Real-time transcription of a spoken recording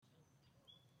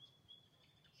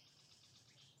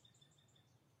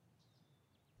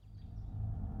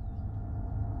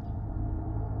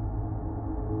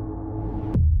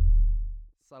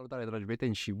Salutare, dragi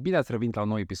prieteni, și bine ați revenit la un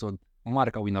nou episod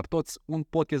Marca Winner Toți, un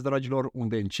podcast, dragilor,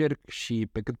 unde încerc și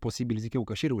pe cât posibil zic eu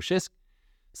că și reușesc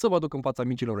să vă aduc în fața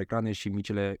micilor ecrane și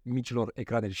micilor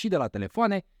ecrane și de la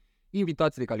telefoane,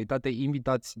 invitați de calitate,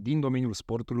 invitați din domeniul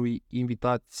sportului,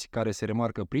 invitați care se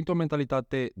remarcă printr-o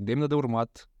mentalitate demnă de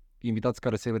urmat, invitați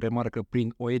care se remarcă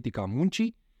prin o etică a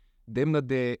muncii demnă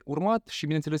de urmat și,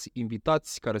 bineînțeles,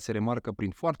 invitați care se remarcă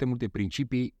prin foarte multe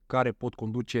principii care pot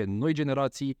conduce noi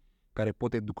generații, care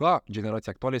pot educa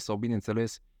generații actuale sau,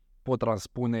 bineînțeles, pot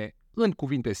transpune în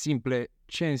cuvinte simple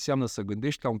ce înseamnă să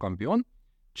gândești ca un campion,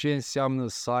 ce înseamnă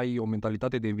să ai o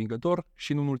mentalitate de învingător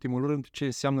și, în ultimul rând, ce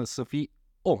înseamnă să fii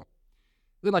om.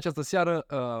 În această seară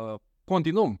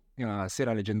continuăm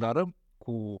seria legendară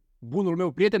cu bunul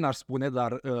meu prieten, aș spune,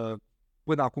 dar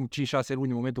până acum 5-6 luni,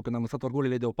 în momentul când am lăsat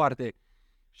orgolile deoparte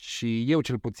și eu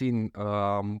cel puțin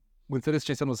înțeles ce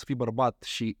înseamnă să fii bărbat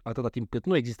și atâta timp cât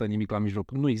nu există nimic la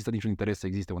mijloc, nu există niciun interes să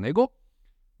existe un ego,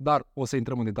 dar o să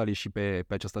intrăm în detalii și pe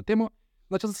această temă.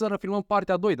 În această seară filmăm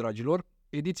partea 2, dragilor,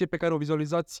 ediție pe care o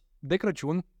vizualizați de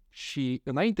Crăciun și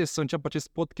înainte să încep acest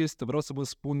podcast vreau să vă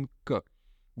spun că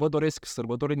vă doresc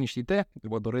sărbători liniștite,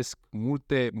 vă doresc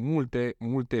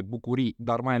multe bucurii,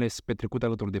 dar mai ales petrecute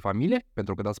alături de familie,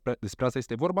 pentru că despre asta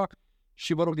este vorba.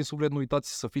 Și vă rog din suflet, nu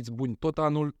uitați să fiți buni tot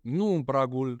anul,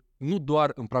 nu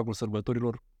doar în pragul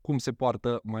sărbătorilor, cum se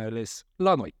poartă mai ales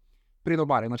la noi. Prin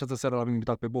urmare, în această seară l-am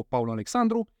invitat pe Paul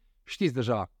Alexandru, știți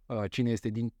deja cine este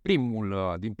din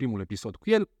primul episod cu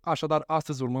el, așadar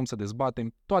astăzi urmăm să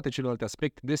dezbatem toate celelalte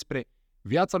aspecte despre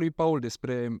viața lui Paul,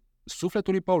 despre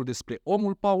sufletul lui Paul, despre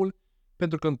omul Paul,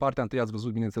 pentru că în partea întâi ați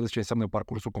văzut, bineînțeles, ce înseamnă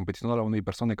parcursul competițional a unei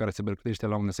persoane care se pregătește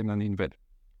la un asemenea nivel.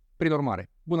 Prin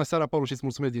urmare, bună seara, Paul, și îți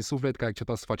mulțumesc din suflet că ai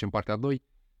acceptat să facem partea 2.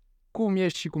 Cum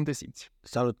ești și cum te simți?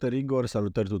 Salutări, Igor,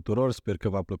 salutări tuturor, sper că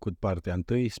v-a plăcut partea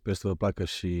 1, sper să vă placă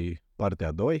și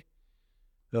partea 2.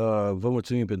 Vă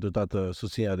mulțumim pentru toată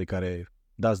susținerea de care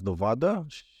dați dovadă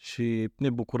și ne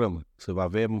bucurăm să vă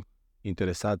avem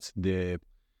interesați de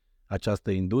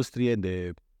această industrie,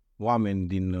 de oameni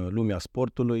din lumea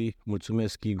sportului.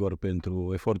 Mulțumesc, Igor,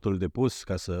 pentru efortul depus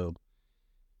ca să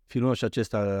filmăm și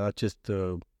acest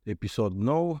episod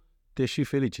nou. Te și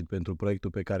felicit pentru proiectul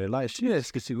pe care l-ai și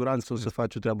cu siguranță o să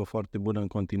faci o treabă foarte bună în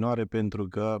continuare, pentru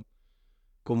că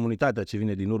comunitatea ce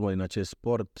vine din urmă din acest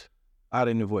sport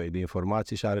are nevoie de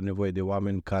informații și are nevoie de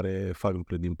oameni care fac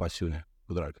lucruri din pasiune,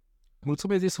 cu drag.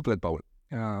 Mulțumesc din suflet, Paul.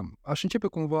 Aș începe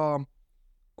cumva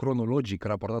cronologic,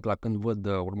 raportat la când văd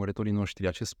urmăritorii noștri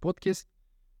acest podcast,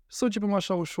 să începem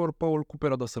așa ușor, Paul, cu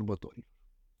perioada sărbătorii.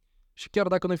 Și chiar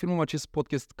dacă noi filmăm acest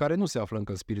podcast care nu se află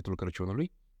încă în spiritul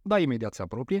Crăciunului, dar imediat se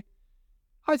apropie,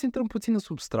 hai să intrăm puțin în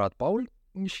substrat, Paul,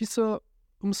 și să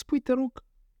îmi spui, te rog,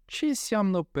 ce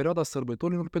înseamnă perioada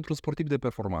sărbătorilor pentru un sportiv de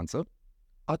performanță,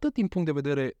 atât din punct de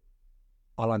vedere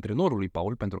al antrenorului,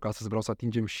 Paul, pentru că astăzi vreau să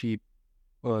atingem și,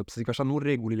 să zic așa, nu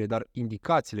regulile, dar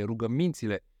indicațiile,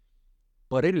 rugămințile,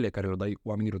 părerile care le dai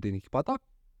oamenilor din echipa ta,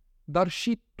 dar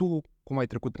și tu cum ai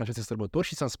trecut prin aceste sărbători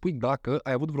și să-mi spui dacă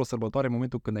ai avut vreo sărbătoare în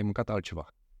momentul când ai mâncat altceva.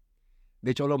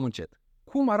 Deci o luăm încet.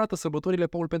 Cum arată sărbătorile,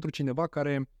 Paul, pentru cineva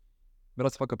care vrea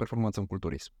să facă performanță în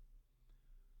culturism?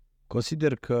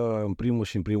 Consider că în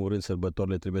primul rând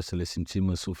sărbătorile trebuie să le simțim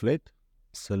în suflet,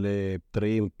 să le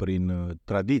trăim prin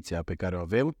tradiția pe care o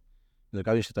avem, pentru că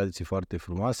avem niște tradiții foarte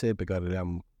frumoase pe care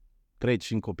le-am trăit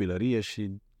și în copilărie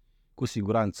și cu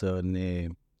siguranță ne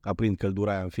aprind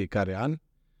căldura aia în fiecare an.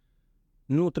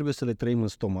 Nu trebuie să le trăim în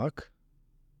stomac.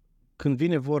 Când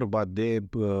vine vorba de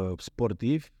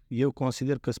sportivi, eu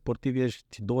consider că sportiv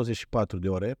ești 24 de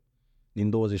ore din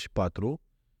 24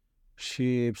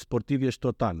 și sportiv ești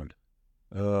tot anul.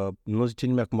 Nu zice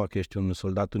nimeni acum că ești un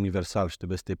soldat universal și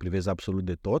trebuie să te privezi absolut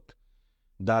de tot,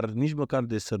 dar nici măcar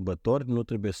de sărbători nu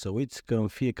trebuie să uiți că în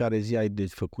fiecare zi ai de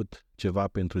făcut ceva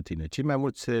pentru tine. Cei mai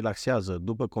mulți se relaxează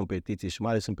după competiții și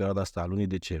mai ales în perioada asta a lunii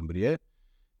decembrie,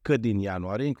 că din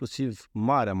ianuarie, inclusiv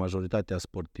marea majoritate a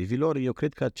sportivilor, eu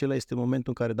cred că acela este momentul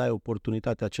în care dai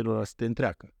oportunitatea celor să te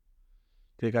întreacă.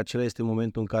 Cred că acela este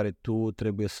momentul în care tu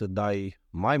trebuie să dai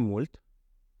mai mult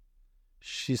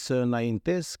și să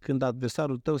înaintezi când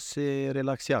adversarul tău se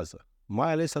relaxează.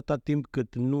 Mai ales atât timp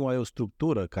cât nu ai o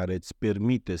structură care îți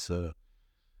permite să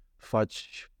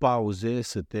faci pauze,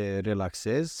 să te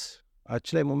relaxezi,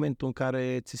 acela e momentul în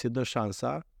care ți se dă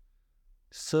șansa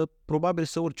probabil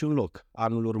să urci un loc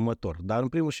anul următor. Dar în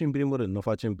primul și în primul rând, nu o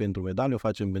facem pentru medalii, o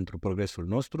facem pentru progresul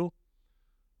nostru.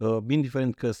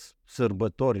 Indiferent că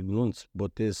sărbători, nunți,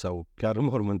 botez sau chiar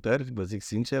înmormântări, vă zic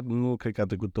sincer, nu cred că a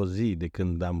trecut o zi de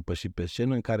când am pășit pe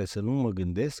scenă în care să nu mă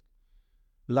gândesc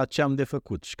la ce am de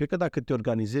făcut. Și cred că dacă te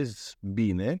organizezi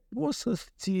bine, o să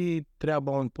ții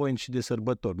treaba on point și de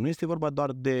sărbători. Nu este vorba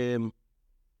doar de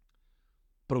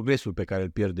progresul pe care îl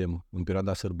pierdem în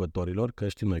perioada sărbătorilor, că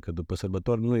știm noi că după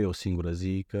sărbători nu e o singură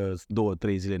zi, că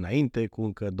 2-3 zile înainte, cu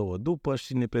încă 2 după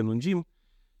și ne prelungim.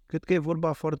 Cred că e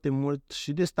vorba foarte mult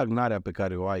și de stagnarea pe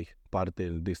care o ai parte,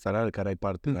 de stagnarea care ai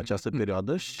parte în această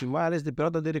perioadă și mai ales de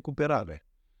perioada de recuperare.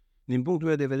 Din punctul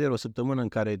meu de vedere, o săptămână în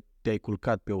care te-ai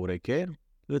culcat pe ureche,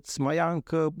 îți mai ia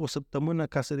încă o săptămână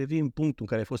ca să revii în punctul în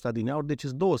care ai fost adineauri, deci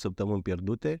sunt 2 săptămâni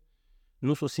pierdute,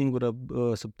 nu sunt o singură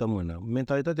săptămână.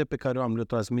 Mentalitatea pe care o am le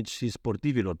transmit și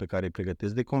sportivilor pe care îi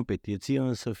pregătesc de competiție,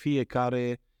 însă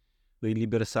fiecare îi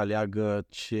liber să aleagă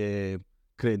ce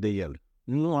crede el.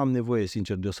 Nu am nevoie,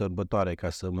 sincer, de o sărbătoare ca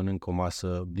să mănânc o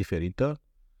masă diferită.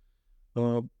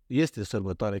 Este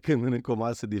sărbătoare când mănânc o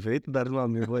masă diferită, dar nu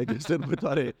am nevoie de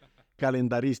sărbătoare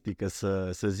calendaristică,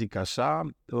 să zic așa.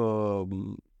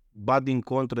 Ba din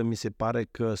contră, mi se pare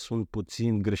că sunt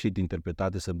puțin greșit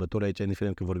interpretate sărbători aici,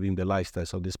 indiferent că vorbim de lifestyle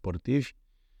sau de sportivi.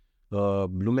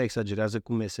 Lumea exagerează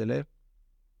cu mesele.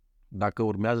 Dacă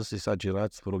urmează să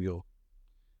exagerați, vă rog eu,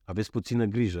 aveți puțină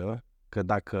grijă că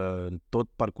dacă tot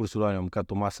parcursul anului am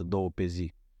mâncat o masă 2 pe zi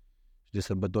și de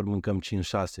sărbători mâncăm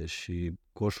 5-6 și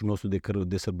coșul nostru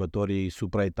de sărbători e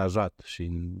supraetajat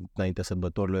și înaintea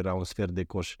sărbătorilor era un sfert de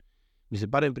coș, mi se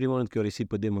pare în primul rând că e o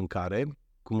risipă de mâncare.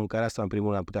 Cu mâncarea asta în primul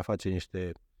rând am putea face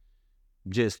niște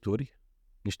gesturi,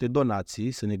 niște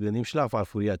donații, să ne gândim și la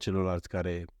farfuria celorlalți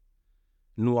care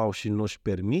nu au și nu își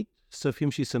permit, să fim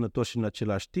și sănătoși în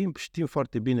același timp. Știm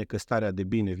foarte bine că starea de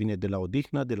bine vine de la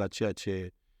odihnă, de la ceea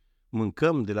ce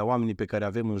mâncăm, de la oamenii pe care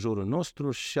avem în jurul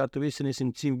nostru și ar trebui să ne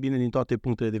simțim bine din toate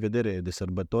punctele de vedere de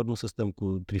sărbători, nu să stăm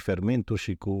cu trifermentul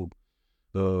și cu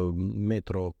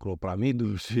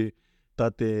metroclopramidul și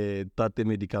toate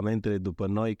medicamentele după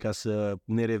noi ca să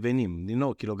ne revenim. Din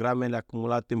nou, kilogramele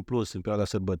acumulate în plus în perioada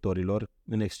sărbătorilor,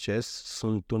 în exces,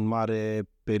 sunt un mare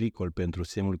pericol pentru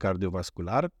sistemul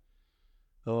cardiovascular.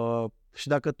 Și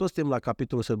dacă toți suntem la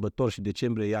capitolul sărbători și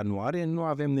decembrie-ianuarie, nu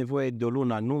avem nevoie de o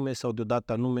lună anume sau de o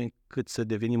dată anume cât să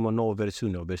devenim o nouă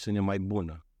versiune, o versiune mai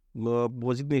bună.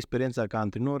 Vă zic din experiența ca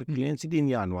antrenor, clienții din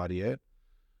ianuarie,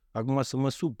 acum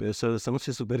să nu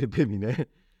se supere pe mine,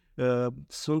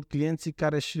 sunt clienții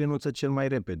care și renunță cel mai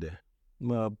repede.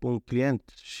 Un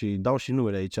client, și dau și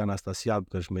numele aici, Anastasia,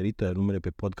 că își merită numele pe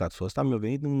podcastul ăsta, mi-a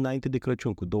venit înainte de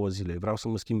Crăciun cu 2 zile, vreau să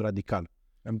mă schimb radical.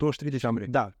 Am 23 decembrie.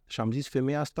 Da, și am zis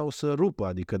femeia asta o să rupă,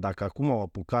 adică dacă acum au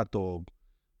apucat-o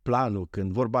planul,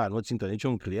 când vorba aia nu țintă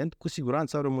niciun client, cu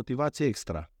siguranță are o motivație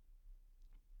extra.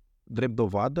 Drept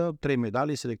dovadă, 3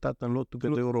 medalii selectate în lotul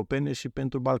pentru europene și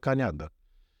pentru balcaniadă.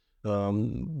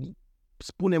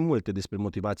 Spune multe despre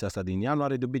motivația asta din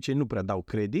ianuarie, de obicei nu prea dau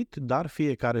credit, dar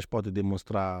fiecare își poate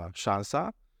demonstra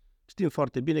șansa. Știm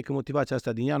foarte bine că motivația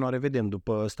asta din ianuarie, vedem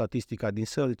după statistica din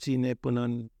săl, ține până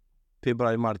în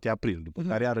februarie, martie, april, după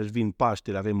care iarăși vin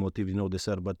Paștele, avem motiv din nou de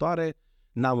sărbătoare,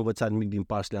 n-am învățat nimic din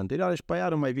Paștele anterioare și pe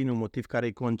iară mai vine un motiv care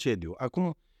e concediu.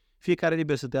 Acum, fiecare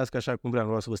liber să trăiască așa cum vrea, nu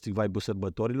vreau să vă stric vibe-ul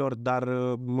sărbătorilor, dar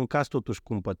mâncați totuși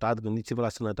cumpătat, gândiți-vă la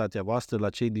sănătatea voastră, la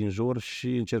cei din jur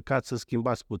și încercați să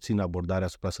schimbați puțin abordarea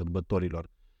asupra sărbătorilor.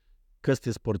 Că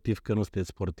sunteți sportivi, că nu sunteți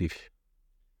sportivi.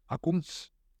 Acum,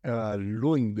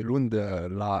 luând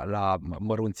la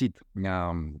mărunțit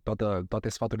toate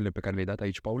sfaturile pe care le-ai dat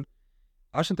aici, Paul,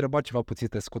 aș întreba ceva puțin,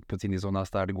 te scot puțin din zona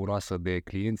asta riguroasă de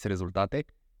clienți, rezultate.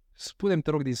 Spune-mi, te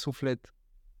rog, din suflet,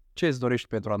 ce îți dorești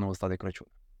pentru anul ăsta de Crăciun?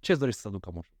 Ce îți dorești să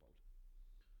aducă moșul?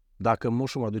 Dacă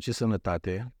moșul mă aduce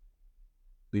sănătate,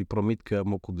 îi promit că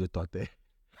mă ocup de toate.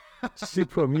 Și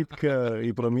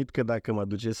îi promit că dacă mă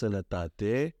aduce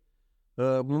sănătate,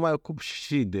 mă mai ocup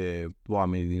și de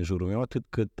oamenii din jurul meu, atât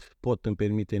cât pot îmi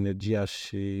permite energia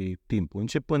și timpul.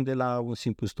 Începând de la un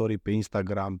simplu story pe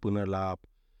Instagram până la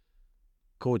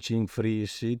coaching free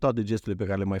și toate gesturile pe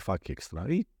care le mai fac extra.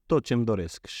 E tot ce îmi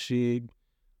doresc și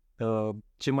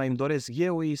ce mai îmi doresc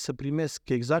eu e să primesc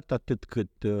exact atât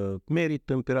cât merit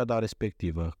în perioada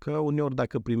respectivă. Că uneori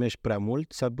dacă primești prea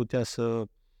mult, s-ar putea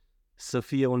să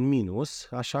fie un minus,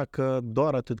 așa că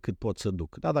doar atât cât pot să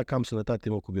duc. Dar dacă am sănătate,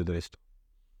 mă ocup eu de restul.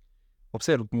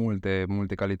 Observ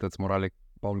multe calități morale,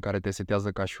 Paul, care te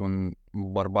setează ca și un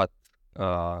bărbat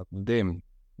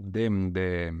demn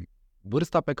de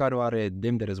vârsta pe care o are,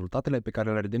 demn de rezultatele pe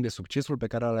care le are, demn de succesul pe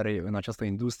care le are în această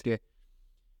industrie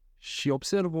și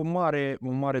observ o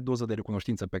mare doză de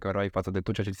recunoștință pe care o ai față de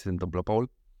tot ceea ce ți se întâmplă,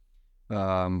 Paul.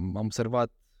 Am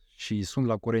observat și sunt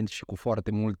la curent și cu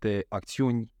foarte multe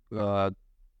acțiuni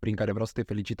prin care vreau să te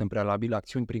felicit în prealabil,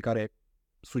 acțiuni prin care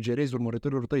sugerezi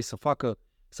urmăritorilor tăi să facă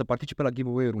să participe la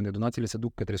giveaway-uri unde donațiile se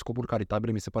duc către scopuri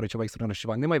caritabile, mi se pare ceva extraordinar și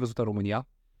ceva nemai văzut în România.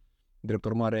 Drept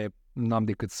urmare, n-am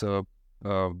decât să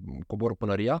cobor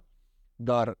pălăria.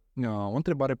 Dar o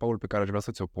întrebare, Paul, pe care aș vrea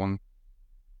să ți-o pun.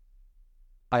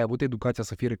 Ai avut educația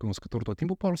să fii recunoscător tot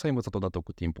timpul, Paul, sau ai învățat odată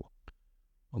cu timpul?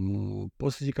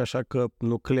 Pot să zic așa că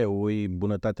nucleul e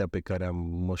bunătatea pe care am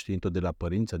moștenit-o de la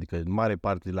părinți, adică în mare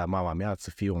parte de la mama mea, să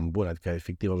fii om bun, adică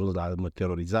efectiv am ajuns la a mă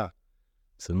teroriza,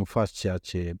 să nu faci ceea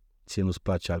ce ție nu-ți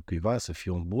place al cuiva, să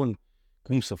fii om bun,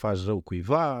 cum să faci rău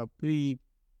cuiva,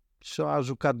 și a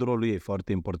jucat rolul ei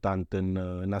foarte important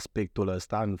în aspectul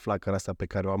ăsta, în flacăra asta pe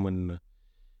care o am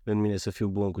în mine să fiu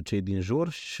bun cu cei din jur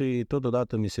și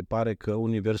totodată mi se pare că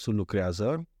universul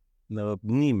lucrează.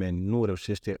 Nimeni nu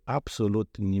reușește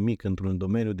absolut nimic într-un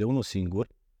domeniu de unul singur.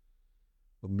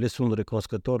 Le sunt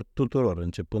recunoscător tuturor,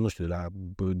 începând, nu știu, de la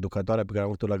educatoarea pe care am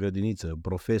avut-o la grădiniță,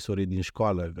 profesorii din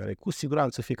școală, care cu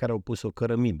siguranță fiecare au pus o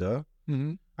cărămidă,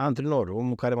 antrenor,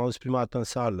 omul care m-a dus prima dată în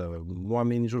sală,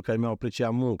 oamenii din jur care mi-au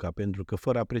apreciat munca, pentru că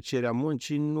fără aprecierea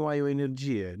muncii nu ai o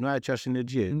energie, nu ai aceeași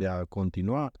energie de a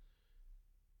continua.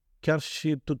 Chiar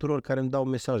și tuturor care îmi dau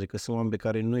mesaje, că sunt oameni pe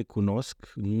care nu-i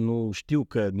cunosc, nu știu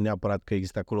că neapărat că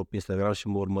există acolo pe Instagram și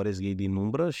mă urmăresc ei din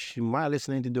umbră și mai ales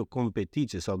înainte de o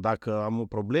competiție sau dacă am o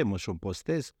problemă și o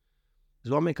postez,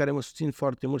 sunt oameni care mă susțin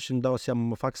foarte mult și îmi dau seama,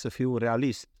 mă fac să fiu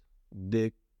realist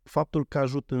de faptul că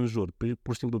ajut în jur,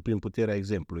 pur și simplu prin puterea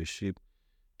exemplului și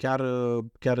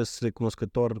chiar sunt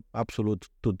recunoscător absolut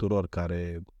tuturor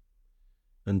care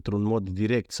într-un mod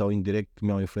direct sau indirect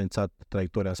mi-au influențat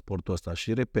traiectoria în sportul ăsta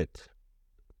și repet,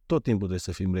 tot timpul trebuie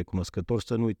să fim recunoscători,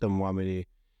 să nu uităm oamenii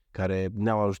care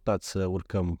ne-au ajutat să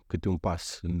urcăm câte un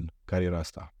pas în cariera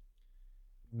asta.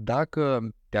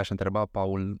 Dacă te-aș întreba,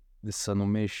 Paul, să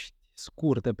numești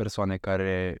scurte persoane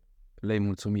care le-ai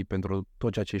mulțumit pentru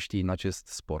tot ceea ce știi în acest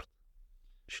sport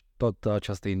și tot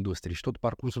această industrie și tot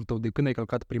parcursul tău de când ai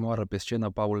călcat prima oară pe scenă,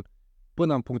 Paul,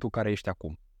 până în punctul care ești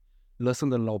acum,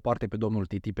 lăsându-l la o parte pe domnul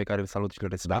Titi, pe care îl salut și îl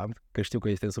respect, că știu că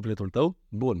este în sufletul tău.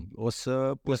 Bun, o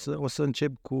să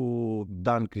încep cu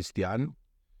Dan Cristian.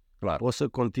 Clar. O să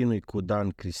continui cu Dan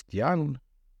Cristian.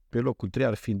 Pe locul 3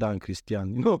 ar fi Dan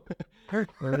Cristian. Nu.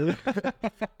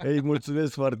 Îi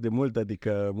mulțumesc foarte mult,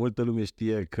 adică multă lume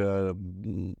știe că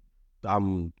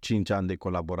am 5 ani de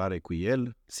colaborare cu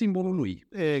el. Simbolul lui.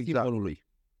 Exact. Simbolul lui.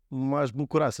 M-aș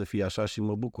bucura să fie așa și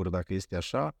mă bucur dacă este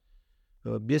așa.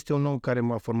 Este un om care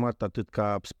m-a format atât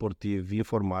ca sportiv,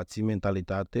 informații,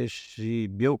 mentalitate și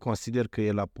eu consider că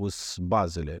el a pus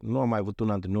bazele. Nu am mai avut un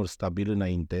antrenor stabil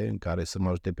înainte în care să mă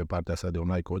ajute pe partea asta de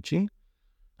online coaching.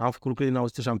 Am făcut lucruri din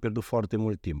auziție și am pierdut foarte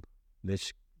mult timp.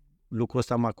 Deci lucrul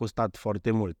ăsta m-a costat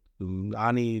foarte mult.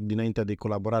 Anii dinainte de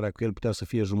colaborarea cu el puteau să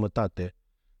fie jumătate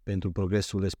pentru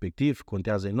progresul respectiv.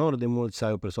 Contează enorm de mult să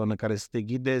ai o persoană care să te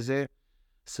ghideze,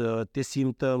 să te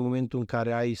simtă în momentul în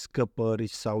care ai scăpări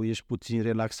sau ești puțin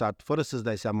relaxat, fără să-ți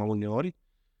dai seama uneori,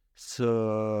 să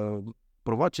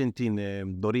provoace în tine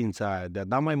dorința aia de a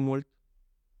da mai mult,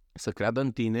 să creadă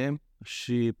în tine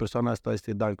și persoana asta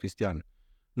este Dan Cristian.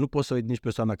 Nu pot să uit nici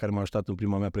persoana care m-a ajutat în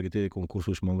prima mea pregătire de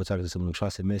concursul și m-a învățat să mănânc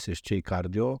 6 mese și cei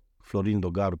cardio, Florin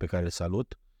Dogaru, pe care îl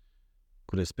salut,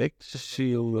 cu respect.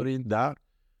 Și Florin, da.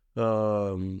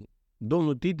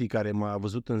 Domnul Titi, care m-a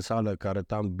văzut în sală, că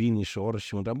arătam binișor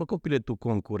și mă întreabă, copile, tu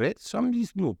concurezi? Și am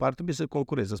zis, nu, ar trebui să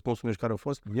concurez. Răspunsul meu care au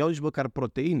fost, iau nici măcar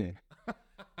proteine.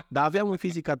 Dar aveam un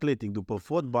fizic atletic după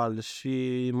fotbal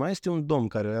și mai este un domn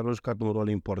care a jucat un rol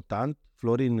important,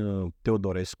 Florin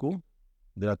Teodorescu,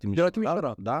 de la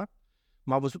Timișoara, da?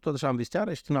 M-a văzut tot așa în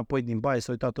vestiară și înapoi din baie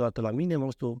s-a uitat odată la mine, m-a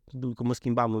văzut că mă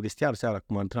schimbam în vestiar seara,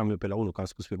 cum antrenam eu pe la 1, că am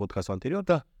spus pe podcastul anterior,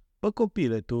 da. Bă,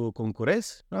 copile, tu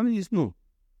concurezi? Am zis, nu.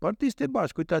 Partiste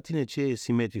bași, uitați-ne ce e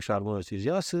simetric și armonios. Și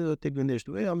ia să te gândești.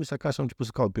 Am zis acasă, am început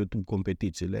să caut pe YouTube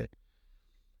competițiile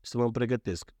să mă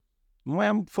pregătesc. Mai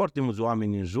am foarte mulți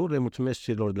oameni în jur, le mulțumesc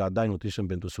celor de la Dine Nutrition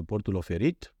pentru suportul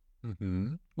oferit.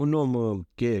 Un om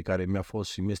cheie care mi-a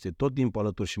fost și mi este tot timpul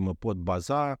alături și mă pot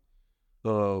baza,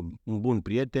 un bun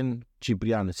prieten,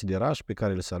 Ciprian Sideraș, pe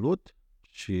care îl salut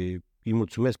și îi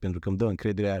mulțumesc pentru că îmi dă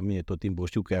încrederea în mine tot timpul,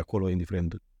 știu că e acolo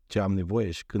indiferent ce am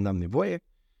nevoie și când am nevoie.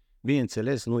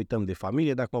 Bineînțeles, nu uităm de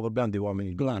familie, dacă mă vorbeam de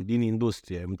oameni din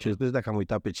industrie, îmi cer scuze dacă am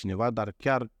uitat pe cineva, dar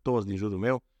chiar toți din jurul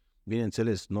meu,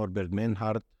 bineînțeles, Norbert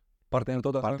Menhardt,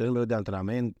 partenerul meu de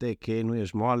antrenamente, că nu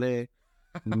ești moale,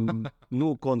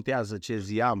 nu contează ce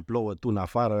zi am, plouă, tu în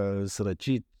afară,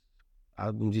 sărăcit,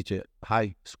 îmi zice,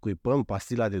 hai, scuipăm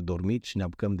pastila de dormit și ne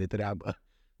apucăm de treabă.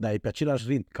 Dar e pe același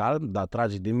ritm calm, dar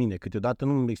trage de mine. Câteodată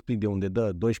nu îmi explic de unde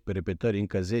dă 12 repetări,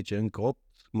 încă 10, încă 8,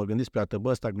 mă gândesc pe atât, bă,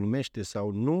 ăsta glumește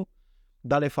sau nu,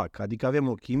 dar le fac. Adică avem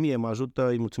o chimie, mă ajută,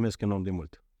 îi mulțumesc enorm de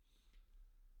mult.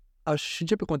 Aș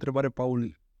începe cu o întrebare,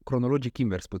 Paul, cronologic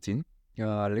invers puțin,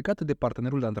 legată de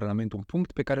partenerul de antrenament, un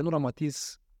punct pe care nu l-am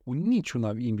atins cu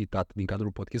niciun invitat din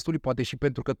cadrul podcastului, poate și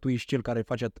pentru că tu ești cel care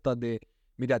face atât de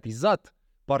mediatizat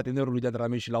partenerul de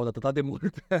antrenament și laudă atât de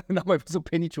mult, n-am mai văzut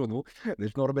pe niciunul,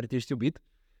 deci Norbert, ești iubit.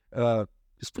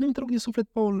 Spune-mi, te rog, din suflet,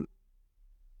 Paul,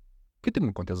 cât de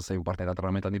mult contează să ai un partener de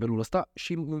antrenament la nivelul ăsta?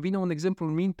 Și îmi vine un exemplu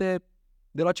în minte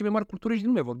de la cele mai mari culturiști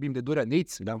din lume, vorbim de Dorian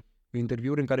Yates, Da.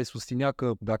 interviuri în care susținea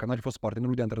că dacă n-ar fi fost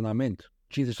partenerul de antrenament,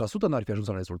 50% n-ar fi ajuns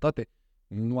la rezultate.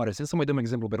 Nu are sens să mai dăm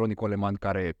exemplu pe Ronnie Coleman,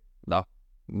 care, da,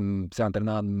 se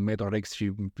antrena în Metro Rex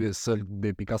și să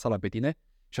de pica sala pe tine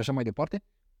și așa mai departe.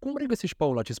 Cum regăsești,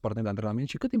 Paul, acest partener de antrenament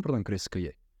și cât de important crezi că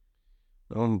e?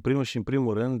 În primul și în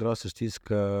primul rând vreau să știți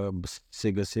că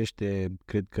se găsește,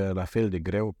 cred că la fel de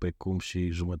greu precum și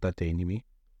jumătatea inimii.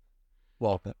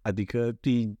 Wow. Adică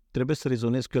trebuie să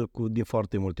rezonezi cu el din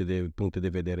foarte multe puncte de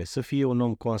vedere. Să fie un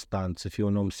om constant, să fie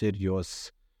un om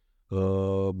serios,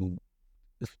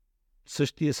 să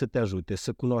știe să te ajute,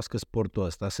 să cunoască sportul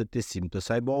ăsta, să te simtă,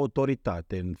 să aibă o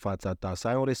autoritate în fața ta, să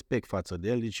ai un respect față de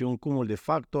el. Deci e un cumul de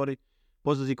factori,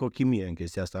 pot să zic o chimie în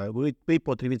chestia asta. E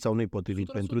potrivit sau nu e potrivit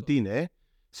 100%. Pentru tine,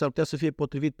 s-ar putea să fie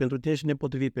potrivit pentru tine și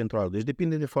nepotrivit pentru altul. Deci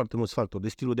depinde de foarte mulți factori, de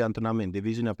stilul de antrenament, de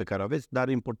viziunea pe care o aveți, dar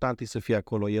important e să fie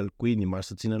acolo el cu inima și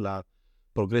să țină la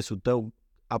progresul tău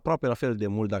aproape la fel de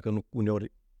mult, dacă nu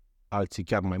uneori alții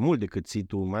chiar mai mult decât ții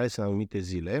tu, mai ales în anumite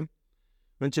zile,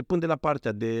 începând de la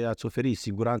partea de a-ți oferi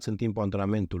siguranță în timpul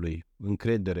antrenamentului,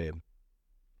 încredere,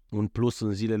 un plus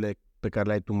în zilele pe care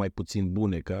le ai tu mai puțin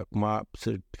bune, că acum,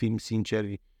 să fim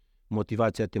sinceri,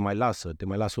 motivația te mai lasă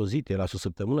o zi, te lasă o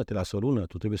săptămână, te lasă o lună,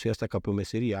 tu trebuie să iei asta ca pe o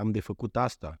meserie, am de făcut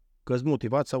asta, că-s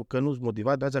motivat sau că nu-s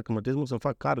motivat, de aia că mă mult să-mi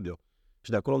fac cardio și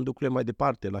de acolo îmi duc lucrurile mai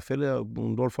departe. La fel,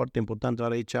 un rol foarte important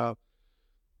are aici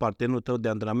partenerul tău de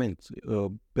antrenament,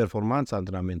 performanța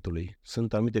antrenamentului.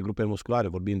 Sunt anumite grupe musculare,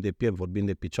 vorbim de piept, vorbim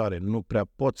de picioare, nu prea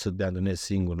poți să te antrenezi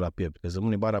singur la piept, că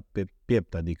rămâne bara pe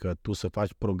piept, adică tu să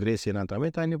faci progresie în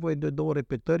antrenament, ai nevoie de 2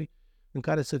 repetări în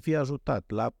care să fii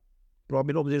ajutat la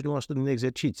probabil 80% din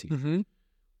exerciții.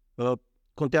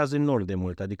 Contează enorm de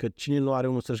mult, adică cine nu are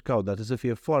unul să-și caute, dar trebuie să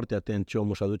fie foarte atent ce omul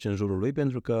își aduce în jurul lui,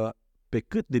 pentru că pe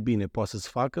cât de bine poate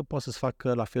să-ți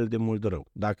facă la fel de mult rău.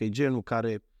 Dacă e genul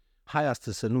care hai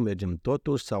astăzi să nu mergem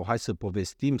totuși, sau hai să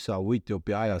povestim, sau uite-o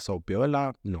pe aia sau pe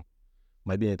ăla, nu.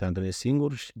 Mai bine te antrenezi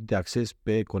singur și te axezi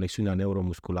pe conexiunea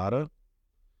neuromusculară,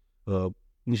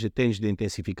 niște tehnici de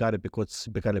intensificare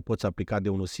pe care le poți aplica de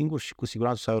unul singur și cu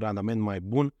siguranță să ai un randament mai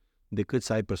bun decât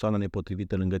să ai persoana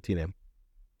nepotrivită lângă tine.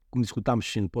 Cum discutam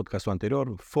și în podcastul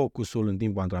anterior, focusul în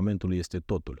timpul antrenamentului este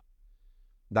totul.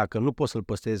 Dacă nu poți să-l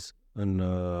păstrezi în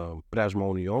preajma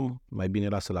unui om, mai bine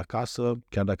lasă-l acasă,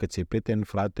 chiar dacă ți-e prieten,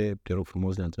 frate, te rog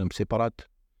frumos, ne antrenăm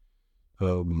separat.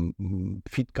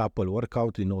 Fit couple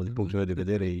workout, din nou, din punctul meu de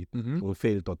vedere, e un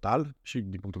fail total. Și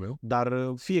din punctul meu.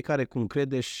 Dar fiecare cum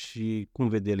crede și cum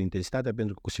vede el intensitatea,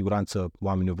 pentru că cu siguranță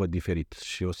oamenii o văd diferit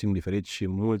și o simt diferit și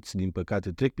mulți, din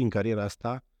păcate, trec prin cariera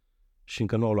asta și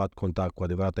încă nu au luat contact cu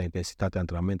adevărata intensitate a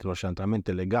antrenamentelor și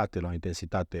antrenamente legate la o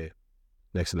intensitate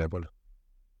next level.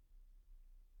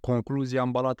 Concluzia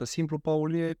ambalată simplu,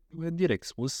 Paul, e direct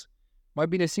spus. Mai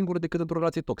bine singur decât într-o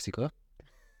relație toxică.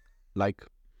 Like.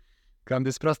 Cam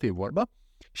despre asta e vorba.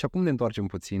 Și acum ne întoarcem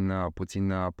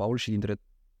puțin, Paul, și dintre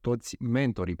toți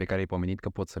mentorii pe care ai pomenit că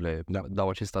pot să le dau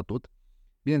acest statut,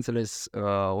 bineînțeles,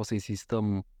 o să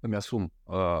insistăm, îmi asum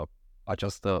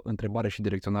această întrebare și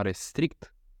direcționare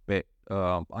strict pe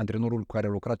antrenorul cu care a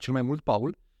lucrat cel mai mult,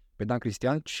 Paul, pe Dan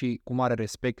Cristian, și cu mare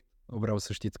respect vreau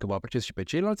să știți că vă apreciez și pe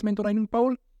ceilalți mentori ai lui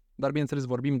Paul, dar bineînțeles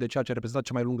vorbim de ceea ce a reprezentat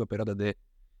cea mai lungă perioadă de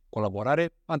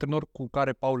colaborare, antrenor cu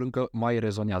care Paul încă mai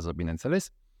rezonează, bineînțeles.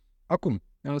 Acum,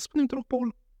 spune-mi, te rog,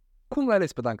 Paul, cum l-ai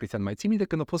ales pe Dan Cristian? Mai ții minte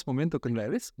când a fost momentul când l-ai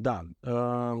ales? Da,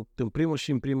 în primul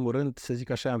și în primul rând, să zic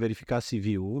așa, am verificat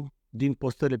CV-ul din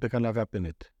postările pe care le avea pe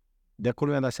net. De acolo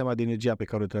mi-am dat seama de energia pe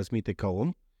care o transmite ca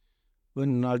om.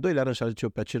 În al doilea rând, și-a zis eu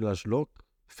pe același loc,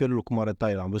 felul cum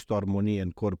arăta el, am văzut o armonie în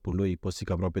corpul lui, pot zic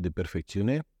aproape de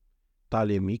perfecțiune,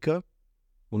 talie mică,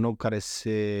 un om care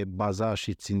se baza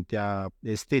și țintea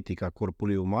estetica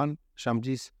corpului uman și am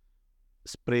zis,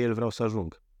 spre el vreau să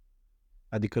ajung.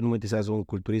 Adică nu mă interesează un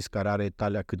culturist care are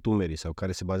talia cât umerii sau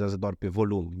care se bazează doar pe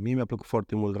volum. Mie mi-a plăcut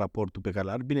foarte mult raportul pe care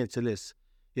l-are. Bineînțeles,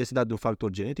 este dat de un factor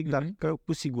genetic, dar că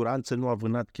cu siguranță nu a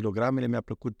vânat kilogramele. Mi-a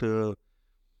plăcut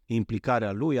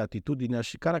implicarea lui, atitudinea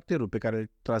și caracterul pe care îl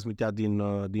transmitea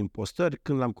din postări.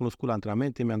 Când l-am cunoscut la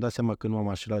antrenamente, mi-am dat seama că nu am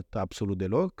așelat absolut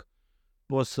deloc.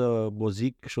 Pot să o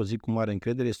zic și o zic cu mare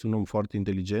încredere, este un om foarte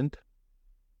inteligent.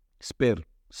 Sper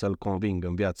să-l conving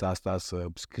în viața asta să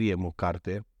scriem o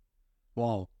carte.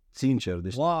 Wow! Sincer,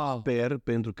 deci sper,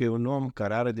 pentru că e un om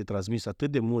care are de transmis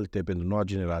atât de multe pentru noua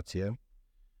generație,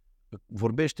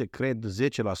 vorbește, cred,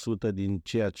 10% din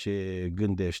ceea ce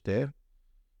gândește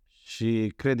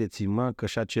și credeți-mă că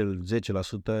și acel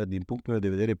 10% din punctul meu de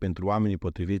vedere pentru oamenii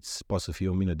potriviți poate să fie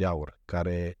o mină de aur,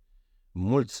 care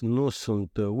mulți nu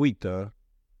sunt, uită,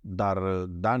 dar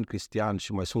Dan, Cristian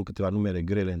și mai sunt câteva numere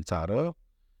grele în țară,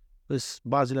 sunt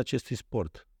bazele acestui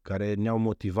sport, care ne-au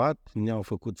motivat, ne-au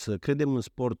făcut să credem în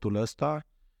sportul ăsta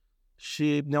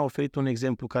și ne-au oferit un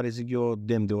exemplu care, zic eu,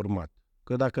 demn de urmat.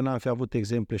 Că dacă n-am fi avut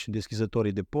exemple și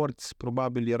deschizătorii de porți,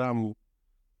 probabil eram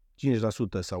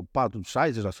 50% sau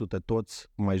 60% toți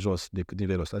mai jos decât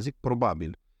nivelul ăsta. Zic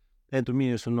probabil. Pentru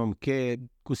mine este un om cheie,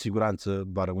 cu siguranță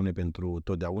va rămâne pentru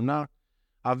totdeauna.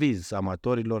 Aviz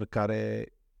amatorilor care,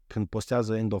 când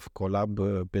postează end of collab,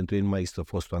 pentru ei nu mai există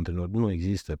fostul antrenor. Nu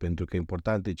există, pentru că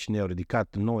important e cine a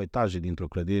ridicat 9 etaje dintr-o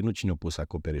clădire, nu cine a pus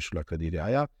acoperișul la clădirea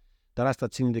aia, dar asta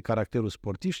ține de caracterul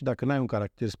sportiv și dacă n-ai un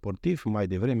caracter sportiv, mai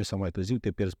devreme sau mai târziu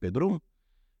te pierzi pe drum.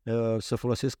 Să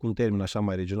folosesc un termen așa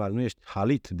mai regional, nu ești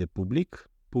halit de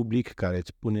public care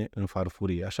îți pune în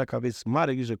farfurie. Așa că aveți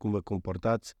mare grijă cum vă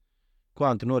comportați cu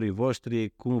antrenorii voștri,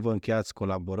 cum vă încheiați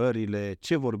colaborările,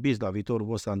 ce vorbiți la viitorul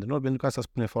vostru antrenor, pentru că asta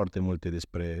spune foarte multe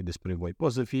despre voi.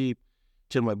 Poți să fii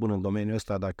cel mai bun în domeniul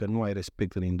ăsta, dacă nu ai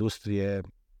respect în industrie,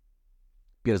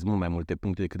 pierzi mult mai multe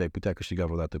puncte decât ai putea câștiga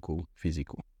vreodată cu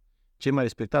fizicul. Cei mai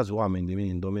respectați oameni de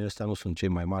mine în domeniul ăsta nu sunt cei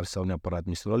mai mari sau neapărat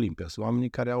Mr. Olympia. Sunt oamenii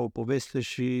care au o poveste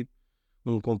și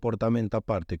un comportament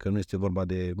aparte, că nu este vorba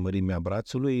de mărimea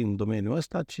brațului în domeniul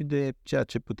ăsta, ci de ceea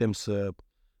ce putem să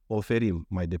oferim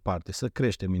mai departe, să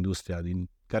creștem industria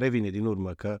care vine din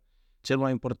urmă, că cel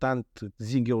mai important,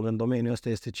 zic eu, în domeniul ăsta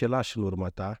este ce lași în urmă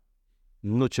ta,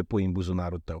 nu ce pui în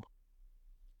buzunarul tău.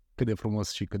 Cât de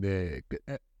frumos și cât de...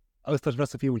 Ăsta aș vrea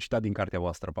să fie un citat din cartea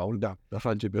voastră, Paul. Da, așa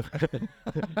încep eu.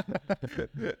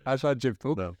 Așa încep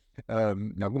tu. Da.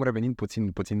 Acum revenind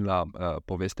puțin la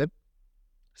poveste,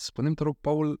 spune-mi, te rog,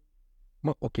 Paul,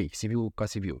 ok, CV-ul ca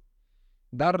CV-ul.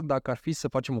 Dar dacă ar fi să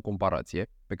facem o comparație,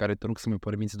 pe care te rog să mi-o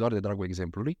permiți doar de dragul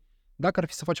exemplului, dacă ar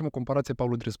fi să facem o comparație,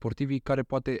 Paul, între sportivii care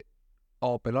poate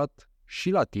au apelat și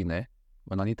la tine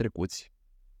în anii trecuți,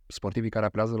 sportivii care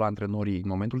apelează la antrenorii în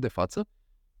momentul de față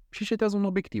și setează un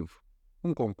obiectiv,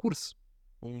 un concurs,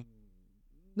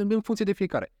 în funcție de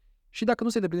fiecare. Și dacă nu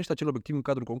se îndeplinește acel obiectiv în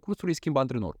cadrul concursului, schimbă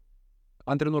antrenorul.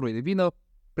 Antrenorul e de vină,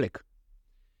 plec.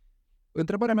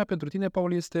 Întrebarea mea pentru tine,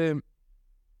 Paul, este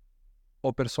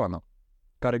o persoană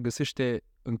care găsește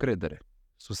încredere,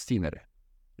 susținere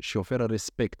și oferă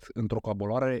respect într-o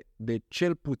colaborare de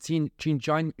cel puțin 5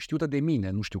 ani știută de mine,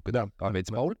 nu știu cât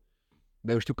aveți, Paul,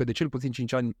 dar eu știu că de cel puțin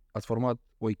 5 ani ați format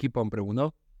o echipă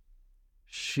împreună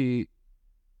și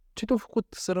ce te-a făcut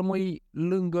să rămâi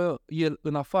lângă el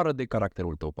în afară de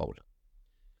caracterul tău, Paul?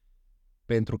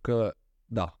 Pentru că,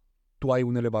 da, tu ai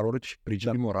unele valori și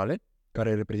principii morale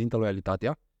care reprezintă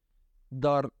loialitatea,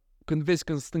 dar când vezi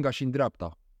că în stânga și în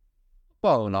dreapta,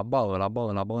 ba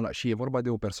ăla, și e vorba de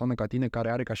o persoană ca tine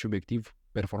care are ca și obiectiv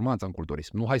performanța în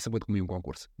culturism. Nu hai să văd cum e un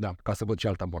concurs, ca să văd ce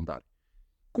altă abordare.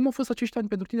 Cum au fost acești ani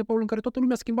pentru tine, Paul, în care toată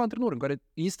lumea schimba antrenori, în care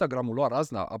Instagram-ul lua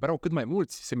razna, apăreau cât mai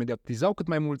mulți, se mediatizau cât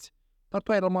mai mulți, dar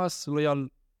tu ai rămas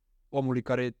loial omului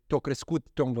care te-a crescut,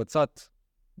 te-a învățat?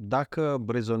 Dacă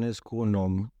rezonezi cu un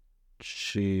om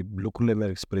și lucrurile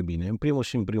merg spre bine, în primul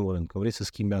și în primul rând, când vrei să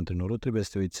schimbi antrenorul, trebuie să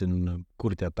te uiți în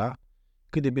curtea ta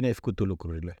cât de bine ai făcut tu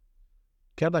lucrurile.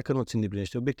 Chiar dacă nu ți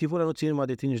îndeplinește obiectivul ăla, nu ține numai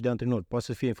de tine și de antrenor. Poate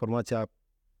să fie informația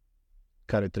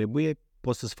care trebuie,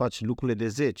 poți să-ți faci lucrurile de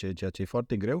 10, ceea ce e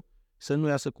foarte greu, să nu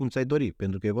iasă cum ți-ai dori,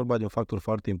 pentru că e vorba de un factor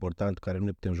foarte important care nu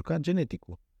ne putem juca,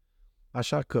 geneticul.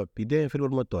 Așa că, ideea e în felul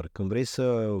următor. Când vrei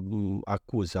să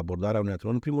acuzi abordarea unui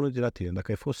antrenor, în primul rând de la tine.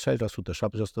 Dacă ai fost 60%, 70%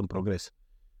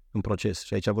 în proces,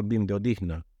 și aici vorbim de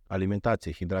odihnă,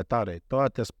 alimentație, hidratare,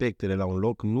 toate aspectele la un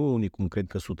loc, nu unicum cred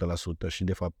că 100% și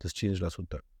de fapt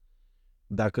 50%.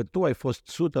 Dacă tu ai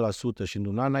fost 100% și în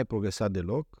un an n-ai progresat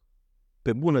deloc,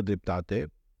 pe bună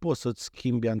dreptate, poți să-ți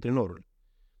schimbi antrenorul.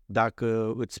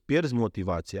 Dacă îți pierzi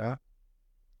motivația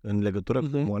în legătură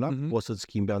cu ăla, poți să-ți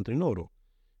schimbi antrenorul.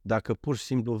 Dacă pur și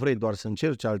simplu vrei doar să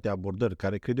încerci alte abordări,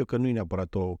 care cred eu că nu e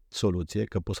neapărat o soluție,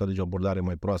 că poți să alegi o abordare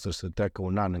mai proastă și să treacă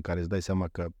un an în care îți dai seama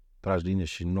că tragi din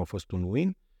și nu a fost un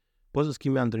win, poți să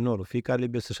schimbi antrenorul. Fiecare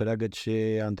trebuie să-și aleagă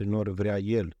ce antrenor vrea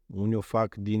el. Unii o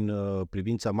fac din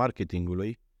privința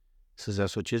marketingului, să se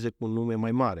asocieze cu un nume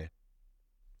mai mare.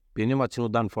 Pe mine m-a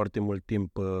ținut Dan foarte mult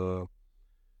timp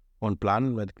on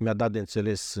plan, adică mi-a dat de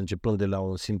înțeles, începând de la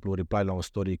un simplu reply la un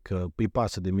story, că îi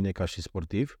pasă de mine ca și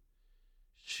sportiv.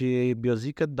 Și eu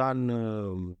zic că Dan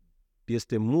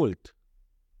este mult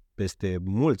peste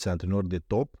mulți antrenori de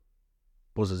top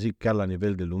pot să zic chiar la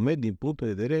nivel de lume, din punctul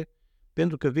de vedere,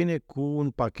 pentru că vine cu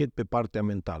un pachet pe partea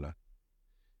mentală.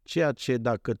 Ceea ce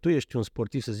dacă tu ești un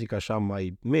sportiv, să zic așa,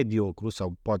 mai mediocru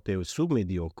sau poate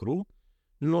submediocru,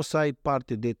 nu o să ai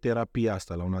parte de terapia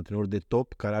asta la un antrenor de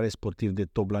top care are sportiv de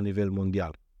top la nivel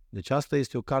mondial. Deci asta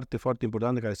este o carte foarte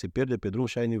importantă care se pierde pe drum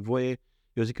și ai nevoie,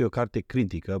 eu zic că e o carte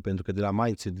critică, pentru că de la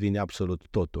mindset vine absolut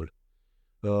totul.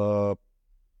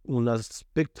 Un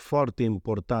aspect foarte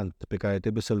important pe care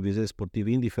trebuie să-l vizeze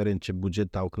sportivii, indiferent ce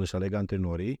buget au când își aleg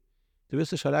antrenorii, trebuie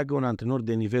să-și aleagă un antrenor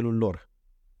de nivelul lor,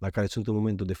 la care sunt în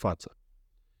momentul de față.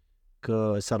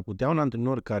 Că s-ar putea un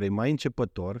antrenor care e mai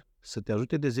începător să te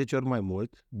ajute de 10 ori mai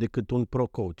mult decât un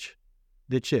pro-coach.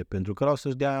 De ce? Pentru că ăla o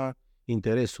să-și dea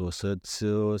interesul, să-ți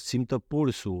simtă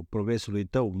pulsul progresului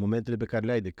tău, momentele pe care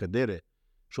le ai de cădere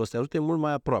și o să te ajute mult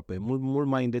mai aproape, mult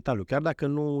mai în detaliu, chiar dacă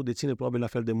nu deține probabil la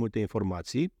fel de multe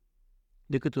informații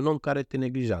decât un om care te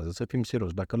neglijează, să fim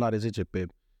serioși. Dacă îl are 10 pe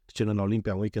scenă la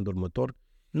Olimpia în weekend următor,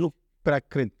 nu prea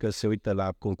cred că se uită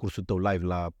la concursul tău live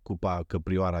la Cupa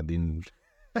Căprioara din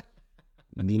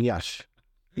Iași.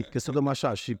 Că să dăm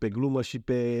așa și pe glumă și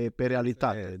pe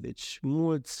realitate. Deci,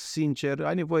 mulți, sincer,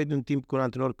 ai nevoie de un timp cu un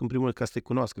antrenor, în primul rând, ca să te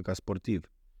cunoască ca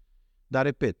sportiv. Dar,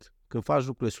 repet, când faci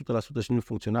lucrurile 100% și nu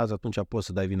funcționează, atunci poți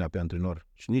să dai vina pe antrenor.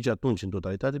 Și nici atunci, în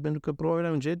totalitate, pentru că probabil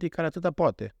ai un genetic care atâta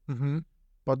poate.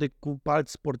 Poate cu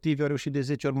alți sportivi au reușit de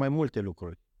 10 ori mai multe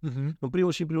lucruri. În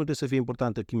primul și în primul trebuie să fie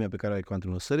importantă chimia pe care ai cu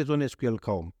antrenorul, să rezonezi cu el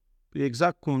ca om.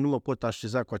 Exact cum nu mă pot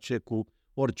așeza cu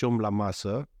orice om la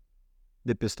masă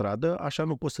de pe stradă, așa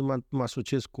nu pot să mă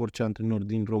asociez cu orice antrenor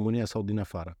din România sau din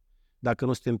afară, dacă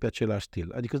nu suntem pe același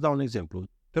stil. Adică îți dau un exemplu.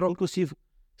 Pero inclusiv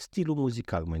stilul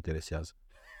muzical mă interesează.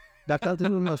 Dacă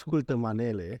antrenorul nu ascultă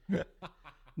manele,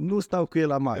 nu stau cu el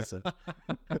la masă.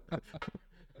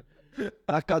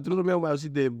 Dacă antrenorul meu mai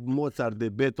auzit de Mozart, de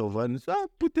Beethoven,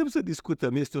 putem să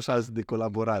discutăm, este o șansă de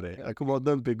colaborare. Acum o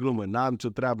dăm pe glumă, n-am ce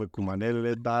treabă cu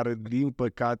manelele, dar din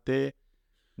păcate,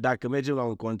 dacă mergem la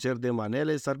un concert de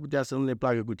manele, s-ar putea să nu ne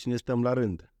placă cu cine stăm la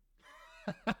rând.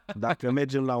 Dacă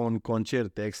mergem la un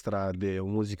concert extra de o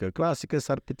muzică clasică,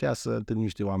 s-ar putea să întâlnim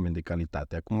niște oameni de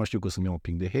calitate. Acum știu că o să-mi iau un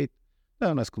pic de hate, dar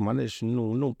eu n-ascult manele și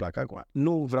nu-mi plac acum.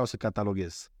 Nu vreau să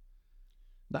cataloghez.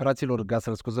 Da. Fraților, ca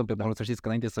să-l scuzăm pe Paul, să știți că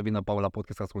înainte să vină Paul la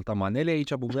podcast asculta manele,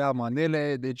 aici bubea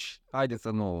manele, deci haideți să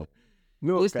nu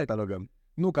catalogăm.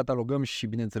 Nu catalogăm și,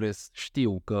 bineînțeles,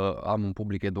 știu că am un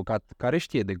public educat care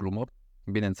știe de glumă.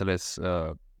 Bineînțeles,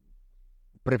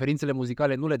 preferințele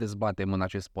muzicale nu le dezbatem în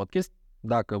acest podcast.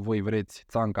 Dacă voi vreți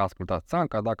țanca, ascultați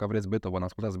țanca, dacă vreți Beethoven,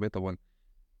 ascultați Beethoven.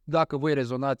 Dacă voi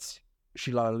rezonați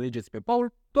și la alegeți pe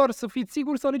Paul, doar să fiți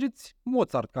siguri să alegeți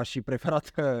Mozart ca și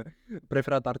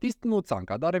preferat artist, nu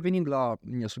țanca. Dar revenind la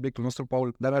subiectul nostru,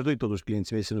 Paul... Dar aș dori totuși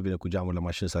clienții mei să nu vină cu geamul la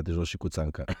mașină să de jos și cu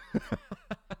țanca.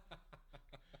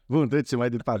 Bun, trecem mai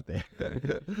departe.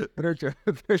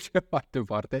 Trece mai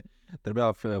departe.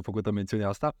 Trebuia făcută mențiunea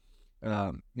asta.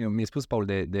 Mi-a spus Paul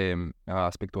de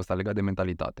aspectul ăsta legat de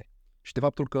mentalitate. Și de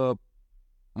faptul că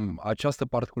această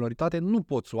particularitate nu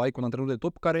poți să o ai cu un antrenor de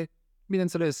top care,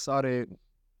 bineînțeles, are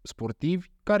sportivi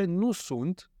care nu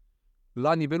sunt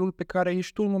la nivelul pe care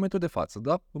ești tu în momentul de față,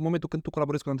 da? În momentul când tu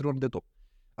colaborezi cu un antrenor de top.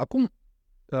 Acum,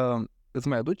 îți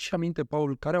mai aduci aminte,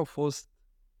 Paul, care au fost,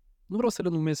 nu vreau să le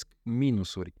numesc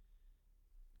minusuri,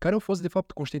 care au fost, de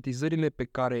fapt, conștientizările pe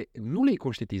care nu le-ai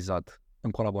conștientizat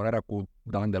în colaborarea cu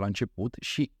Dan de la început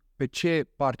și pe ce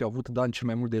parte au avut Dan cel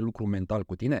mai mult de lucru mental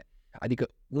cu tine? Adică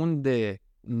unde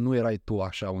nu erai tu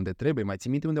așa unde trebuie? Mai ții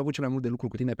minte unde au avut cel mai mult de lucru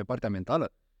cu tine pe partea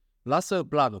mentală? Lasă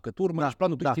planul, că tu urmărești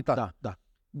planul, tu știi tare. Da.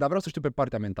 Dar vreau să știu pe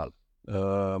partea mentală.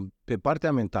 Pe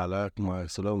partea mentală, acum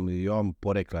să luăm, eu am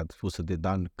porecla spusă de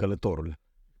Dan, călătorul.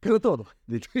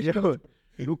 Deci eu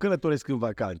nu călătoresc în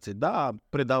vacanțe, da,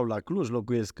 predau la Cluj,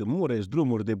 locuiesc în Mureș,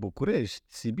 drumuri de București,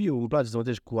 Sibiu, îmi place să mă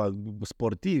întâlnesc cu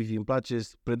sportivi, îmi place,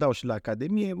 predau și la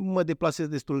Academie, mă deplasez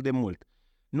destul de mult.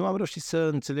 Nu am reușit să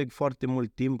înțeleg foarte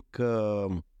mult timp că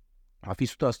a fi 100%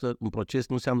 un proces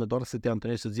nu înseamnă doar să te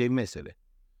antrenezi să-ți iei mesele.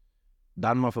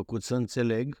 Dar m-a făcut să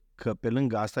înțeleg că pe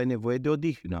lângă asta ai nevoie de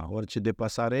odihnă. Orice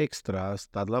deplasare extra,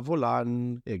 stat la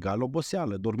volan, egal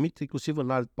oboseală, dormit inclusiv în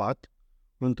alt pat,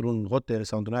 într-un hotel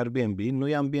sau într-un Airbnb, nu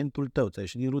e ambientul tău, ți-ai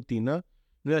ieșit din rutină,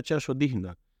 nu e aceeași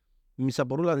odihnă. Mi s-a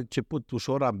părut la început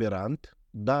ușor aberant,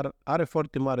 dar are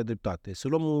foarte mare dreptate. Să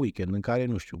luăm un weekend în care,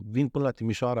 nu știu, vin până la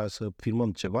Timișoara să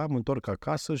filmăm ceva, mă întorc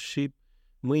acasă și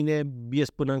mâine ies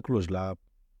până în Cluj la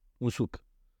un suc.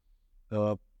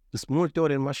 Sunt multe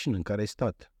ore în mașină în care ai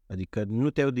stat, adică nu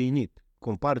te-ai odihnit.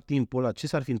 Compar timpul ăla, ce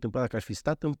s-ar fi întâmplat dacă aș fi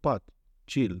stat în pat,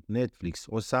 chill, Netflix,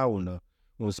 o saună,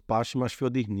 un spa și m-aș fi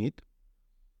odihnit,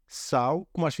 sau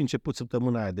cum aș fi început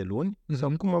săptămâna aia de luni,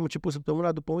 sau cum am început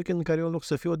săptămâna după weekend în care eu în loc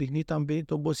să fiu odihnit am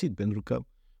venit obosit, pentru că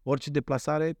orice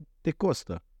deplasare te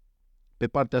costă. Pe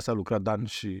partea asta a lucrat Dan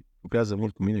și lucrează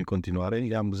mult cu mine în continuare,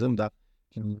 i-am zis, dar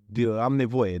am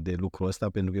nevoie de lucrul ăsta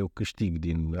pentru că eu câștig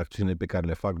din acțiunile pe care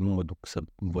le fac, nu mă duc să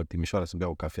văd Timișoara, să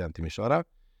beau o cafea în Timișoara.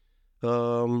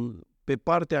 Pe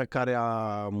partea care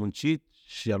a muncit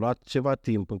și a luat ceva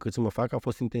timp încât să mă fac a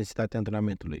fost intensitatea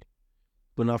antrenamentului.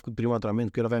 Până am făcut primul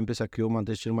antrenament, că eu aveam impresia că eu m-am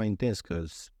antrenat cel mai intens, că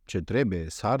ce trebuie,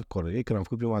 hardcore. Când am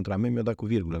făcut primul antrenament, mi-a dat cu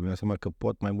virgulă, mi-a dat seama că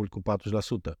pot mai mult cu 40%.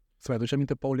 Să-mi aduci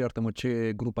aminte, Paul, iartă-mă,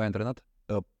 ce grup ai antrenat?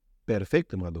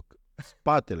 Perfect mă aduc.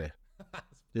 Spatele.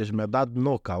 Deci mi-a dat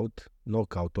knockout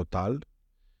total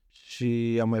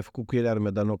și am mai făcut cu el, iar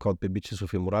mi-a dat knockout pe bicepsul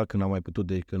femoral când am mai putut,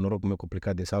 de că norocul meu că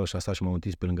plecat din sală și a stat și m-am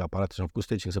întins pe lângă aparat și am făcut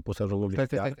stretching să pot să ajung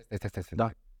Stai.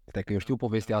 Da. Stai că eu știu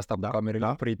povestea asta cu camerele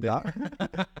oprite.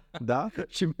 Da.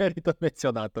 Și merită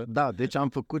menționată. Da, deci am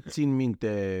făcut, țin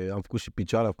minte, am făcut și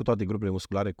picioare, am făcut toate grupurile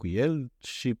musculare cu el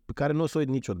și pe care nu o să uit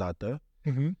niciodată.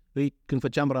 Când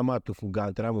făceam ramatul cu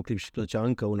gante, eram un clip și făceam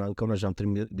încă una și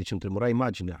deci îmi tremura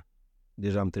imaginea.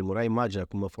 Deja îmi tremura imaginea,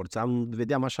 cum mă forțam,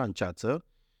 vedeam așa în ceață.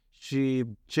 Și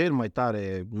cel mai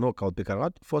tare knockout pe care l-am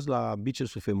luat a fost la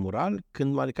bicepsul femoral,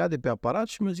 când m-a ridicat de pe aparat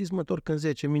și mi-a zis mă întorc în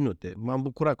 10 minute. M-am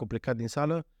bucurat că a plecat din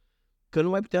sală, că nu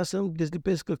mai puteam să-mi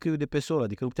dezlipesc călcâiul de pe sol,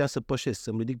 adică nu puteam să pășesc,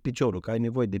 să-mi ridic piciorul, că ai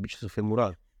nevoie de bicepsul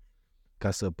femoral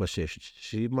ca să pășești.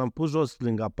 Și m-am pus jos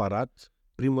lângă aparat.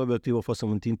 Primul obiectiv a fost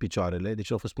să-mi întind picioarele,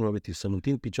 deci a fost primul obiectiv, să-mi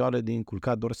întind picioarele din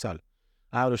culcat dorsal.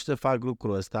 Am reușit să fac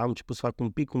lucrul ăsta, am început să fac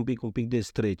un pic de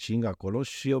stretching acolo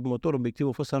și următorul obiectiv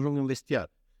a fost să ajung în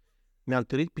vestiar. Mi-am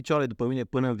întâlnit picioarele după mine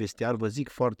până în vestiar, vă zic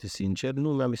foarte sincer,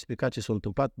 nu mi-am explicat ce s-a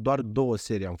întâmplat, doar 2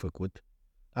 serii am făcut,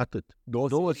 atât.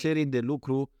 2 serii de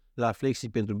lucru la flexii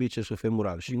pentru bicepsul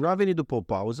femoral și nu a venit după o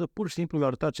pauză, pur și simplu mi-a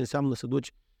arătat ce înseamnă să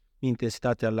duci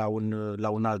intensitatea la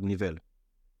un alt nivel.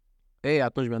 Ei,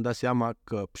 atunci mi-am dat seama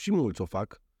că și mulți o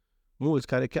fac, mulți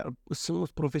care chiar sunt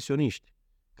mulți profesioniști,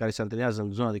 care se antrenează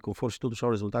în zona de confort și totuși au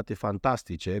rezultate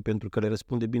fantastice pentru că le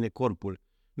răspunde bine corpul.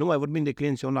 Nu mai vorbim de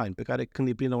clienți online, pe care când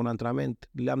îi prind la un antrenament,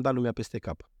 le-am dat lumea peste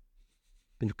cap.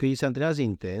 Pentru că ei se antrenează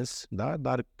intens, da?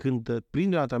 Dar când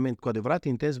prind un antrenament cu adevărat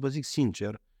intens, vă zic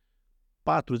sincer,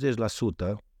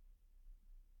 40%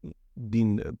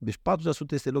 deci 40%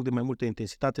 este loc de mai multă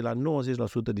intensitate la 90%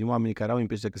 din oamenii care au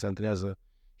impresia că se antrenează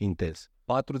intens.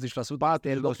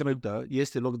 40%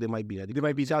 este loc de mai bine.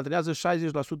 Adică se antrenează 60%,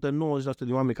 90%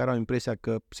 din oameni care au impresia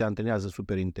că se antrenează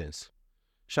super intens.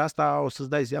 Și asta o să-ți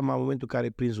dai seama în momentul în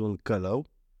care prinzi un călău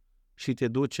și te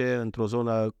duce într-o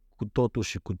zonă cu totul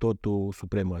și cu totul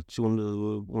supremă.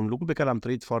 Un lucru pe care l-am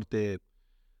trăit foarte,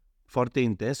 foarte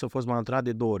intens a fost, m-am antrenat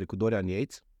de 2 ori cu Dorian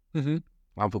Yates.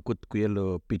 Am făcut cu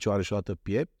el picioare și o dată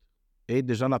piept. Ei,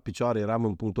 deja la picioare eram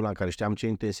în punctul în care știam ce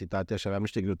intensitate și aveam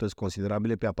niște greutăți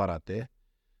considerabile pe aparate.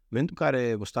 În momentul în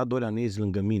care a stat Dorian Yates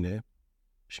lângă mine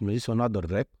și mi-a zis another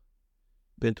rep,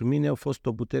 pentru mine a fost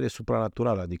o putere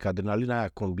supranaturală, adică adrenalina aia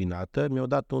combinată mi-a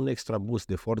dat un extra boost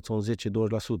de forță, un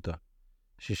 10-20%.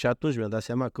 Și atunci mi-am dat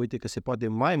seama că uite că se poate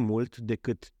mai mult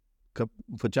decât că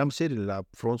făceam seriile la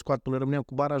front squat până rămâneam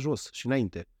cu bara jos și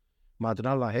înainte. M-am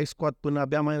antrenat la hack squat până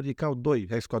abia mai ridicau 2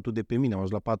 hack squat-ul de pe mine, am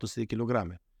ajuns la 400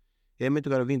 kg. În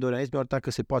momentul în care vin Dorian Yates, mi-a arătat că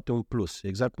se poate un plus.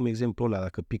 Exact cum exemplul ăla,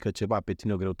 dacă pică ceva pe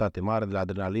tine o greutate mare de la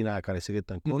adrenalina aia care se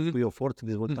secretă în corp, e o forță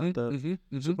dezvoltată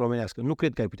supraomenească. Nu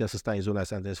cred că ai putea să stai în zona aia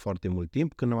să antrenezi foarte mult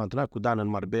timp. Când am antrenat cu Dan în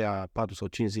Marbella 4 sau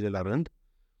 5 zile la rând,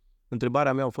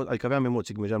 întrebarea mea a fost, adică aveam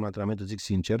emoții când mergeam la antrenament, zic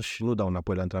sincer, și nu dau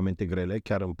înapoi la antrenamente grele,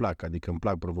 chiar îmi plac, adică îmi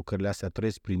plac provocările astea,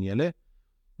 trăiesc prin ele.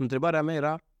 Întrebarea mea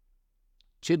era,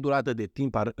 ce durată de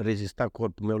timp ar rezista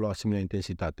corpul meu la o asemenea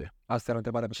intensitate? Asta era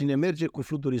întrebarea. Cine merge cu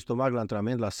fluturi în stomac la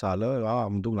antrenament, la sală,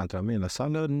 îmi duc la antrenament la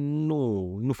sală,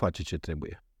 nu face ce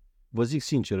trebuie. Vă zic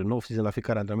sincer, în off-season, la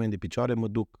fiecare antrenament de picioare, mă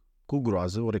duc cu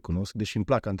groază, o recunosc, deși îmi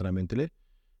plac antrenamentele,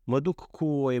 mă duc cu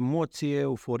o emoție,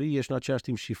 euforie și în același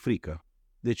timp și frică.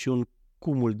 Deci un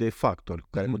cumul de factori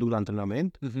care mă duc la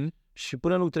antrenament și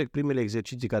până nu trec primele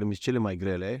exerciții care mi sunt cele mai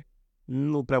grele,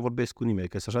 nu prea vorbesc cu nimeni,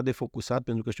 că sunt așa de focusat,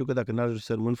 pentru că știu că dacă n-aș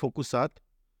să rămân focusat,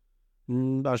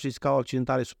 aș risca o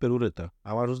accidentare super urâtă.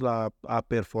 Am ajuns la a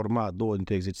performa 2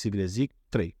 dintre exercițiile, zic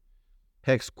 3.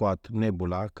 Hack squat,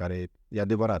 nebula, care e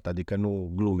adevărat, adică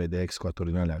nu glume de hack squat-uri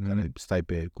în alea, care stai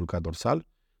pe culcat dorsal,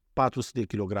 400 de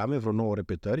kilograme, vreo 9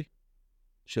 repetări.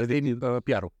 Și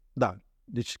PR-ul. Da.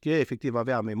 Deci efectiv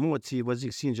aveam emoții, vă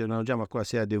zic sincer, ne ajungeam acolo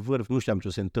seria de vârf, nu știam ce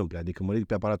o se întâmple, adică mă ridic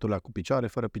pe aparatul ăla cu picioare,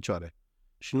 fără picioare.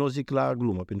 Și nu o zic la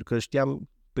glumă, pentru că știam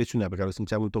presiunea pe care o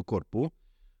simțeam în tot corpul.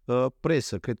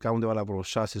 Presă, cred că am undeva la vreo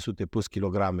 600 plus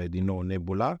kilograme din nou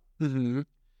nebula.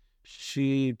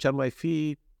 Și ce-ar mai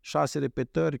fi 6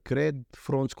 repetări, cred,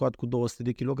 front squat cu 200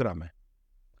 de kilograme.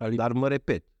 Dar mă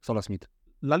repet. Sau la Smith?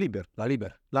 La liber.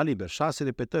 La liber. 6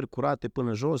 repetări curate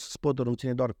până jos, spotter îmi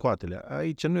ține doar coatele.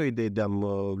 Aici nu e o idee de a-mi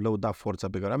lăuda forța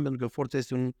pe care am, pentru că forța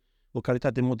este o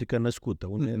calitate motrică născută.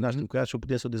 Ne naștem cu ea și o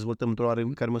putem să o dezvoltăm într-o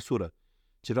oarecare măsură.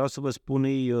 Ce vreau să vă spun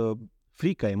e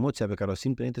frica, emoția pe care o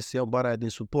simt înainte să iau bara aia din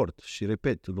suport. Și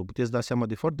repet, vă puteți da seama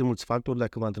de foarte mulți factori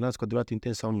dacă vă antrenați cu adevărat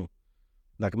intens sau nu.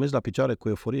 Dacă mergeți la picioare cu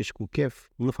euforie și cu chef,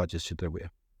 nu faceți ce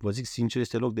trebuie. Vă zic sincer,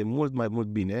 este loc de mult mai mult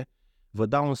bine. Vă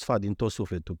dau un sfat din tot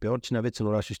sufletul. Pe oricine aveți în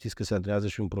oraș și știți că se antrenează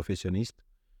și un profesionist,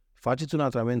 faceți un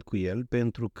antrenament cu el,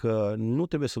 pentru că nu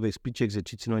trebuie să vă explice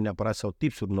exerciții noi neapărat sau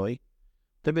tipsuri noi,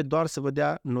 trebuie doar să vă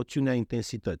dea noțiunea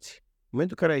intensității. În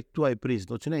momentul în care tu ai prins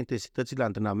noțiunea intensității la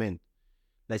antrenament,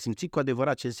 l-ai simțit cu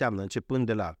adevărat ce înseamnă, începând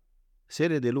de la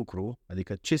serie de lucru,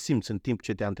 adică ce simți în timp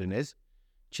ce te antrenezi,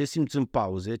 ce simți în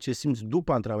pauze, ce simți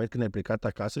după antrenament când ai plecat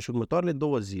acasă și următoarele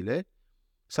 2 zile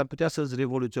s-ar putea să-ți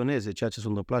revoluționeze ceea ce s-a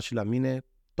întâmplat și la mine,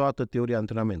 toată teoria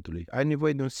antrenamentului. Ai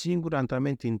nevoie de un singur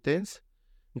antrenament intens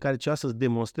în care ceva să-ți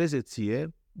demonstreze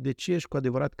ție de ce ești cu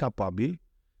adevărat capabil,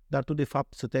 dar tu de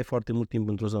fapt stăteai foarte mult timp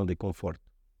într-o zonă de confort.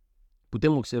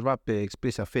 Putem observa pe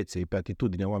expresia feței, pe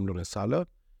atitudinea oamenilor în sală,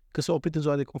 că s-au oprit în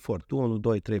zona de confort. 1,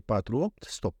 2, 3, 4, 8,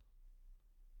 stop.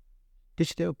 De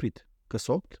ce te-ai oprit? Că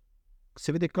s-a 8?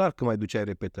 Se vede clar că mai duceai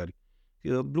repetări.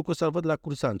 Lucrul ăsta îl văd la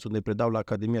cursanți, unde predau la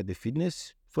Academia de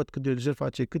Fitness, văd cât de lejer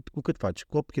face, cu cât faci?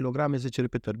 Cu 8 kg, 10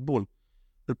 repetări. Bun.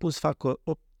 Îl pun să fac cu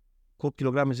 8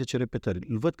 kg, 10 repetări.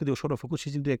 Îl văd cât de ușor a făcut și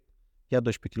zic direct, ia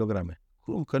 12 kg.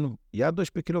 Cum că nu? Ia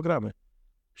 12 kg.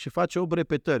 Și face 8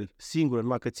 repetări singură,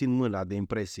 numai că țin mâna de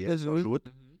impresie.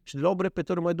 Și de la 8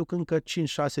 repetări mai duc încă 5-6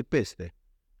 peste.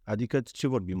 Adică ce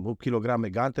vorbim? 8 kg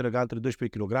ganteră, 12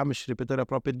 kg și repetări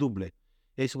aproape duble.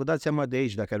 Ei, să vă dați seama de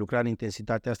aici, dacă ai lucrat în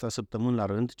intensitatea asta săptămâni la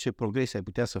rând, ce progrese ai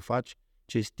putea să faci,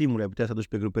 ce stimuli ai putea să aduci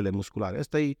pe grupele musculare.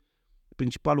 Asta e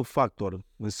principalul factor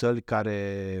în săli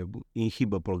care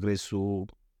inhibă progresul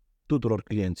tuturor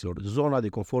clienților. Zona de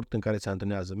confort în care se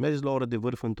antrenează. Mergeți la o oră de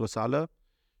vârf într-o sală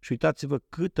și uitați-vă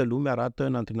câtă lume arată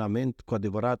în antrenament cu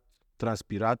adevărat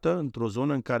transpirată, într-o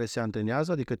zonă în care se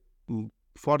antrenează, adică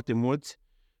foarte mulți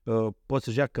pot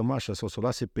să-și ia cămașa sau să o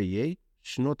lase pe ei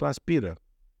și nu o transpiră.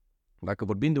 Dacă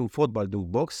vorbim de un fotbal, de un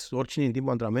box, oricine în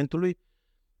timpul antrenamentului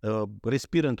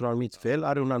respiră într-un anumit fel,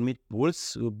 are un anumit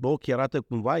puls, ochii arată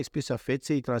cumva, expresia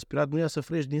feței, transpirat, nu ia să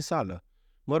frești din sală.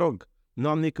 Mă rog, nu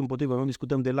am nimic împotrivă, nu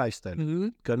discutăm de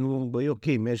lifestyle, că nu e ok,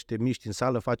 mergi, te miști în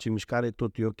sală, faci mișcare,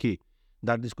 tot e ok.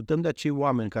 Dar discutăm de acei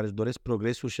oameni care își doresc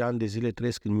progresul și ani de zile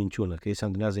trăiesc în minciună, că ei se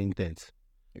antrenează intens.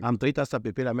 Am trăit asta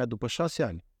pe pielea mea după 6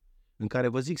 ani, în care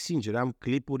vă zic sincer, am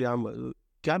clipuri,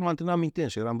 chiar mă antrenam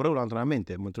intens și eram rău la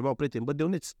antrenamente. Mă întrebau prieteni, de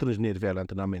unde îți strângi nervii la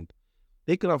antrenament?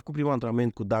 Ei, când am făcut primul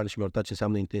antrenament cu Dan și mi-au arătat ce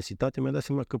înseamnă intensitate, mi-am dat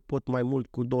seama că pot mai mult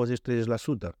cu 20-30%.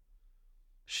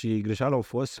 Și greșeala a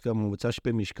fost că am învățat și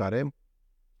pe mișcare,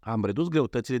 am redus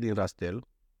greutățile din rastel,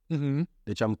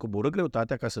 deci am coborât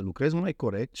greutatea ca să lucrez mai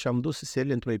corect și am dus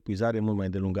seriile într-o epuizare mult mai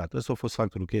delungată. Ăsta a fost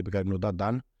factorul cheie pe care mi-a dat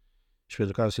Dan și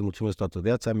pentru care să-i mulțumesc toată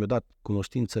viața, mi-a dat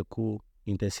cunoștință cu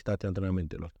intensitatea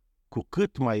antrenamentelor. Cu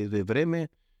cât mai devreme,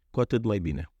 cu atât mai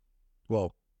bine.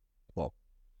 Wow.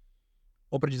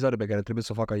 O precizare pe care trebuie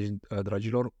să o fac aici,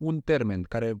 dragilor, un termen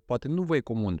care poate nu vă e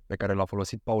comun, pe care l-a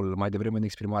folosit Paul mai devreme în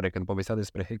exprimare când povestea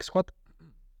despre hack squat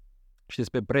și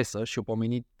despre presă și o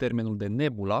pomenit termenul de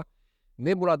nebula.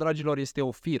 Nebula, dragilor, este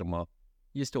o firmă.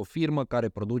 Este o firmă care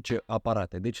produce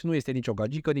aparate. Deci nu este nicio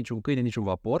gagică, nici un câine, nici un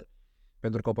vapor,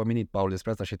 pentru că a pomenit Paul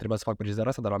despre asta și trebuia să fac precizarea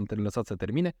asta, dar am lăsat să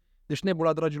termine. Deci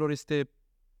nebula, dragilor, este,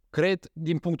 cred,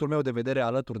 din punctul meu de vedere,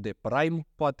 alături de Prime,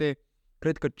 poate,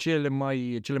 cred că cele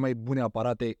mai bune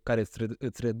aparate care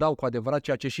îți redau cu adevărat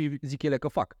ceea ce și zic ele că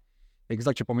fac.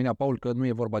 Exact ce pomenea Paul, că nu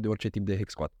e vorba de orice tip de hack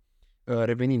squat.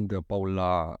 Revenind, Paul,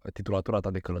 la titulatura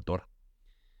ta de călător,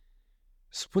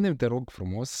 spune-mi, te rog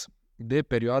frumos, de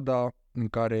perioada în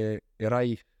care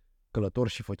erai călător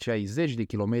și făceai 10 de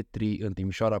kilometri în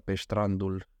Timișoara pe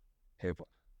strandul Heaven.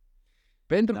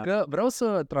 Pentru că vreau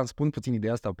să transpun puțin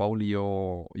ideea asta, Paul, e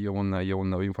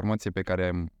o informație pe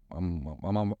care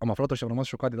am aflat-o și am rămas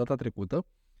șocat de data trecută.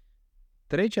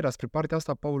 Trecerea spre partea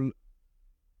asta, Paul,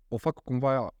 o fac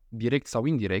cumva direct sau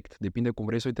indirect, depinde cum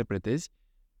vrei să o interpretezi,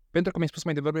 pentru că mi-ai spus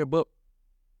mai devreme,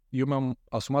 eu mi-am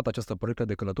asumat această părere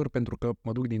de călător pentru că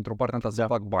mă duc dintr-o parte în alta să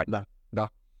fac bani.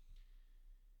 Da.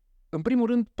 În primul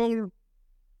rând, Paul,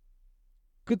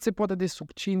 cât se poate de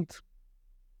succint,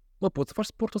 poți să faci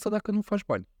sportul ăsta dacă nu faci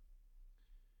bani.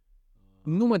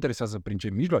 Nu mă interesează prin ce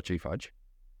mijloace îi faci,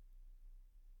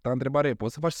 dar întrebarea e,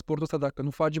 poți să faci sportul ăsta dacă nu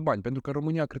faci bani? Pentru că în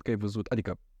România cred că ai văzut,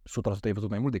 adică 100% ai văzut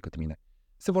mai mult decât mine.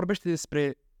 Se vorbește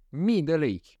despre mii de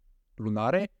lei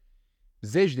lunare,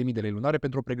 zeci de mii de lei lunare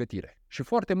pentru o pregătire. Și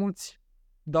foarte mulți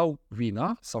dau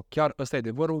vina, sau chiar ăsta e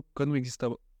adevărul, că nu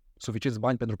există suficienți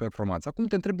bani pentru performanță. Acum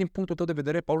te întreb din punctul tău de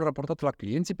vedere, Paul, raportat la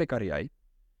clienții pe care îi ai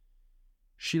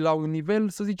și la un nivel,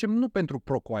 să zicem, nu pentru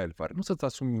pro-qualifier, nu să-ți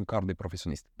asumi un card de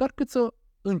profesionist, dar cât să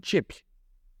începi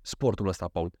sportul ăsta,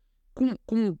 Paul.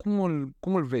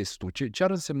 Cum îl vezi tu? Ce ar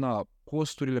însemna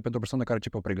costurile pentru o persoană care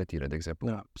începe o pregătire, de exemplu?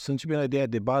 Da. Să începem la ideea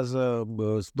de bază,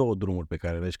 sunt două drumuri pe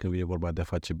care le vezi când vine vorba de a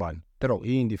face bani. Te rog.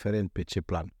 Indiferent pe ce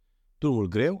plan. Drumul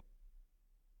greu,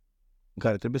 în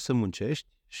care trebuie să muncești,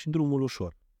 și drumul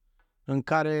ușor, în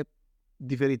care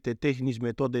diferite tehnici,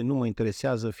 metode nu mă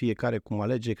interesează, fiecare cum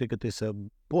alege, cred că trebuie să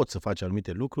poți să faci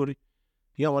anumite lucruri.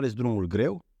 Eu am ales drumul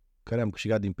greu, care am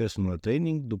câștigat din personal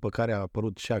training, după care a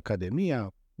apărut și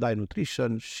Academia, Dai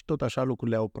Nutrition și tot așa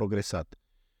lucrurile au progresat.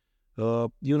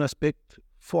 E un aspect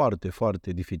foarte,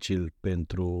 foarte dificil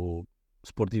pentru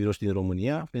sportivii noștri din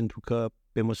România, pentru că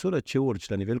pe măsură ce urci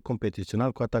la nivel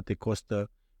competițional, cu atât te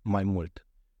costă mai mult.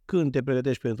 Când te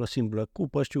pregătești pentru o simplă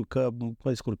cupă, știu că mă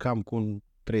descurcam cu un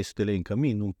 300 lei în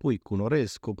cămin, un pui, cu un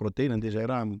orez, cu o proteină, deja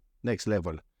eram next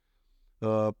level.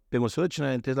 Pe măsură ce ne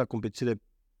orientezi la competițiile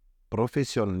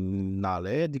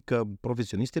profesionale, adică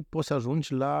profesioniste, poți să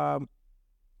ajungi la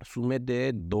sume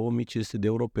de 2500 de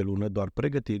euro pe lună, doar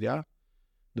pregătirea,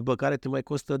 după care te mai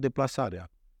costă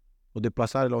deplasarea. O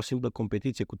deplasare la o simplă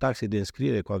competiție cu taxe de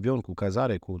înscriere, cu avion, cu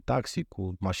cazare, cu taxi,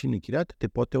 cu mașini închiriate, te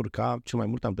poate urca, cel mai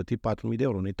mult am plătit 4000 de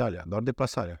euro în Italia, doar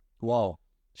deplasarea. Wow!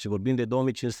 Și vorbim de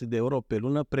 2500 de euro pe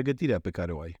lună pregătirea pe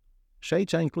care o ai. Și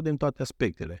aici includem toate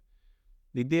aspectele.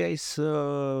 Ideea e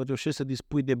să reușești să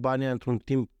dispui de bani într-un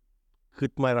timp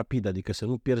cât mai rapid, adică să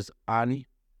nu pierzi ani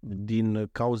din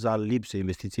cauza lipsei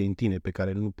investiției în tine pe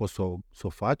care nu poți să o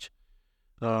faci.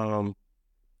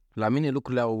 La mine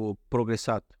lucrurile au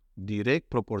progresat direct,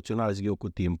 proporțional, zic eu, cu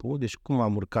timpul. Deci cum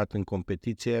am urcat în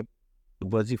competiție,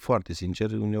 vă zic foarte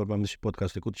sincer, uneori v-am zis și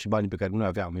podcastul trecut, și banii pe care nu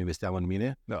aveam, investeam în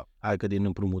mine, adică din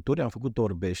împrumuturi, am făcut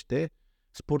orbește.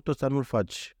 Sportul ăsta nu-l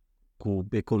faci cu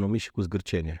economii și cu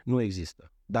zgârcenie. Nu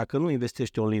există. Dacă nu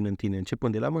investești online în tine,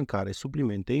 începând de la mâncare,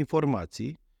 suplimente,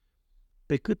 informații,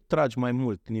 pe cât tragi mai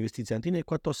mult în investiția în tine,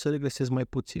 cu atât o să regresezi mai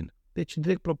puțin. Deci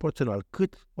direct proporțional.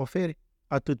 Cât oferi,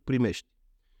 atât primești.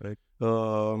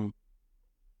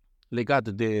 Legat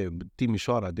de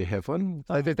Timișoara, de Heaven...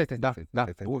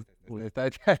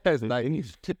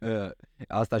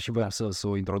 Asta și voiam să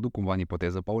o introduc cumva în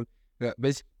ipoteză, Paul.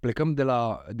 Vezi, plecăm de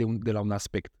la un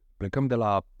aspect. Plecăm de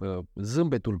la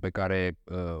zâmbetul pe care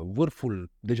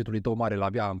vârful degetului tău mare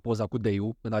l-avea în poza cu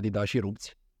Deiu, în Adidas și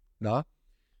rupți, da?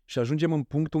 Și ajungem în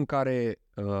punctul în care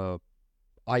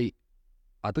ai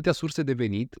atâtea surse de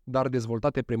venit, dar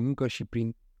dezvoltate prin muncă și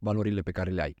prin valorile pe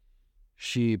care le ai.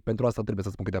 Și pentru asta trebuie să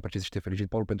spun că te apreciez și te felicit,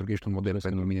 Paul, pentru că ești un model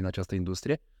pentru mine în această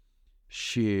industrie.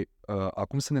 Și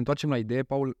acum să ne întoarcem la idee,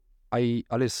 Paul, ai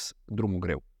ales drumul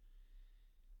greu.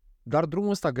 Dar drumul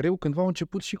ăsta greu cândva a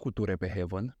început și cu ture pe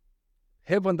Heaven.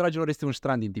 Heaven, dragilor, este un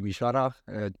strand din Timișoara,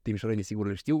 timișorenii sigur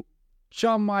le știu.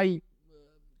 Cea mai,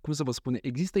 cum să vă spun,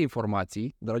 există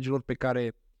informații, dragilor, pe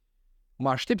care mă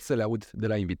aștept să le aud de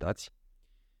la invitați.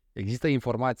 Există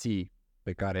informații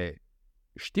pe care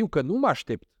știu că nu mă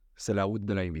aștept să le aud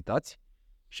de la invitați.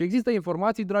 Și există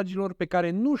informații, dragilor, pe care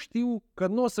nu știu că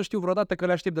nu o să știu vreodată că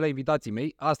le aștept de la invitații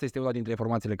mei. Asta este una dintre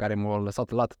informațiile care m-au lăsat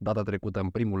lat data trecută în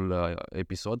primul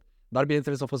episod, dar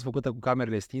bineînțeles a fost făcută cu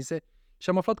camerele stinse și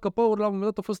am aflat că Paul la un moment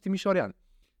dat a fost timișorean.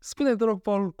 Spune-te, te rog,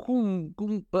 Paul,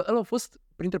 cum ăla a fost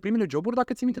printre primele joburi,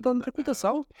 dacă ți-mi minte data trecută,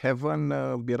 sau? Heaven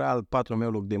era al patrulea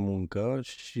meu loc de muncă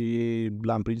și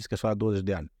l-am prins că la 20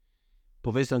 de ani.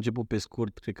 Povestea a început pe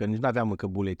scurt, cred că nici n-aveam încă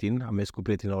buletin, am mers cu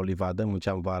prietenii la o livadă,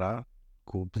 munceam vara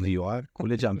cu ziua,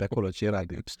 culegeam pe acolo ce era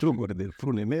de struguri, de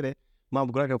frune mere. M-am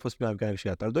bucurat că a fost prima care am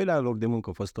câștigat. Al doilea loc de muncă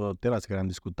a fost o terasă care am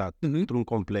discutat într-un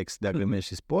complex de agrement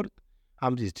și sport.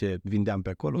 Am zis ce vindeam pe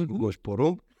acolo, cu goși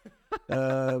porumb,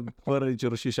 fără nicio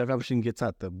rușine, și aveam și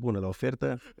înghețată, bună la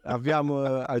ofertă. Aveam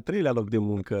al treilea loc de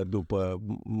muncă după,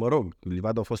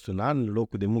 livada a fost un an,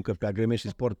 locul de muncă pe agrement și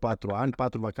sport 4 ani,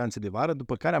 4 vacanțe de vară,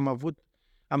 după care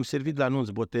am servit la anunț,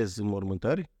 botez,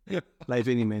 înmormântări, la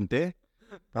evenimente.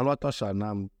 Am luat așa,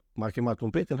 m-a chemat un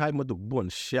prieten, hai mă duc, bun.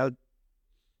 Și al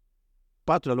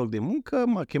patrulea loc de muncă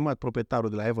m-a chemat proprietarul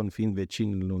de la Heaven, fiind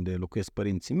vecin unde locuiesc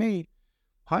părinții mei.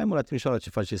 Hai mă la Timișoara, ce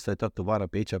faci, stai toată vara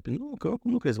pe aici? Nu, că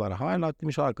nu crezi vara. Hai la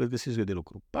Timișoara, că îți găsesc eu de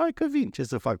lucru. Hai că vin, ce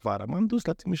să fac vara? M-am dus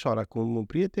la Timișoara cu un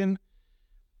prieten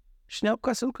și ne-au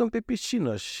apucat să lucrăm pe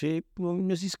piscină și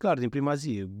mi-a zis clar din prima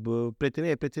zi,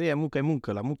 prietenia, muncă e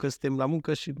muncă, la muncă suntem la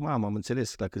muncă și am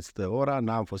înțeles la cât stă ora,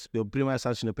 n-am fost. Eu prima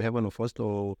sarcină pe Heaven a fost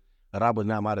rabă din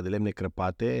aia mare de lemne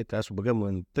crăpate, trebuia să o băgăm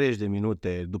în 30 de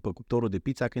minute după cuptorul de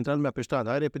pizza, că intra lumea pe stradă,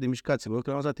 hai repede, mișcați-vă,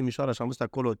 că am dat Timișoara și am văzut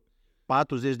acolo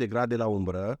 40 de grade la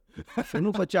umbră și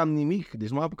nu făceam nimic, deci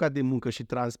m-am apucat de muncă și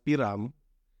transpiram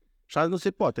și azi nu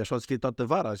se poate, așa o să fie toată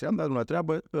vara și am dat una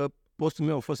treabă, postul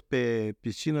meu a fost pe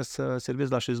piscină să servez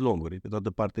la șezlonguri, pe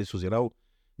toată partea de sus, erau,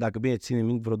 dacă bine ține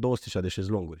minte, vreo 200 de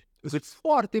șezlonguri. Sunt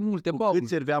foarte multe, Paul. Cât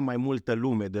servea mai multă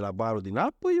lume de la barul din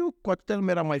apă, eu cu atâta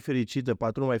lume eram mai fericită,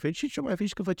 patronul mai fericit și eu mai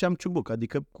fericit că făceam ciubuc,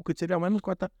 adică cu cât servea mai mult, cu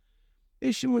atâta.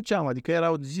 Ei, și munceam, adică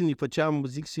erau zilnic, făceam,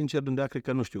 zic sincer, undeva, cred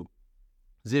că, nu știu,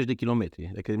 10 de kilometri.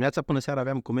 Adică dimineața până seara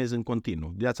aveam comenzi în continuu.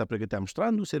 Dimineața pregăteam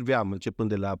strandul, serveam, începând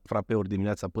de la frapeuri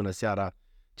dimineața până seara,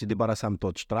 ce debarasam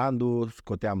tot strandul,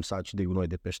 scoteam saci de gunoi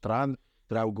de pe strand,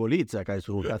 treau golița care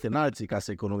sunt urcate în alții ca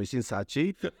să economisim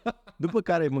sacii, după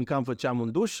care mâncam, făceam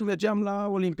un duș și mergeam la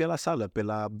Olimpia, la sală, pe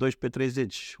la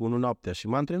 12:30, 1 noaptea și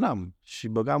mă antrenam și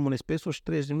băgam un espresso și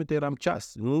 30 de minute eram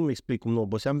ceas. Nu explic cum nu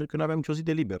oboseam, pentru că nu aveam nicio zi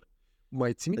de liber.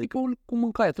 Mai ții minte, Paul, cum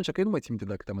mâncai atunci? Că eu nu mai țin minte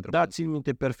dacă te-am întrebat. Da, țin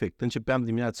minte perfect. Începeam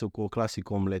dimineața cu o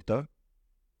clasică omletă.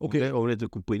 Ok. Omletă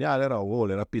cu pâine, erau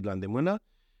ouăle rapid la îndemână.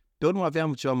 Pe urmă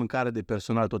aveam ceva mâncare de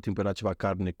personal, tot timpul era ceva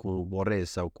carne cu orez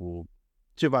sau cu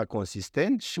ceva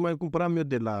consistent și mai cumpăram eu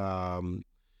de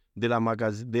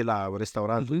la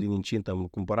restaurantul din incintă, îmi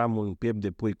cumpăram un piept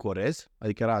de pui cu orez,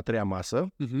 adică era a treia masă.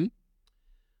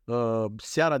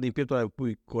 Seara din pieptul ăla de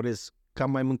pui cu orez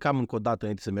cam mai mâncam încă o dată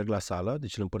înainte să merg la sală,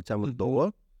 deci îl împărțeam în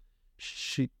două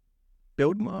și pe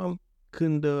urmă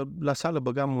când la sală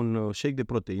băgam un shake de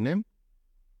proteine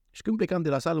și când plecam de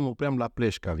la sală mă opream la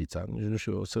pleșcavița. Nu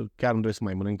știu, chiar nu trebuie să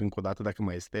mai mănânc încă o dată dacă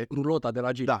mai este. Rulota de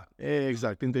la gym. Da,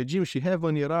 exact. Între gym și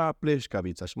heaven era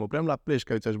pleșcavița și mă opream la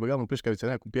pleșcavița și băgam în pleșcavița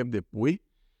aia cu piept de pui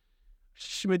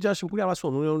și mergeam și îmi puneam la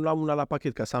somn. Eu luam una la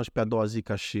pachet ca să am și pe a doua zi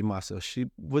ca și masă. Și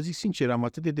vă zic sincer, am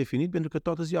atât de definit pentru că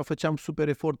toată ziua făceam super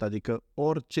efort, adică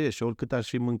orice și oricât aș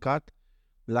fi mâncat,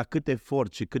 la cât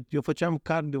efort și cât eu făceam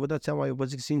cardio, vă dați seama, eu vă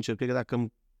zic sincer, cred că dacă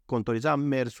îmi contorizam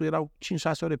mersul, erau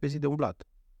 5-6 ore pe zi de umblat.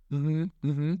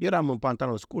 Eram în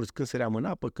pantaloni scurs, când săream în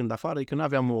apă, când afară, adică nu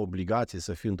aveam o obligație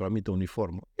să fiu într-o anumită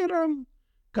uniformă. Eram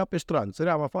ca pe strand,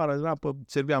 săream afară în apă,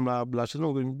 serveam la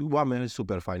șezlonguri, oameni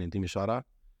super faini în Timișoara,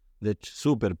 deci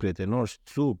super prietenoși,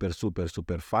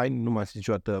 super faini, nu m-am simțit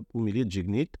niciodată umilit,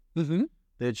 jignit,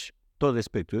 deci tot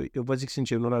respectul. Eu vă zic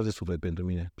sincer, un oraș de suflet pentru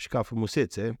mine și ca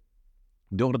frumusețe,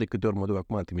 de ori de câte ori mă duc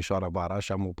acum în Timișoara vara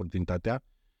și am oportunitatea,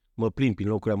 mă plimb prin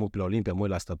locurile, mă la Olimpia, mă uit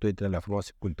la statuetele alea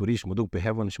frumoase cu turiști, mă duc pe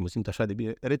Heaven și mă simt așa de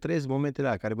bine. Retrăiesc momentele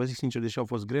alea care, vă zic sincer, deși au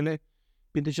fost grele,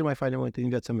 printre cele mai faine momente din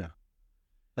viața mea.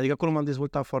 Adică acolo m-am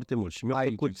dezvoltat foarte mult și mi-a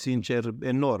plăcut, sincer,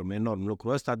 enorm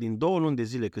lucrul ăsta. Din 2 luni de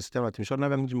zile când stăteam la Timișoara,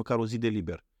 n-aveam nici măcar o zi de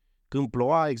liber. Când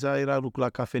ploua, exact, era lucru la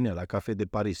cafenea, la Cafe de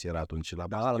Paris era atunci, la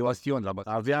Bastion.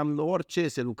 Aveam orice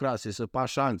se lucrase, să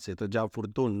pașanțe, trăgeam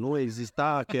furtuni, nu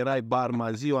exista că erai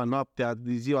barman ziua, noaptea,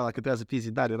 ziua, dacă trebuia să fii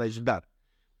zidar, erai zidar.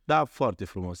 Da, foarte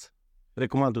frumos.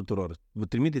 Recomand tuturor.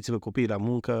 Trimiteți-vă copiii la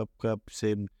muncă, că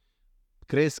se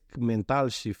cresc mental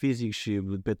și fizic și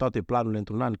pe toate planurile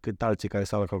într-un an cât alții care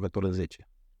stau la calculator în 10.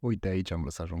 Uite, aici am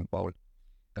vrut să ajung, Paul.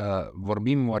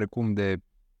 Vorbim oarecum de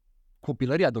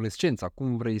copilărie, adolescența,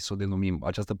 cum vrei să o denumim,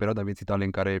 această perioadă a vieții tale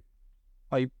în care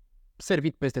ai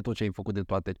servit peste tot ce ai făcut de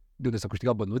toate, de unde s-a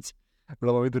câștigat bănuți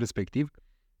la momentul respectiv.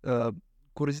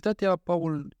 Curiozitatea,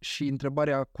 Paul, și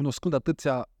întrebarea, cunoscând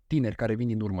atâția tineri care vin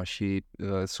din urmă și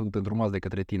sunt îndrumați de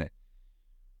către tine.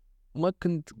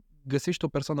 Când găsești o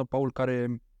persoană, Paul,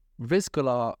 care vezi că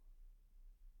la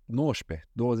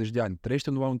 19-20 de ani trăiește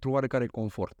într-un oarecare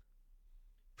confort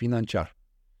financiar,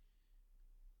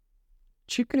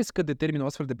 ce crezi că determină o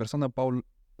astfel de persoană, Paul,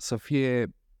 să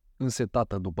fie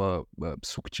însetată după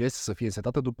succes, să fie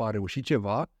însetată după a reuși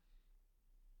ceva,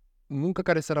 muncă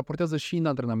care se raportează și în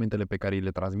antrenamentele pe care îi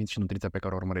le transmiți și nutriția pe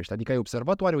care o urmărești? Adică ai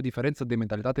observat oare o diferență de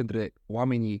mentalitate între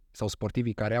oamenii sau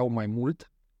sportivii care au mai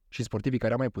mult și sportivii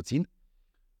care au mai puțin?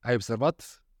 Ai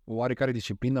observat o oarecare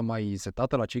disciplină mai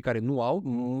setată la cei care nu au?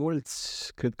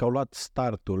 Mulți cred că au luat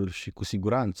startul și cu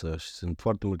siguranță, și sunt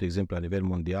foarte multe exemple la nivel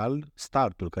mondial,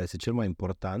 startul care este cel mai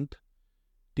important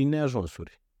din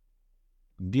neajunsuri,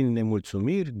 din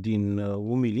nemulțumiri, din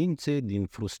umilințe, din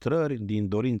frustrări, din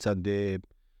dorința de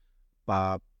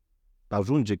a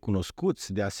ajunge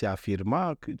cunoscuți, de a se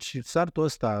afirma și startul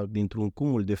ăsta dintr-un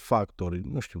cumul de factori,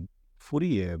 nu știu,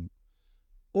 furie,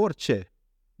 orice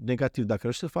negativ, dacă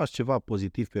reușești să faci ceva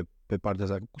pozitiv pe partea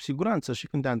asta, cu siguranță și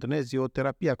când te antrenezi, e o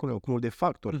terapie acolo, un cumul de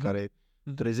factori care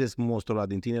trezesc monstrul ăla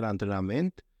din tine la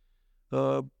antrenament,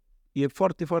 e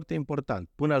foarte, foarte important.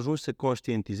 Până ajungi să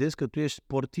conștientizezi că tu ești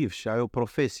sportiv și ai o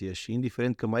profesie și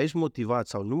indiferent că mai ești motivat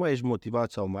sau nu mai ești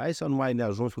motivat sau mai ai sau nu mai ai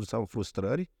neajunsuri sau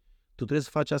frustrări, trebuie să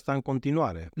faci asta în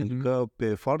continuare. Pentru că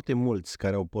pe foarte mulți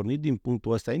care au pornit din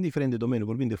punctul ăsta, indiferent de domeniu,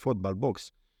 vorbim de fotbal,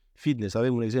 box, fitness,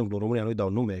 avem un exemplu, în România nu-i dau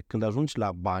nume, când ajungi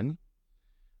la bani,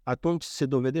 atunci se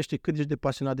dovedește cât ești de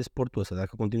pasionat de sportul ăsta,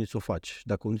 dacă continui să o faci.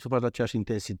 Dacă continui să o faci la aceeași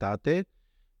intensitate,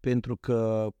 pentru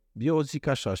că eu zic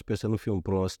așa, sper să nu fie un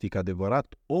pronostic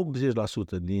adevărat,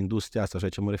 80% din industria asta, așa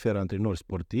ce mă refer la antrenori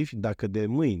sportivi, dacă de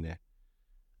mâine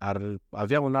ar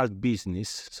avea un alt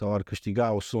business sau ar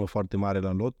câștiga o sumă foarte mare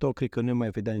la loto, cred că nu mai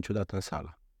vedea niciodată în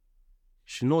sală.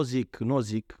 Și nu o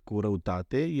zic cu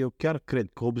răutate, eu chiar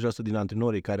cred că 80% din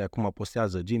antrenorii care acum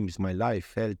postează Gym is my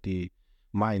life, healthy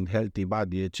mind, healthy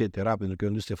body, etc., pentru că e o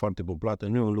industrie foarte populată,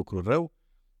 nu e un lucru rău,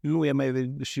 nu e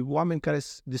mai și oameni care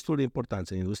sunt destul de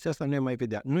importanți în industria asta, nu e mai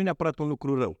vedea. Nu e neapărat un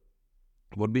lucru rău.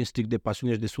 Vorbim strict de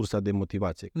pasiune și de sursa de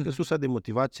motivație. Că sursa de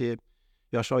motivație,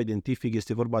 eu așa o identific,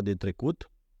 este vorba de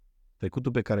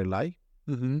trecutul pe care l-ai,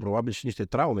 probabil și niște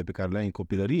traume pe care le ai în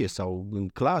copilărie sau în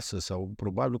clasă sau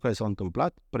probabil lucruri care s-au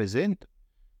întâmplat, prezent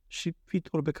și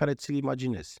viitorul pe care ți-l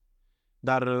imaginezi.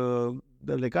 Dar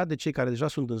legat de cei care deja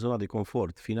sunt în zona de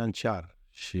confort financiar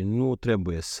și nu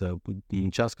trebuie să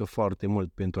muncească foarte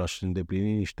mult pentru a-și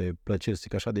îndeplini niște plăceri,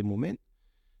 zic așa, de moment,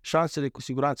 șansele cu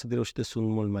siguranță de reușite sunt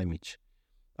mult mai mici.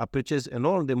 Apreciez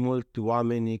enorm de mult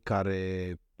oamenii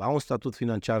care au un statut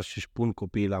financiar și își pun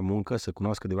copiii la muncă să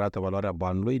cunoască adevărata valoarea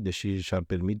banului, deși și-ar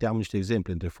permite. Am niște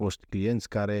exemple între foști clienți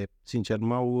care, sincer,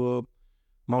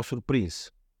 m-au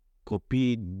surprins.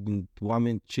 Copii,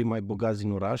 oameni cei mai bogați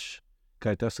din oraș,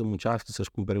 care trebuie să muncească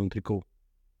să-și cumpere un tricou.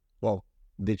 Wow!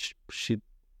 Deci și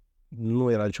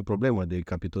nu era nicio problemă de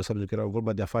capitolul ăsta, pentru că era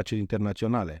vorba de afaceri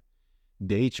internaționale.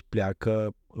 De aici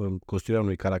pleacă construirea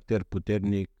unui caracter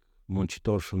puternic,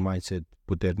 muncitor și un mindset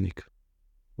puternic.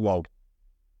 Wow!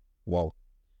 Wow!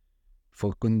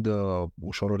 Făcând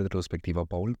ușor o retrospectivă,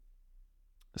 Paul,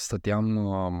 stăteam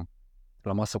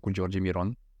la masă cu George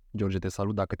Miron. George, te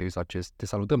salut dacă te uiți te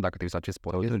salutăm dacă te uiți acest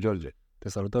podcast. Salut, George! Te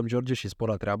salutăm, George, și spor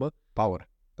la treabă. Power!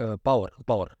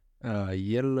 Power.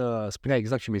 El spunea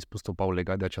exact și mi-ai spus tu, Paul,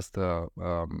 legat de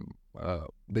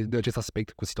de acest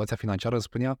aspect cu situația financiară,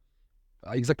 spunea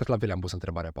exact la fel am pus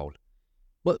întrebarea, Paul.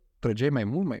 Bă, trăgeai mai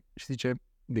mult? Și zice,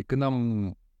 de când am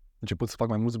început să fac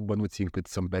mai mulți bănuți încât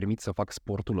să-mi permit să fac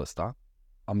sportul ăsta,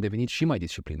 am devenit și mai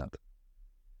disciplinat.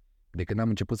 De când am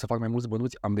început să fac mai mulți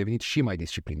bănuți, am devenit și mai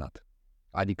disciplinat.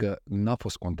 Adică n-a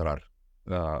fost contrar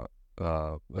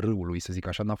râului, să zic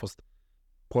așa, n-a fost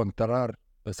contrar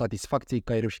satisfacției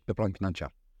că ai reușit pe plan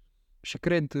financiar. Și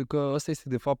cred că asta este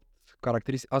de fapt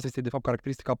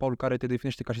caracteristica, Paul, care te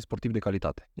definește ca și sportiv de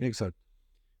calitate. Exact.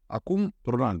 Acum,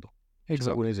 Ronaldo.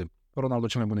 Exact. Un exemplu. Ronaldo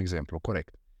cel mai bun exemplu,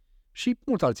 corect. Și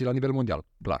mulți alții la nivel mondial,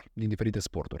 clar, din diferite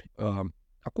sporturi.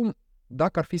 Acum,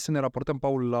 dacă ar fi să ne raportăm,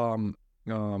 Paul, la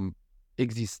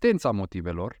existența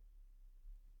motivelor,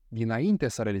 dinainte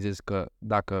să realizezi că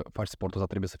dacă faci sportul ăsta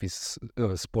trebuie să fii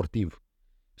sportiv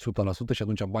 100% și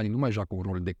atunci banii nu mai joacă un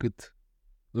rol decât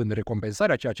în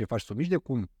recompensarea ceea ce faci, să mici de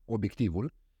cum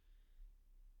obiectivul,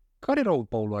 care erau,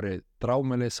 Paul, oare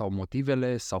traumele sau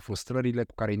motivele sau frustrările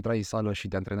cu care intrai în sală și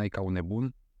te antrenai ca un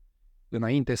nebun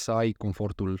înainte să ai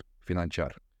confortul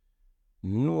financiar?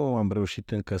 Nu am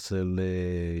reușit încă să le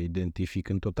identific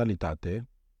în totalitate.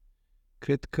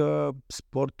 Cred că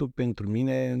sportul pentru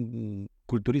mine,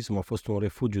 culturismul a fost un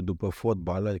refugiu după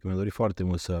fotbal, adică mi-a dorit foarte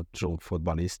mult să joc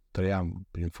fotbalist, trăiam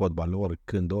prin fotbal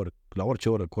oricând, la orice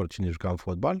oră cu oricine jucam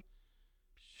fotbal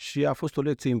și a fost o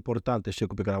lecție importantă,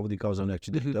 șecul pe care am avut din cauza unei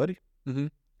accidentări.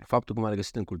 Faptul că m-am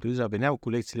regăsit în culturism, veneau cu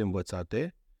lecțiile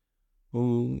învățate,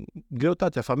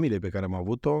 greutatea familiei pe care am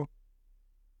avut-o,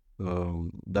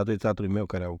 datorită tatălui meu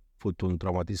care a avut un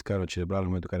traumatism cerebral în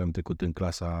momentul în care am trecut în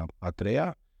clasa a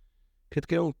 3-a. Cred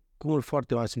că e un cumul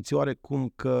foarte mare. Simți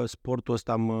oarecum că sportul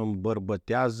ăsta mă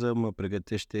îmbărbătează, mă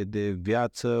pregătește de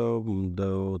viață, îmi dă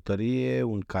o tărie,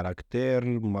 un caracter,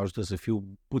 mă ajută să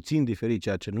fiu puțin diferit,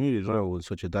 ceea ce nu e rău în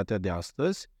societatea de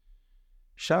astăzi.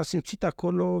 Și am simțit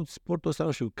acolo sportul ăsta,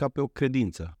 nu știu, ca pe o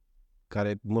credință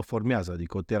care mă formează,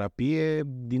 adică o terapie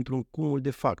dintr-un cumul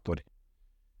de factori.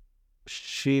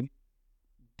 Și,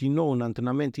 din nou, în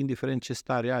antrenament, indiferent ce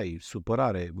stare ai,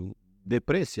 supărare,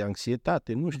 depresie,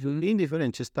 anxietate, nu știu,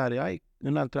 indiferent ce stare ai,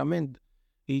 în antrenament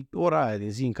e ora aia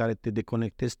din zi în care te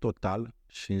deconectezi total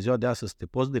și în ziua de astăzi te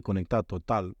poți deconecta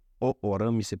total. O oră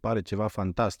mi se pare ceva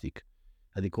fantastic.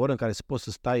 Adică o oră în care poți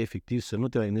să stai efectiv, să nu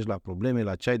te mai gândești la probleme,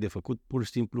 la ce ai de făcut, pur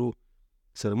și simplu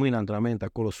să rămâi în antrenament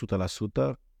acolo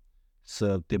 100%,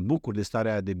 să te bucuri de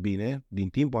starea aia de bine din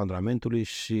timpul antrenamentului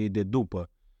și de după.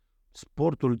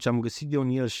 Sportul, ce am găsit eu în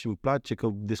el și îmi place că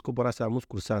descoper astea la mulți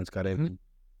cursanți care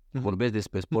vorbesc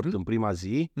despre sport în prima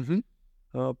zi,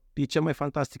 e cea mai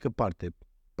fantastică parte,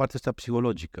 partea asta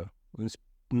psihologică.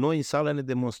 Noi în sală ne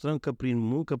demonstrăm că prin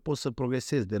muncă poți să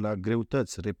progresezi de la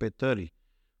greutăți, repetări,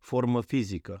 formă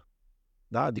fizică.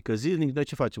 Da? Adică zilnic noi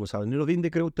ce facem în sală? Ne lovim de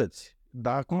greutăți.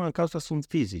 Dar acum în cazul ăsta sunt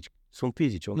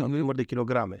fizici, un număr de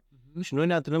kilograme. Și noi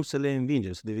ne antrenăm să le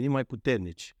învingem, să devenim mai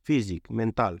puternici, fizic,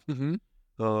 mental.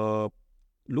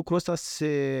 Lucrul ăsta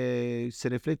se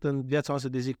reflectă în viața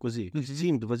noastră de zi cu zi.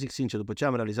 Simt, vă zic sincer, după ce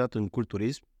am realizat în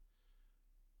culturism,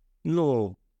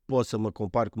 nu pot să mă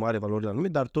compar cu mare valori la nume,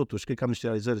 dar totuși cred că am niște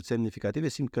realizări semnificative.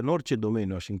 Simt că în orice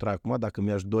domeniu aș intra acum, dacă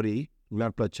mi-aș dori,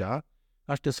 mi-ar plăcea,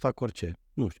 aș putea să fac orice.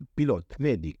 Nu știu, pilot,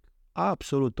 medic,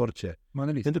 absolut orice.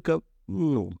 Manelist. Pentru că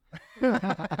nu.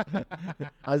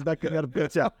 Azi dacă mi-ar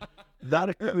plăcea.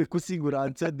 Dar cu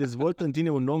siguranță dezvoltă în tine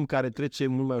un om care trece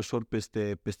mult mai ușor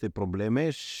peste probleme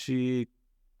și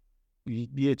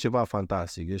e ceva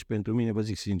fantastic. Deci pentru mine, vă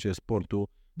zic sincer, sportul,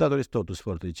 datoresc totul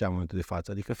sportului ce am în momentul de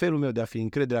față. Adică felul meu de a fi,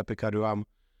 încrederea pe care o am,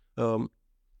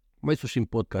 mai sus și în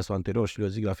podcastul anterior și le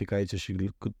zic la fiecare aici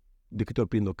și de câte ori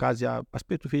prind ocazia,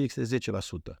 aspectul fizic este 10%.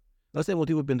 Asta e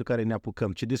motivul pentru care ne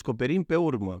apucăm. Ce descoperim pe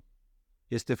urmă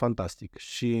este fantastic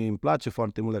și îmi place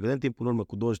foarte mult. Dacă dăm timpul în urmă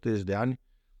cu 20-30 de ani,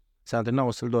 se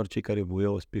antrenau să-l doar cei care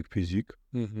voiau aspect fizic,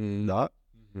 da?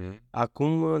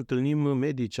 Acum întâlnim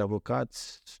medici,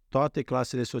 avocați, toate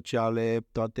clasele sociale,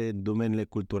 toate domeniile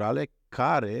culturale,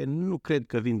 care nu cred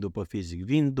că vin după fizic,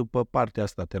 vin după partea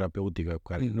asta terapeutică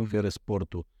care nu oferă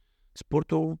sportul.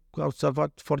 Sportul au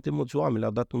salvat foarte mulți oameni,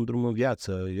 le-au dat un drum în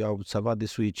viață, i-au salvat de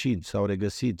suicid, s-au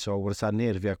regăsit, s-au vărsat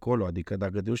nervi acolo, adică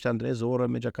dacă te duci, te antrenezi o oră,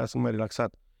 mergi acasă mai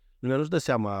relaxat. Lumea nu-și dă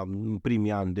seama în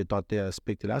primii ani de toate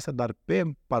aspectele astea, dar pe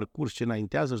parcurs ce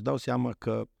înaintează își dau seama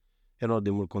că enorm de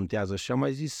mult contează. Și am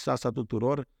mai zis asta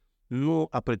tuturor, nu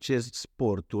apreciez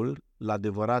sportul la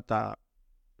adevărata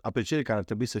apreciere care ar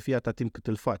trebui să fie atât timp cât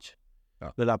îl faci.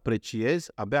 Da. Îl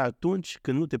apreciezi abia atunci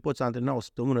când nu te poți antrena o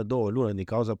săptămână, 2 luni din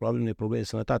cauza probabil unei probleme de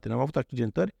sănătate. N-am avut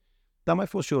accidentări, dar mai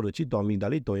fost și o răcită, o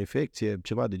amigdalită, o infecție,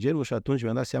 ceva de genul și atunci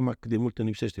mi-am dat seama cât de mult îmi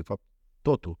lipsește, de fapt,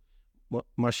 totul.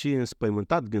 M-a și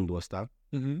înspăimântat gândul ăsta,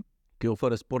 că eu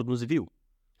fără sport nu-s viu.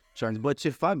 Și am zis, bă, ce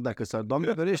fac dacă s-ar,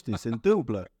 Doamne ferește, se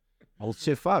întâmplă? Auzi,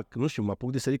 ce fac? Nu știu, mă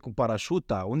apuc de sărit cu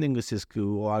parașuta, unde îmi găsesc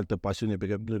o altă pasiune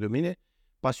pe mine?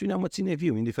 Pasiunea mă ține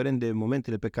viu, indiferent de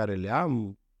momentele pe care le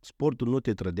am, sportul nu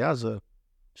te trădează,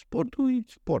 sportul e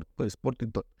sport, păi sport e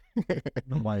tot.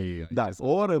 Nu mai... Da, o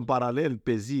oră în paralel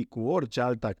pe zi cu orice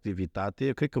altă activitate,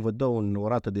 eu cred că vă dă o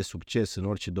rată de succes în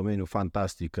orice domeniu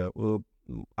fantastică.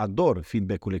 Ador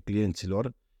feedback-urile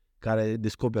clienților care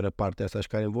descoperă partea asta și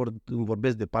care îmi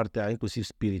vorbesc de partea inclusiv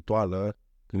spirituală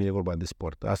când vine vorba de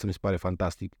sport. Asta mi se pare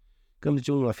fantastic. Când îmi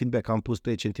zice unul la feedback că am pus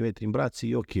 3 cm în braț,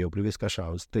 e ok, eu privesc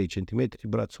așa, 3 cm,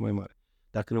 brațul mai mare.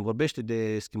 Dar când îmi vorbește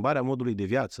de schimbarea modului de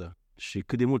viață și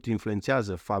cât de mult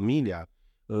influențează familia,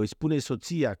 îi spune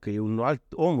soția că e un alt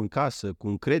om în casă, cu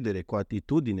încredere, cu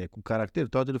atitudine, cu caracter,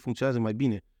 toate le funcționează mai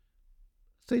bine.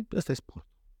 Asta e sport.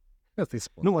 Asta e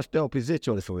sport. Nu mă așteau prin 10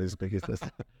 ore să vă despre chestia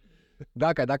asta.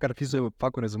 Dacă ar fi să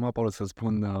fac un rezumat, Paul, să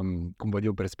spun cum văd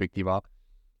eu perspectiva,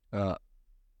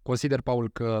 consider, Paul,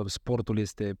 că sportul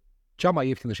este cea mai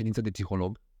ieftină ședință de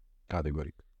psiholog,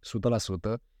 categoric,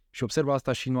 100%, și observ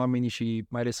asta și în oamenii și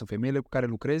mai ales în femeile cu care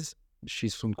lucrez și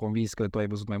sunt convins că tu ai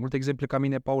văzut mai multe exemple ca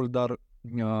mine, Paul, dar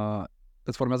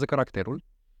îți formează caracterul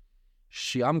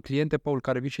și am cliente, Paul,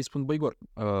 care vin și îi spun, băi, Igor,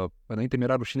 înainte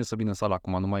mi-era rușine să vin în sală,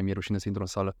 acum nu mai mi-e rușine să intru în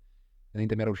sală,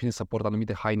 înainte mi-era rușine să port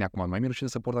anumite haine, acum nu mai mi-e rușine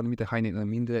să port anumite haine,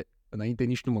 înainte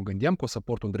nici nu mă gândeam că o să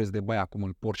port un dres de baie, acum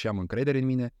îl port și am încredere în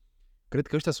mine. Cred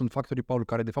că ăștia sunt factorii, Paul,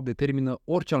 care de fapt determină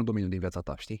orice alt domeniu din viața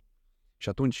ta, știi? Și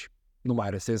atunci nu mai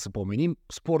are sens să pomenim,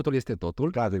 sportul este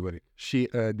totul. Categoric. Și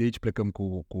de aici plecăm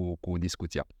cu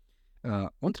discuția.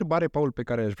 O întrebare, Paul, pe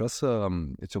care aș vrea să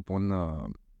ți-o pun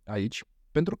aici,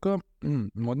 pentru că în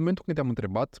momentul când te-am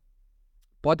întrebat,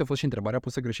 poate a fost și întrebarea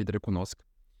pusă greșit, recunosc,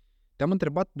 te-am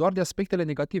întrebat doar de aspectele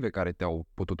negative care te-au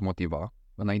putut motiva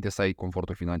înainte să ai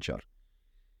confortul financiar.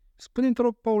 Spune-mi, te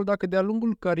rog, Paul, dacă de-a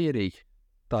lungul carierei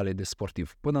tale de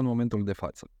sportiv, până în momentul de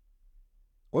față,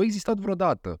 au existat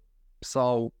vreodată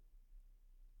sau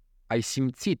ai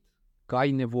simțit că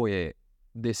ai nevoie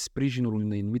de sprijinul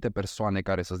unei anumite persoane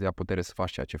care să-ți dea putere să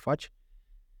faci ceea ce faci,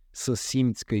 să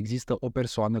simți că există o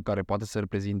persoană care poate să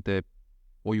reprezinte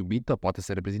o iubită, poate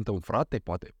să reprezinte un frate,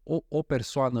 poate o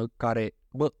persoană care,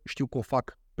 știu că o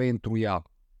fac pentru ea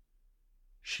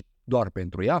și doar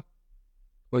pentru ea?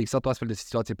 Au existat o astfel de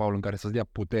situație, Paul, în care să-ți dea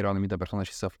putere o anumită persoană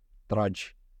și să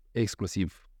tragi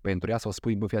exclusiv pentru ea sau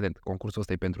spui, fii atent, concursul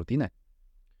ăsta e pentru tine?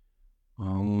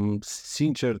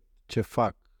 Sincer, ce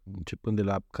fac, începând de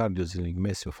la cardio zilnic,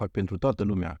 mese, o fac pentru toată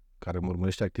lumea care mă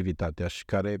urmărește activitatea și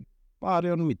care are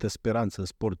o anumită speranță în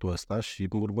sportul ăsta și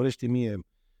mă urmărește mie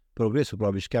progresul,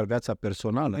 probabil și chiar viața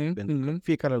personală, pentru că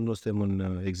fiecare dintre noi suntem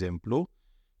un exemplu.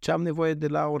 Ce am nevoie de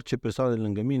la orice persoană de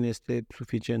lângă mine este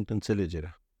suficient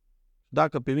înțelegerea.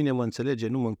 Dacă pe mine mă înțelege,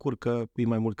 nu mă încurcă, e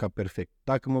mai mult ca perfect.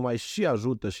 Dacă mă mai și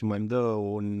ajută și mai îmi dă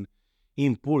un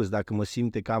impuls, dacă mă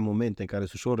simte că am momente în care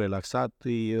sunt ușor relaxat,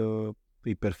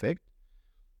 e perfect.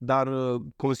 Dar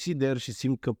consider și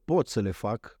simt că pot să le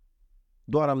fac,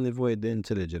 doar am nevoie de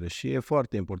înțelegere. Și e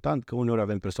foarte important că uneori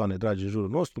avem persoane dragi în jurul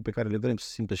nostru pe care le vrem să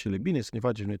simtă și ele bine, să ne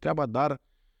facem noi treaba, dar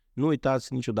nu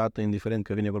uitați niciodată, indiferent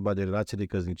că vine vorba de relație de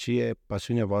căsnicie,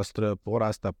 pasiunea voastră, ora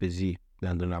asta pe zi de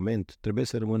antrenament, trebuie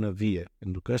să rămână vie.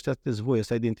 Pentru că ăștia sunteți voi,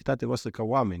 ăsta e identitatea voastră ca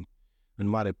oameni, în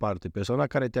mare parte. Persoana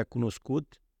care te-a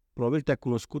cunoscut, probabil te-a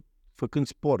cunoscut făcând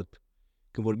sport.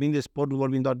 Când vorbim de sport, nu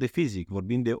vorbim doar de fizic,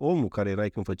 vorbim de omul care erai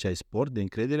când făceai sport, de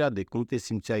încrederea, de cum te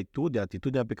simțeai tu, de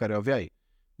atitudinea pe care o aveai.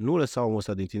 Nu lăsa omul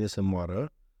ăsta din tine să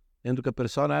moară, pentru că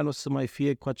persoana aia nu o să mai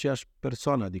fie cu aceeași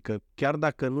persoană. Adică chiar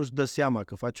dacă nu-și dă seama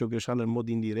că face o greșeală în mod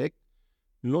indirect,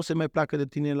 nu o să mai placă de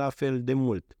tine la fel de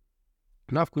mult.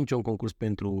 N-am făcut niciun concurs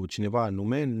pentru cineva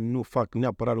anume, nu fac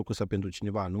neapărat lucrul ăsta pentru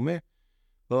cineva anume.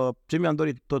 Ce mi-am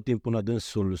dorit tot timpul în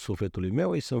adânsul sufletului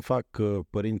meu e să-mi fac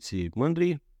părinții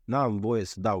mândri, n-am voie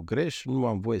să dau greș, nu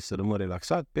am voie să rămân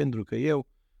relaxat, pentru că eu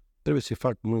trebuie să-i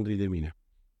fac mândri de mine.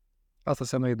 Asta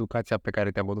înseamnă educația pe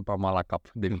care te-a bătut mama la cap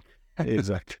de mine.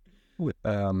 Exact.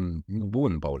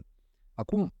 Bun, Paul.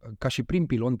 Acum, ca și prim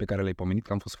pilon pe care l-ai pomenit,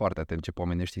 că am fost foarte atent ce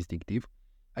pomenești instinctiv,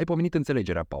 ai pomenit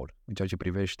înțelegerea, Paul, în ceea ce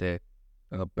privește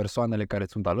persoanele care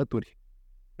sunt alături,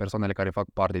 persoanele care fac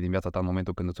parte din viața ta în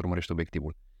momentul când îți urmărești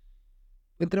obiectivul.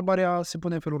 Întrebarea se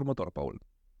pune în felul următor, Paul.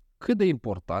 Cât de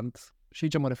important, și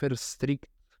aici mă refer strict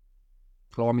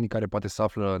la oamenii care poate se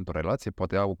află într-o relație,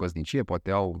 poate au o căsnicie,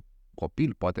 poate au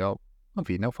copil, poate au, în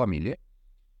fine, au familie,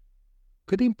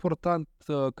 cât de important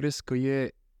crezi că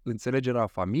e înțelegerea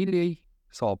familiei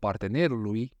sau a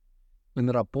partenerului în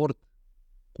raport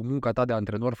cu munca ta de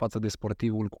antrenor față de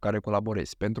sportivul cu care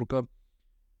colaborezi? Pentru că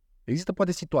există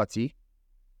poate situații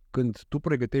când tu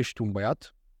pregătești un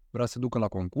băiat, vrea să se ducă la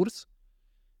concurs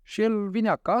și el vine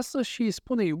acasă și îi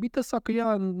spune iubită sa că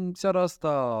ea în seara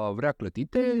asta vrea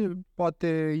clătite, poate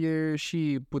e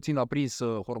și puțin aprins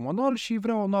hormonal și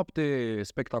vrea o noapte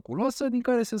spectaculoasă din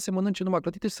care să se mănânce numai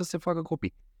clătite și să se facă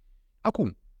copii.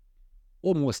 Acum,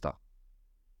 omul ăsta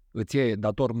îți e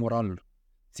dator moral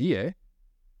ție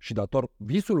și dator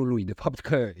visului lui, de fapt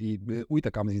că, uite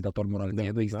că am zis dator moral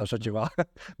ție, nu există așa ceva,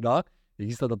 da?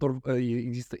 Este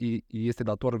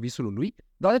dator visului lui,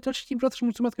 dar de același timp vreau să-și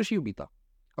mulțumească și iubita.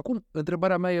 Acum,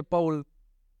 întrebarea mea e, Paul,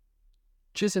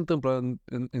 ce se întâmplă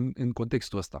în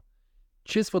contextul ăsta?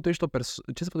 Ce sfătuiești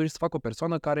să facă o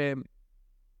persoană care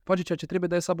face ceea ce trebuie,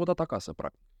 dar e sabotat acasă,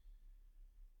 practic?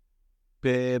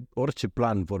 Pe orice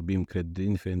plan vorbim, cred,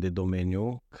 indiferent de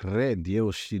domeniu, cred eu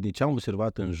și din ce am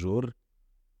observat în jur,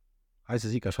 hai să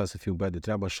zic așa, să fiu băiat de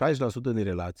treabă, 60% din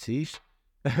relații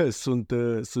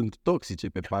sunt toxice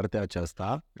pe partea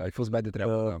aceasta. Ai fost băiat de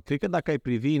treabă. Da. Cred că dacă ai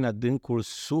privi în adâncul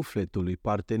sufletului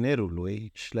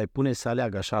partenerului și l-ai pune să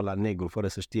aleagă așa la negru, fără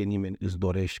să știe nimeni, îți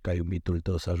dorești ca iubitul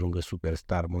tău să ajungă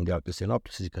superstar mondial peste noapte,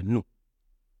 să zică nu.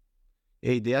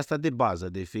 E, ideea asta de bază,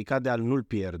 de frica de a nu-l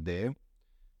pierde,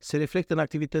 se reflectă în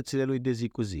activitățile lui de zi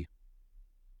cu zi. Știi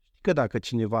că dacă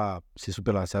cineva se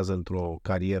superlansează într-o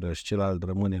carieră și celălalt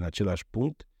rămâne în același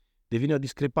punct, devine o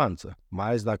discrepanță, mai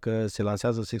ales dacă se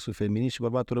lansează sexul feminin și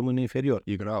bărbatul rămâne inferior.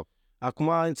 E grav. Acum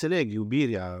înțeleg,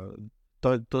 iubirea,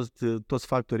 toți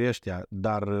factorii ăștia,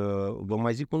 dar vă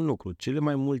mai zic un lucru, cele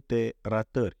mai multe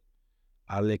ratări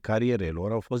ale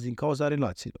carierelor au fost din cauza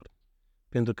relațiilor.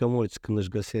 Pentru că mulți, când își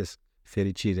găsesc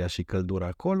fericirea și căldura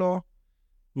acolo,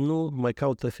 nu mai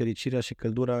caută fericirea și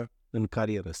căldura în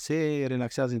carieră. Se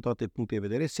relaxează în toate punctele de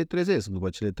vedere, se trezesc după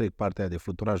cele trei partea de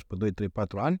fluturaj pe 2, 3,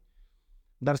 4 ani,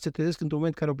 dar se trezesc într-un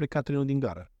moment care au plecat trenul din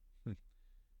gară.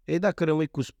 Ei, dacă rămâi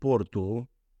cu sportul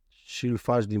și îl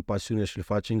faci din pasiune și îl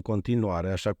faci în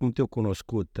continuare, așa cum te-au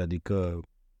cunoscut, adică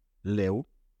leu,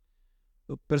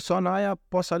 persoana aia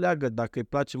poate să aleagă dacă îi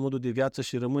place modul de viață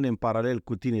și rămâne în paralel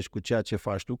cu tine și cu ceea ce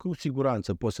faci tu. Cu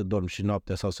siguranță poți să dormi și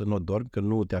noaptea sau să nu dormi, că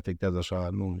nu te afectează așa,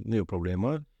 nu e o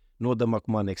problemă. Nu o dăm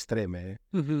acum în extreme,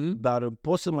 dar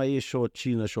poți să mai ieși și o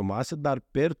cină și o masă, dar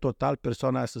per total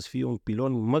persoana aia să-ți fie un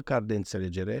pilon măcar de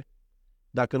înțelegere,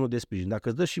 dacă nu de sprijin. Dacă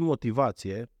îți dă și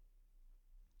motivație,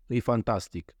 e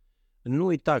fantastic. Nu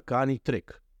uita că anii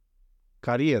trec.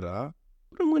 Cariera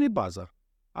rămâne baza.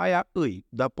 Aia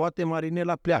dar poate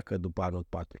Marinela pleacă după anul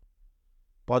 4.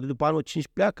 Poate după anul 5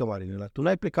 pleacă Marinela. Tu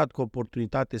n-ai plecat cu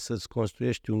oportunitate să-ți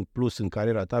construiești un plus în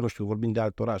cariera ta, nu știu, vorbim de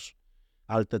alt oraș,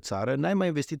 altă țară, n-ai mai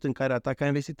investit în cariera ta, că ai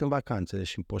investit în vacanțele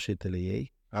și în poșetele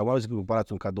ei. Am auzit că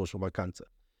cumpărați un cadou și o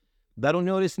vacanță. Dar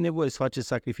uneori este nevoie să faceți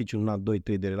sacrificiu în 1, 2,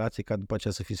 3 de relație ca după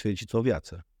aceea să fiți fericiți o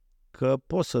viață. Că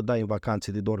poți să dai în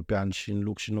vacanțe de 2 ori pe an și în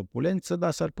lux și în opulență,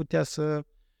 dar s-ar putea să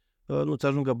nu-ți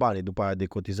ajungă banii după aia de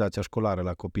cotizația școlară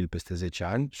la copil peste 10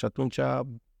 ani și atunci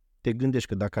te gândești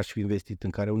că dacă aș fi investit în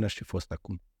care unde aș fi fost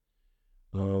acum.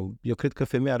 Eu cred că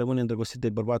femeia rămâne îndrăgostită de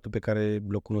bărbatul pe care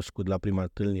l-a cunoscut la prima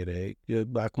întâlnire.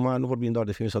 Acum nu vorbim doar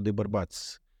de femei sau de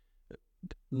bărbați.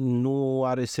 Nu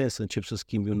are sens să începi să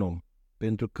schimbi un om.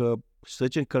 Pentru că să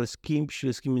zicem că îl schimbi și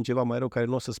îl schimbi în ceva mai rău care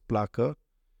nu o să-ți placă,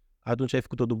 atunci ai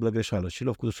făcut o dublă greșeală. Și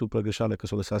l-a făcut o dublă greșeală că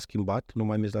s-a lăsat schimbat, nu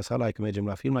mai mergi la sală, hai că mergem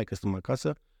la film, hai că stăm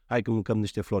acasă, hai că mâncăm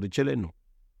niște floricele, nu.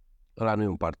 Ăla nu e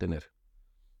un partener.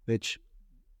 Deci,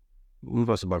 nu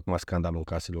vreau să bag acum scandalul în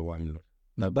casele oamenilor.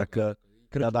 Dar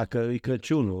dacă e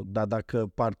Crăciunul, dar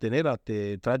dacă partenera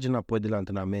te trage înapoi de la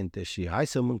antrenamente și hai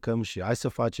să mâncăm și hai să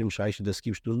facem și hai și de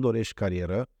schimb și tu îți dorești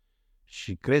carieră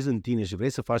și crezi în tine și vrei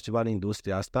să faci ceva în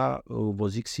industria asta, vă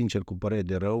zic sincer cu părere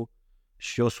de rău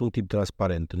și eu sunt tip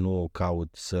transparent, nu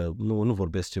caut să, nu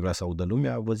vorbesc ce vrea să audă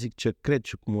lumea, vă zic ce cred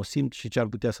și cum o simt și ce ar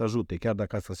putea să ajute, chiar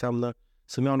dacă asta înseamnă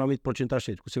să-mi iau un anumit procentaj,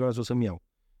 cu siguranță o să-mi iau.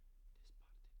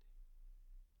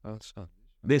 Așa.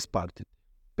 Desparte.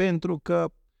 Pentru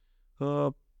că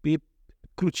e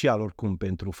crucial oricum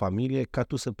pentru familie ca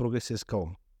tu să progresezi ca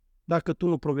om. Dacă tu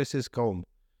nu progresezi ca om,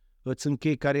 îți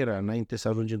închei cariera înainte să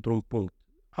ajungi într-un punct,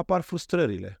 apar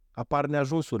frustrările, apar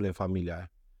neajunsurile în familia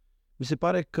aia. Mi se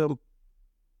pare că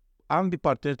ambii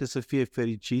parteneri trebuie să fie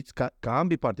fericiți, ca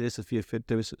ambii parteneri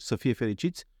trebuie să fie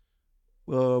fericiți,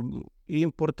 e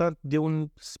important de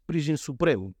un sprijin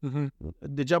suprem.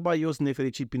 Degeaba eu sunt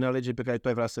nefericit prin alegeri pe care tu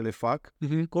ai vrea să le fac,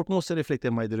 că oricum o să reflecte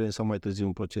mai devreme sau mai târziu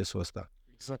în procesul ăsta.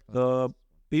 Exact.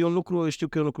 E un lucru, știu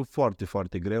că e un lucru foarte,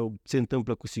 foarte greu, se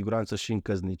întâmplă cu siguranță și în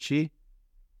căsnicii.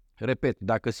 Repet,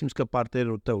 dacă simți că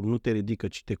partenerul tău nu te ridică,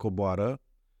 ci te coboară,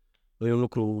 e un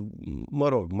lucru, mă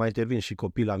rog, mai intervin și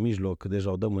copii la mijloc, că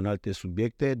deja o dăm în alte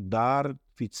subiecte, dar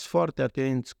fiți foarte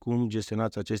atenți cum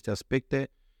gestionați aceste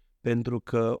aspecte, pentru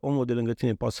că omul de lângă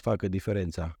tine poate să facă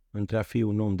diferența între a fi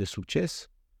un om de succes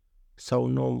sau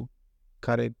un om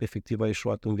care efectiv a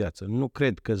eșuat în viață. Nu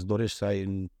cred că îți dorești să ai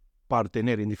un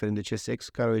partener, indiferent de ce sex,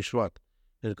 care a eșuat.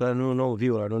 Pentru că nu e un om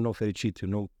viu, nu e un om fericit, e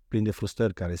un om plin de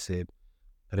frustrări care se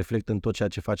reflectă în tot ceea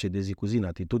ce face de zi cu zi, în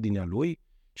atitudinea lui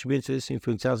și, bineînțeles, se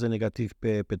influențează negativ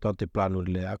pe toate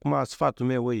planurile. Acum, sfatul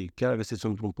meu e, chiar dacă sunteți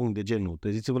într-un punct de genul,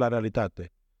 treziți-vă la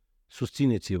realitate,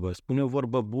 susțineți-vă, spune o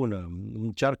vorbă bună,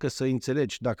 încearcă să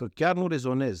înțelegi. Dacă chiar nu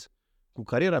rezonezi cu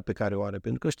cariera pe care o are,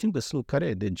 pentru că știm că sunt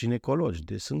cariere de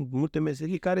ginecologi, sunt multe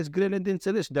meserii care sunt grele de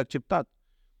înțeles și de acceptat.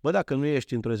 Bă, dacă nu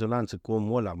ești într-o rezonanță cu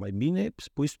omul ăla, mai bine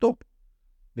spui stop,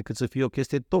 decât să fie o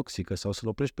chestie toxică sau să-l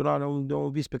oprești pe ăla de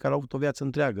un vis pe care a avut o viață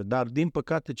întreagă. Dar, din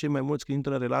păcate, cei mai mulți când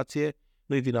intră în relație,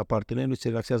 nu-i vina partenerului, se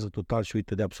relaxează total și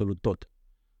uită de absolut tot.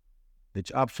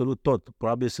 Deci, absolut tot.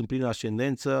 Probabil sunt prin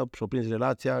ascendență, și-o prins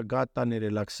relația, gata, ne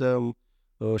relaxăm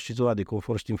și zona de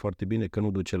confort știm foarte bine că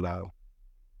nu duce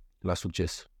la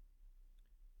succes.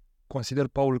 Consider,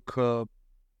 Paul, că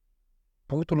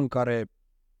punctul în care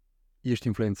ești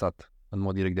influențat în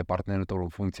mod direct de partenerul tău în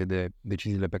funcție de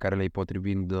deciziile pe care le-ai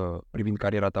privind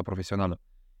cariera ta profesională,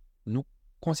 nu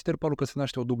consider, Paul, că se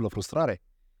naște o dublă frustrare?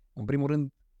 În primul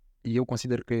rând, eu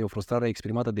consider că e o frustrare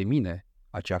exprimată de mine,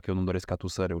 aceea că eu nu-mi doresc ca tu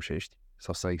să reușești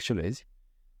sau să excelezi.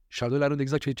 Și al doilea rând,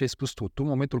 exact ceea ce ai spus tu. Tu, în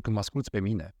momentul când mă asculți pe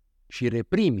mine și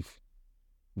reprimi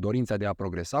dorința de a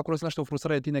progresa, acolo se naște o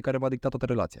frustrare de tine care va dicta toată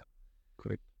relația.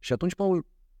 Corect. Și atunci, Paul,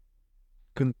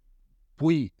 când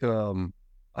pui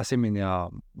asemenea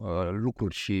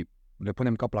lucruri și le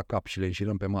punem cap la cap și le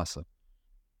înșirăm pe masă,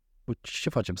 ce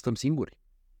facem? Stăm singuri?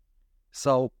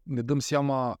 Sau ne dăm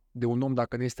seama de un om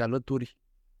dacă ne este alături,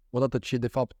 odată ce, de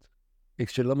fapt,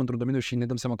 excelăm într-un domeniu și ne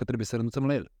dăm seama că trebuie să renunțăm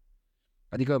la el?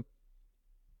 Adică,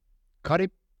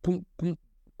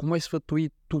 cum ai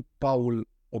sfătuit tu, Paul,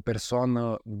 o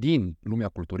persoană din lumea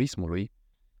culturismului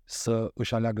să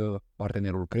își aleagă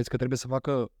partenerul? Crezi că trebuie să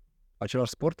facă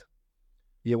același sport?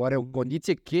 E oare o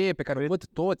condiție cheie pe care o văd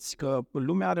toți? Că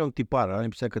lumea are un tipar, are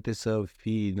impresia că trebuie să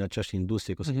fii în aceeași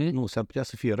industrie. Că nu, s-ar putea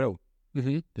să fie rău.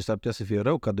 Deci s-ar putea să fie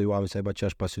rău ca doi oameni să aibă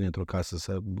aceeași pasiune într-o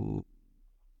casă.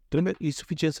 E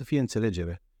suficient să fie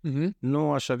înțelegere.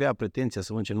 Nu aș avea pretenția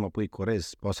să nu mă pui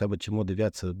corez, poate să aibă ce mod de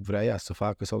viață vrea ea să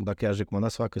facă sau dacă i-aș recomanda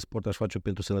să facă sport, aș face-o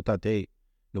pentru sănătatea ei.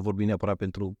 Nu vorbim neapărat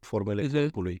pentru formele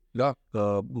corpului. Da.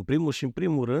 În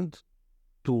primul rând,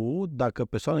 tu, dacă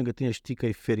persoana lângă tine știi că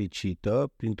e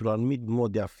fericită, printr-un anumit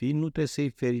mod de a fi, nu trebuie să iei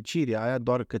fericirea aia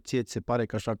doar că ție ți se pare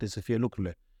că așa trebuie să fie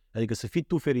lucrurile. Adică să fii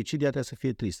tu fericit, de aia trebuie să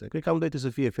fie tristă. Cred că amândoi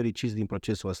trebuie să fie fericiți din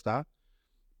procesul ăsta,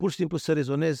 pur și simplu să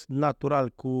rezonezi natural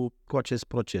cu acest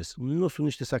proces. Nu sunt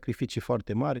niște sacrificii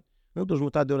foarte mari, Într-o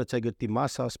jumătate de oră ți-ai gătit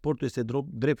masa, sportul este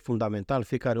drept fundamental,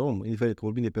 fiecare om, indiferent că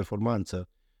vorbim de performanță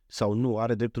sau nu,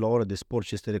 are dreptul la o oră de sport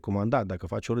și este recomandat. Dacă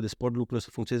faci o oră de sport, lucrurile să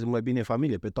funcționeze mult mai bine în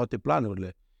familie, pe toate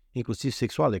planurile, inclusiv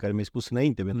sexuale, care mi-ai spus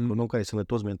înainte, pentru că un om care e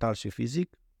sănătos mental și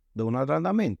fizic dă un alt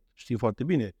randament. Știm foarte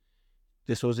bine.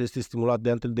 Testosteronul este stimulat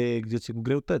de exerciții cu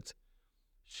greutăți.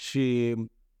 Și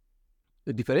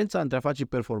diferența între a face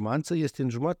performanță este în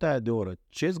jumătatea aia de oră.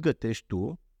 Ce-ți gătești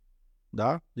tu,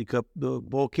 da? Adică,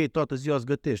 ok, toată ziua îți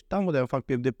gătești. Da, mă, de-aia fac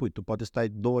piept de pui. Tu poate stai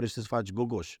 2 ore și să-ți faci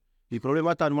gogoș. E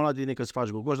problema ta, numai la tine că să faci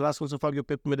gogoș, lasă-mă să fac eu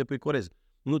piept de pui corez.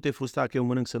 Nu te frustra că eu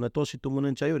mănânc sănătos și tu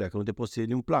mănânci aiurea, că nu te poți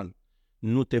ține un plan.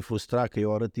 Nu te frustra că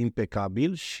eu arăt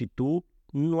impecabil și tu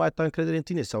nu ai ta încredere în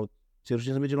tine sau ți-e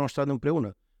rușine să mergem la o stradă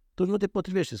împreună. Tu nu te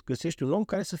potrivești, să găsești un om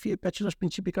care să fie pe același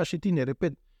principii ca și tine,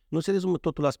 repet. Nu se rezumă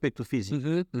totul la aspectul fizic.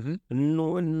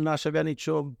 Nu aș avea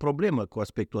nicio problemă cu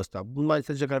aspectul ăsta. Nu mai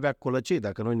înțelege că avea colăcei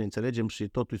dacă noi ne înțelegem și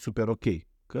totul e super ok.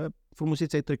 Că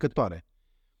frumusețea e trecătoare.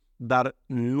 Dar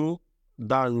nu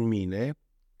da în mine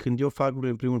când eu fac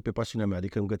lucrurile în primul pe pasiunea mea.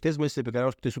 Adică îmi gătesc mesele pe care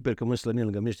au te super că mănânci slănină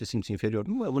lângă mine și te simți inferior.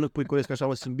 Nu mă mănânc pui coresc, așa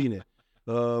mă simt bine.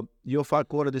 Eu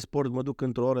fac o oră de sport, mă duc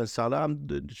într-o oră în sală,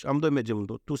 am 2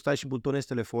 mergem. Tu stai și butonezi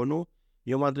telefonul,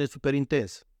 eu mă antrenez super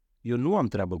intens. Eu nu am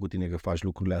treabă cu tine că faci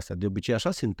lucrurile astea. De obicei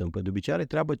așa se întâmplă. De obicei are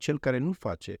treabă cel care nu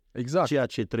face ceea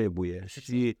ce trebuie. Exact.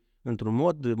 Și într-un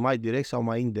mod mai direct sau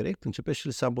mai indirect începe și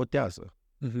îl sabotează.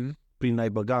 Prin a-i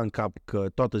băga în cap că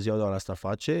toată ziua doar asta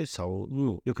face sau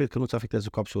nu. Eu cred că nu-ți afectează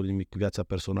cu absolut nimic viața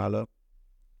personală,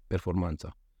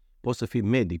 performanța. Poți să fii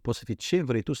medic, poți să fii ce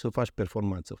vrei tu să faci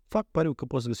performanță. Fac pariu că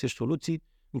poți să găsești soluții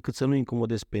încât să nu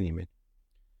incomodezi pe nimeni.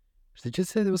 Știi ce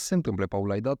se întâmplă,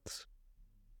 Paul? Ai dat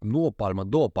nu o palmă,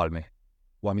 2 palme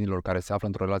oamenilor care se află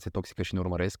într-o relație toxică și ne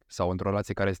urmăresc sau într-o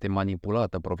relație care este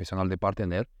manipulată profesional de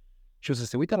partener și o să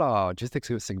se uite la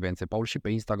aceste secvențe, Paul, și pe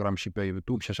Instagram și pe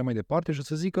YouTube și așa mai departe și o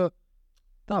să zică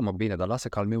da, mă, bine, dar lasă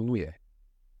că al meu nu e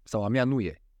sau a mea nu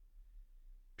e.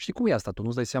 Știi cum e asta? Tu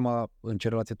nu-ți dai seama în ce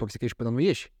relație toxică ești până nu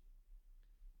ieși.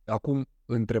 Acum,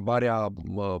 întrebarea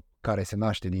care se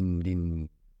naște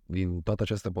din toată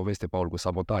această poveste, Paul, cu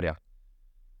sabotarea.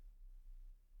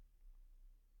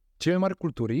 Cei mai mari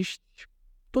culturiști,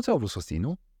 toți au vrut să o țin,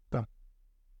 nu? Da.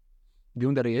 De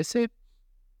unde reiese?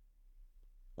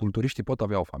 Culturiștii pot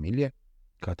avea o familie.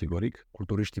 Categoric.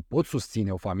 Culturiștii pot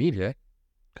susține o familie.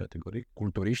 Categoric.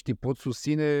 Culturiștii pot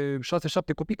susține 6-7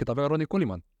 copii, cât avea Ronnie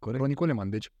Coleman. Ronnie Coleman,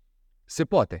 deci se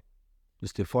poate.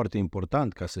 Este foarte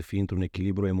important ca să fii într-un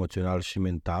echilibru emoțional și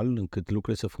mental, încât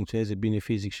lucrurile să funcționeze bine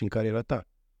fizic și în cariera ta.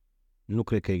 Nu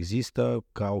cred că există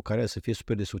ca o carieră să fie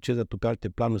super de succes, dar tu pe alte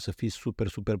planuri să fii super,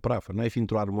 super praf. Nu ai fi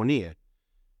într-o armonie.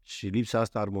 Și lipsa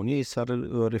asta a armoniei s-ar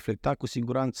reflecta cu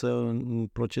siguranță în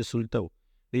procesul tău.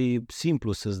 E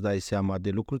simplu să-ți dai seama de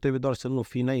lucruri, trebuie doar să nu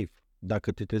fii naiv.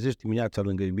 Dacă te trezești dimineața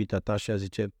lângă iubita ta și ea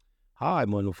zice hai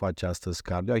mă, nu face astăzi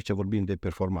cardio, aici vorbim de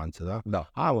performanță, da? Da.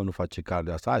 Hai mă, nu face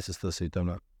cardio asta, hai să stăm să uităm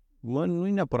la... Mă, nu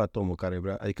e neapărat omul care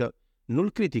vrea, adică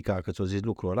nu-l critica că ți-o zis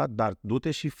lucrul ăla, dar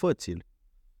du-te și fă-ți-l.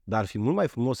 Dar ar fi mult mai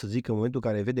frumos să zică în momentul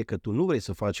în care vede că tu nu vrei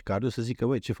să faci cardio, să zică,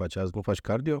 băi, ce faci azi, nu faci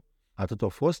cardio? Atât a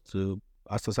fost?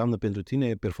 Asta înseamnă pentru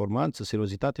tine performanță,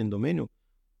 seriozitate în domeniu?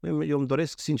 Eu îmi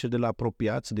doresc sincer de la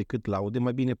apropiați decât laude,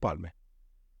 mai bine palme.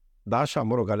 Da, așa,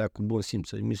 mă rog, alea cu bun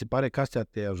simț. Mi se pare că astea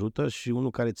te ajută și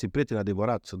unul care ți-e prieten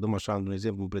adevărat, să dăm așa un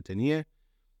exemplu în prietenie,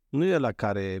 nu e la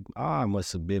care, mă,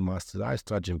 să bem astăzi, hai să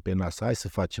tragem pe nas, hai să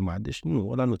facem mai. Deci nu,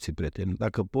 ăla nu ți-e prieten.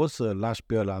 Dacă poți să lași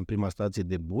pe ăla în prima stație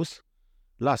de bus,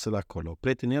 lasă-l acolo.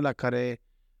 Prietenul ăla care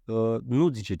nu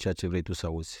zice ceea ce vrei tu să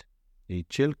auzi. E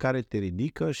cel care te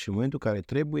ridică și în momentul în care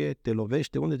trebuie, te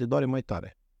lovește unde te doare mai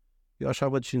tare. Eu așa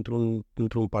văd și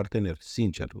într-un partener,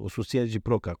 sincer, o susținere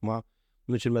reciprocă. Acum,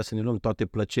 nu trebuie să ne luăm toate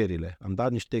plăcerile. Am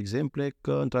dat niște exemple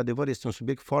că, într-adevăr, este un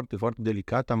subiect foarte, foarte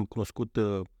delicat. Am cunoscut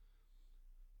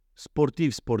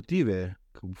sportive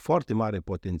cu foarte mare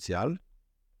potențial,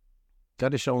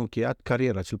 care și-au încheiat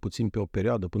cariera, cel puțin pe o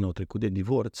perioadă, până au trecut de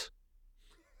divorț,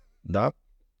 da?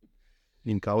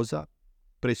 Din cauza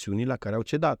presiunii la care au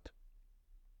cedat.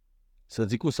 Să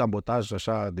zic un sabotaj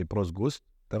așa de prost gust,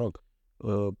 te rog,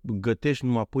 gătești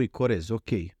numai pui corez, ok.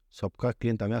 S-a apucat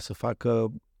clienta mea să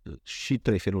facă și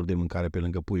 3 feluri de mâncare pe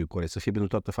lângă puiul corez, să fie pentru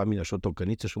toată familia, și o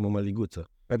tocăniță și o mămăliguță.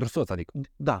 Pentru soț, adică?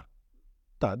 Da.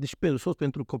 Da, deci pentru soț,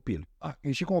 pentru copil.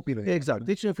 E și cu copilul. Exact.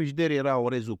 Deci în frigider era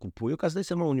orezul cu puiul, ca să dai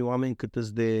seama unii oameni cât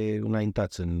îți de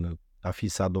înaintați în a fi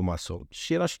sadomaso.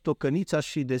 Și era și tocănița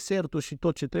și desertul și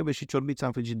tot ce trebuie și ciorbița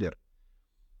în frigider.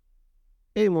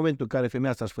 Ei, în momentul în care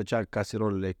femeia asta își făcea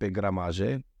caserolele pe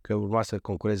gramaje, că urma să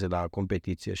concureze la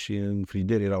competiție și în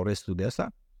frigider erau restul de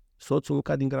asta, soțul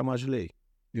mânca din gramajele ei.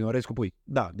 Din orez cu pui.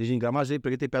 Da, deci din gramajele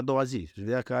pregătite pe a doua zi. Și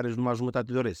vedea că are numai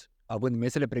jumătate de orez. Având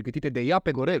mesele pregătite de ea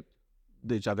pe Corect.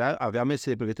 Deci avea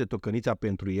mesele pregătite tocănița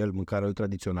pentru el, mâncarea lui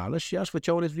tradițională, și ea își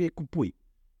făcea orezul ei cu pui.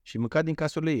 Și mânca din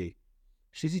caserolele ei.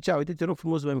 Și zicea, uite, te rog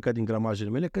frumos, mai mânca din gramajele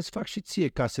mele, că îți fac și ție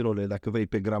caserole dacă vrei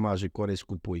pe gramaje cu orez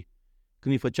cu pui.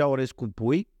 Când îi făcea orez cu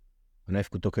pui, n-ai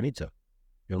făcut tocăniță.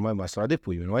 Eu nu mai măsura de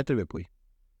pui, eu nu mai trebuie pui.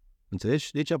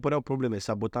 Înțelegi? Deci apăreau probleme,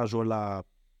 sabotajul ăla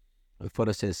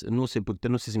fără sens. Nu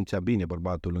se simțea bine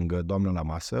bărbatul lângă doamna la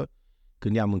masă,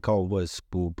 când ea mânca ovăz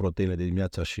cu proteine de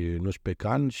dimineața și nuși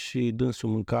pecan și dânsul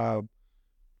mânca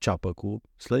ceapă cu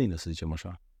slănină, să zicem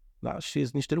așa. Da? Și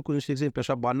sunt niște lucruri, niște exemple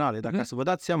așa banale, dar ca să vă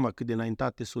dați seama cât de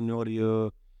înaintate sunt uneori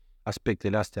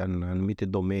aspectele astea în anumite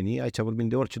domenii. Aici vorbim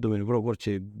de orice domeniu, vă rog,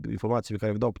 orice informație pe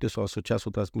care vă dau, puteți să o asociați, să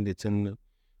o transmiteți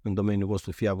în domeniul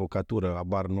vostru, fie avocatură,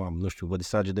 abar nu am, nu știu, vă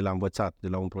distrage de la învățat, de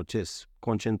la un proces.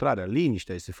 Concentrarea,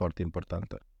 liniștea este foarte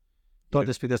importantă. Toate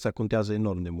aspectele astea contează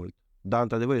enorm de mult. Dar,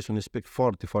 într-adevăr, este un aspect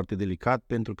foarte, foarte delicat,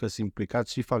 pentru că sunt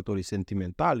implicați și factorii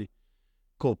sentimentali,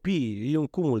 copii, e un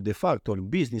cumul de factori,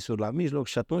 business-uri la mijloc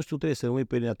și atunci tu trebuie să rămâi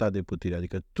pe linia ta de putere.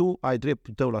 Adică tu ai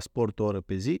dreptul tău la sport o oră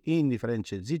pe zi, indiferent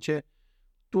ce zice,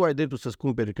 tu ai dreptul să-ți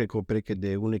cumperi, cred că, o pereche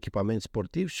de un echipament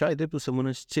sportiv și ai dreptul să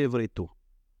mănânci ce vrei tu.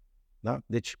 Da?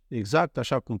 Deci, exact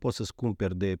așa cum poți să-ți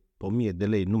cumperi de 1000 de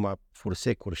lei numai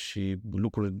fursecuri și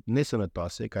lucruri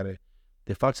nesănătoase care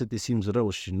te fac să te simți rău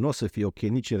și nu o să fie ok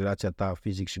nici în relația ta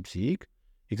fizic și psihic,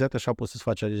 exact așa poți să-ți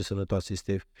faci alegeri sănătoase.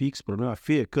 Este fix problema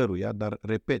fiecăruia, dar,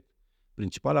 repet,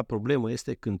 principala problemă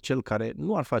este când cel care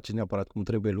nu ar face neapărat cum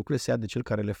trebuie lucrurile se ia de cel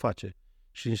care le face.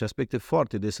 Și niște aspecte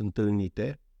foarte des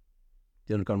întâlnite,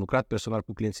 pentru că am lucrat personal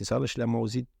cu clienții în sală și le-am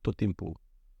auzit tot timpul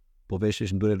poveștile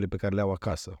și durerile pe care le au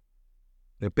acasă.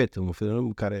 Repet, în un fel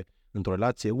în care într-o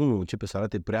relație unul începe să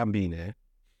arate prea bine,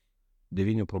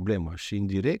 devine o problemă și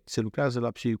indirect se lucrează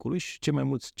la psihicul lui și cei mai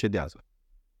mulți cedează.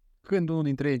 Când unul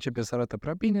dintre ei începe să arată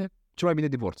prea bine, cel mai bine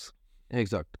divorț.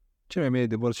 Exact. Cel mai bine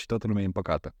divorț și toată lumea e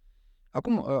împăcată.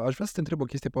 Acum, aș vrea să te întreb o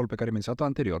chestie, Paul, pe care ai menționat-o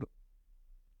anterior.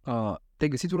 Te-ai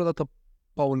găsit vreodată,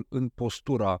 Paul, în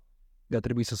postura de a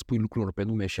trebui să spui lucrurilor pe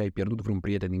nume și ai pierdut vreun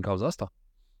prieten din cauza asta?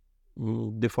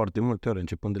 De foarte multe ori,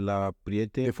 începând de la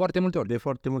prieteni. De foarte multe ori. De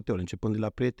foarte multe ori, începând de la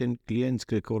prieteni, clienți,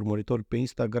 cred că urmăritori pe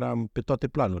Instagram, pe toate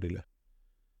planurile.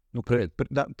 Nu cred.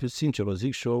 Da, sincer o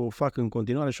zic și o fac în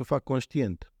continuare și o fac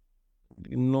conștient.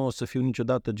 Nu o să fiu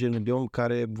niciodată genul de om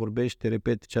care vorbește,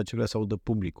 repet ceea ce vrea să audă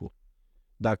publicul.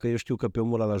 Dacă eu știu că pe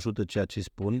omul ăla ajută ceea ce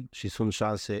spun și sunt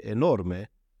șanse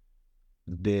enorme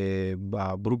de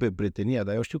a rupe prietenia,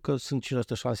 dar eu știu că sunt 5%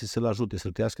 șanse să-l ajute,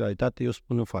 să-l trăiască realitate, eu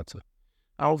spun în față.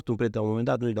 Am avut un prieten la un moment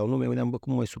dat, nu-i dau nume, mi-am bă,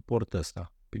 cum mai suport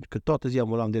ăsta? Pentru că toată ziua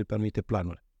mă luam de el pe anumite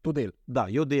planuri. Tu de el? Da,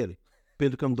 eu de el.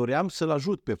 Pentru că îmi doream să-l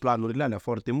ajut pe planurile alea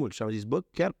foarte mult și am zis, bă,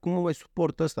 chiar cum mă mai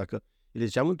suport ăsta? Că îl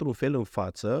ziceam într-un fel în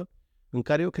față în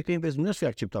care eu cred că invers nu aș fi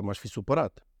acceptat, m-aș fi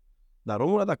supărat. Dar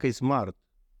omul ăla, dacă e smart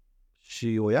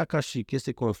și o ia ca și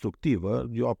chestie constructivă,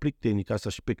 eu aplic tehnica asta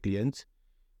și pe clienți,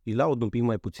 îi laud un pic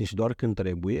mai puțin și doar când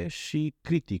trebuie și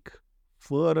critic,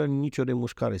 fără nicio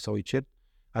remușcare sau îi cer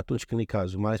atunci când e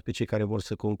cazul, mai ales pe cei care vor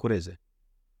să concureze.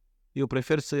 Eu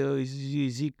prefer să îi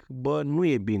zic, bă, nu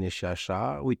e bine și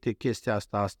așa, uite, chestia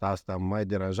asta m-a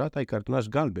deranjat, ai cartonaș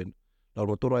galben, la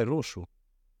următorul ai roșu.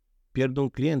 Pierd un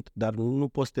client, dar nu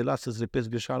poți să te las să-ți repezi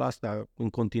greșeala asta în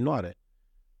continuare.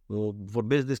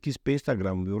 Vorbesc deschis pe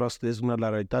Instagram, eu vreau să trăiesc la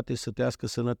realitate și să trăiască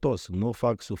sănătos. Nu o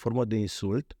fac sub formă de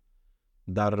insult,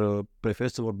 dar prefer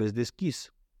să vorbesc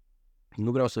deschis.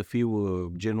 Nu vreau să fiu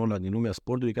genul ăla din lumea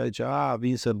sportului care zice,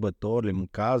 vin sărbătorile,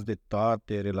 mâncați de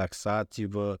toate,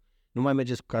 relaxați-vă, nu mai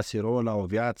mergeți cu caserola, o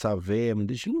viață avem.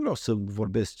 Deci nu vreau să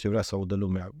vorbesc ce vrea să audă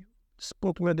lumea.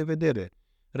 Spun punctul meu de vedere.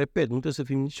 Repet, nu trebuie să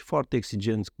fim nici foarte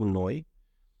exigenți cu noi,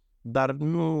 dar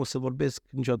nu o să vorbesc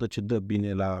niciodată ce dă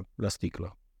bine la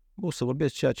sticlă. O să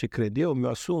vorbesc ceea ce cred eu, mi-o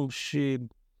asum și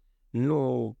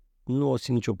nu o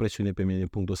simt nicio presiune pe mine din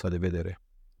punctul ăsta de vedere.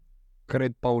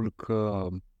 Cred, Paul, că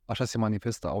așa se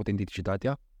manifestă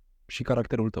autenticitatea și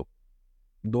caracterul tău.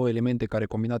 Două elemente care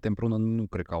combinate împreună nu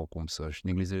cred că au cum să-și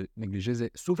neglijeze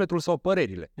sufletul sau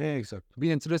părerile. Exact.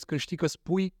 Bineînțeles că știi că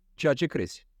spui ceea ce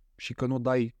crezi și că nu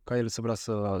dai ca el să vrea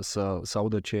să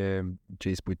audă ce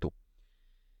îi spui tu.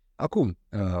 Acum,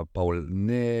 Paul,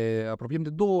 ne apropiem de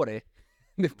 2 ore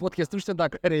de podcast. Nu știu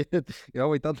dacă eu am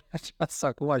uitat la ceas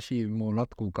acum și m-am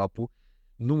luat cu capul.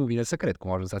 Nu mi vine să cred cum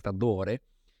au ajuns astea 2 ore.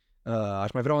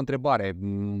 Aș mai vrea o întrebare.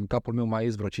 În capul meu mai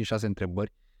ies vreo 5-6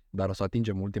 întrebări, dar o să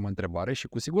atingem ultima întrebare și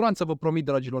cu siguranță vă promit,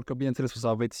 dragilor, că bineînțeles o să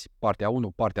aveți partea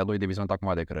 1, partea 2 de vizionat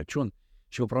acum de Crăciun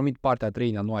și vă promit partea a 3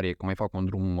 în ianuarie, că mai fac un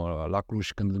drum la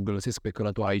Cluj când îl găsesc pe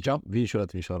călător aici. Vin și eu la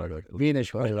Timișoara. Vine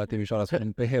și la Timișoara,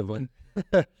 spunem pe Heaven.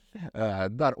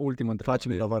 Dar ultimă întrebare.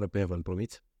 Facem la vară pe Heaven,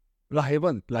 promiți? La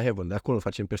Heaven? La Heaven, de acolo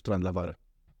facem pe strand la vară.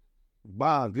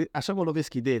 Ba, așa mă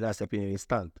lovesc ideile astea pe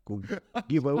instant, cu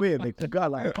giveaway-uri, cu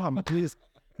gala, pam,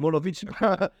 mă lovit și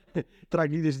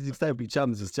trag idei și zic, stai un pic,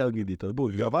 ce-am gândit?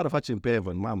 Bun, la vară facem pe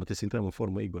Heaven, mamă, trebuie să intrăm în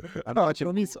formă, Igor.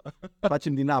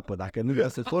 Facem din apă, dacă nu vrea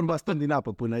să formă, stăm din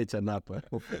apă până aici în apă.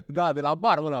 Da, de la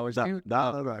bar, ăla, știi? Da,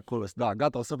 acolo. Da,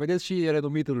 gata, o să vedeți și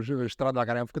renumitul strada la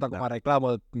care am făcut acum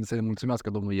reclamă, să ne mulțumească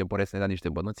domnul Iepore să ne dea niște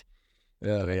bănuți.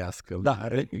 Da,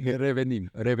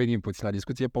 revenim puțin la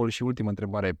discuție. Paul, și ultima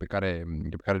întrebare pe care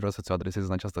vreau să ți-o adresez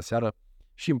în această seară,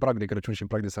 și în prag de Crăciun și în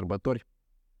prag de sărbători,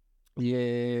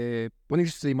 e un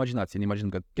exercițiu de imaginație. Ne imaginăm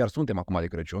că chiar suntem acum de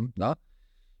Crăciun, da?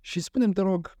 Și spune-mi, te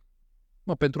rog,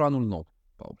 pentru anul nou,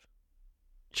 Paul,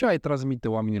 ce ai transmite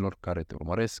oamenilor care te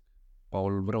urmăresc?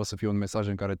 Paul, vreau să fie un mesaj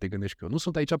în care te gândești că eu nu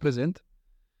sunt aici prezent,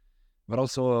 vreau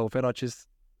să ofer acest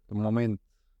moment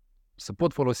să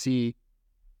pot folosi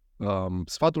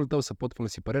sfatul tău, să pot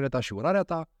folosi părerea ta și urarea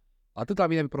ta, atât la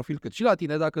mine pe profil cât și la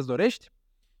tine, dacă îți dorești,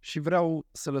 și vreau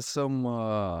să lăsăm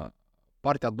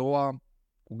partea a doua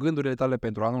cu gândurile tale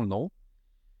pentru anul nou.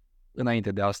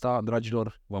 Înainte de asta,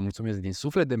 dragilor, vă mulțumesc din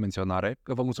suflet de menționare,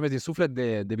 că vă mulțumesc din suflet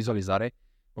de vizualizare,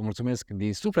 vă mulțumesc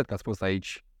din suflet că ați fost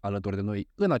aici alături de noi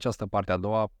în această parte a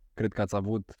doua. Cred că ați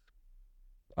avut,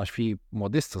 aș fi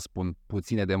modest să spun,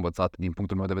 puține de învățat din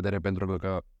punctul meu de vedere, pentru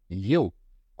că eu,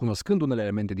 cunoscând unele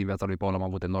elemente din viața lui Paul, am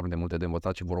avut enorm de multe de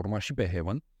învățat și vor urma și pe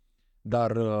Heaven.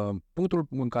 Dar punctul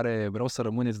în care vreau să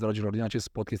rămâneți, dragilor, din acest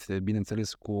podcast este,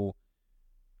 bineînțeles, cu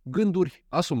gânduri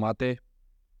asumate,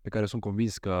 pe care sunt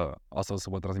convins că asta o să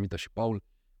vă transmită și Paul,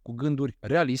 cu gânduri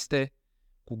realiste,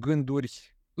 cu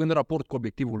gânduri în raport cu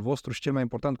obiectivul vostru și, cel mai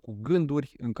important, cu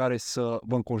gânduri în care să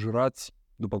vă înconjurați,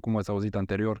 după cum ați auzit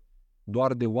anterior,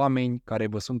 doar de oameni care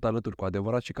vă sunt alături cu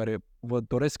adevărat și care vă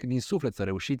doresc din suflet să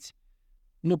reușiți,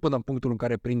 nu până în punctul în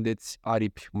care prindeți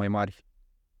aripi mai mari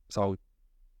sau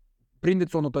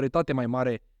prindeți o notorietate mai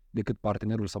mare decât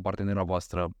partenerul sau partenera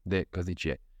voastră de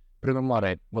căsnicie. Prin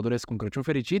urmare, vă doresc un Crăciun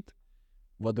fericit,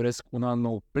 vă doresc un an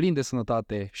nou plin de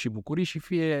sănătate și bucurii și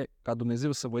fie ca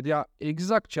Dumnezeu să vă dea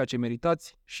exact ceea ce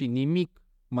meritați și nimic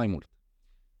mai mult.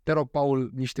 Te rog,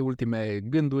 Paul, niște ultime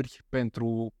gânduri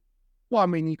pentru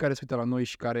oamenii care se uită la noi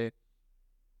și care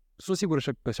sunt sigur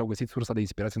că și-au găsit sursa de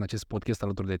inspirație în acest podcast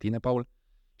alături de tine, Paul,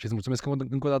 și îți mulțumesc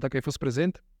încă o dată că ai fost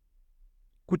prezent.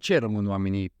 Cu ce rămân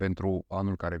oamenii pentru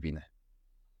anul care vine?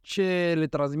 Ce le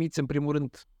transmiți în primul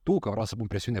rând tu, că vreau să pun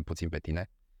presiune puțin pe tine?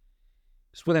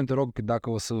 Spune-mi, te rog, dacă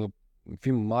o să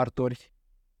fim martori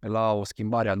la o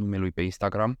schimbare a numelui pe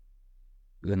Instagram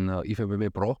în IFBB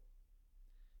Pro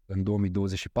în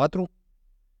 2024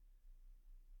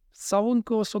 sau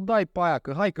încă o să o dai pe aia,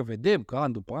 că hai că vedem, că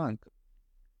an după an.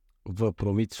 Vă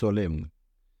promit solemn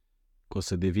că o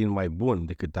să devin mai bun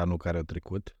decât anul care a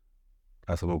trecut.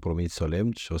 Asta vă promit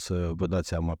solemn și o să vă dați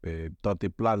seama pe toate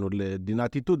planurile, din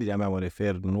atitudinea mea mă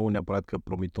refer, nu neapărat că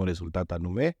promit un rezultat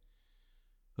anume.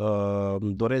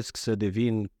 Îmi doresc să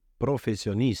devin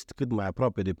profesionist, cât mai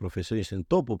aproape de profesionist, în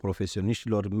topul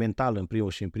profesioniștilor, mental în primul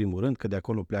și în primul rând, că de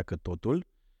acolo pleacă totul.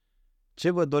 Ce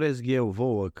vă doresc eu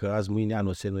vouă, că azi mâine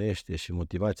anul se înnoiește și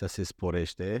motivația se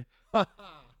sporește,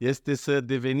 este să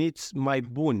deveniți mai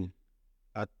buni,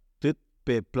 atât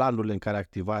pe planurile în care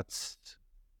activați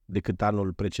decât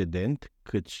anul precedent,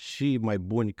 cât și mai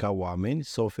buni ca oameni,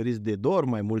 să oferiți de 2 ori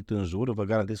mai mult în jur, vă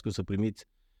garantez că o să primiți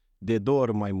de 2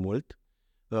 ori mai mult,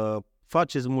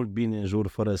 faceți mult bine în jur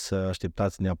fără să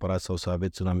așteptați neapărat sau să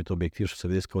aveți un anumit obiectiv și să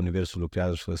vedeți că universul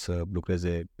lucrează și să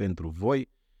lucreze pentru voi.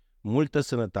 Multă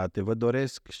sănătate vă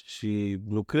doresc și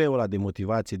nucleul ăla de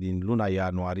motivație din luna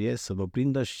ianuarie să vă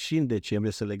prindă și în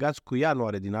decembrie, să legați cu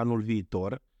ianuarie din anul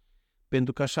viitor,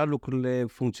 pentru că așa lucrurile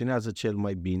funcționează cel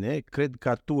mai bine. Cred că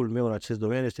atul meu în acest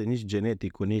domeniu este nici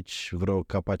genetic, nici vreo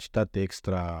capacitate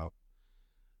extra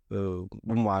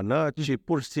umană, ci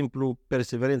pur și simplu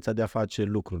perseverența de a face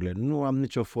lucrurile. Nu am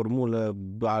nicio formulă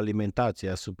a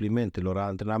alimentației, a suplimentelor, a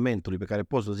antrenamentului pe care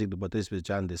pot să o zic după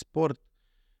 13 ani de sport.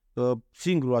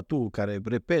 Singurul atu care,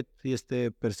 repet,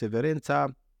 este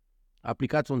perseverența.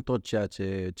 Aplicați-o în tot ceea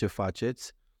ce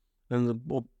faceți.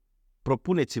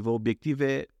 Propuneți-vă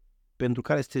obiective pentru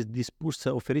care sunteți dispuși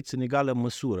să oferiți în egală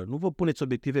măsură. Nu vă puneți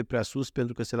obiective prea sus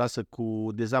pentru că se lasă cu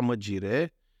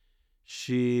dezamăgire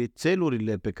și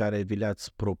țelurile pe care vi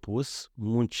le-ați propus,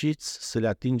 munciți să le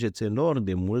atingeți enorm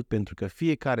de mult, pentru că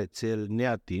fiecare țel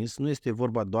neatins, nu este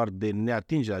vorba doar de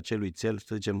neatingerea acelui țel,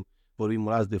 să zicem, vorbim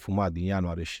azi de fumat din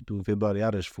ianuarie și tu în februarie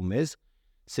iarăși fumezi,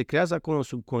 se creează acolo în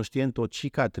subconștient o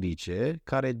cicatrice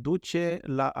care duce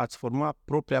la a-ți forma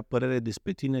propria părere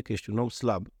despre tine că ești un om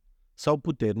slab sau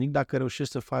puternic dacă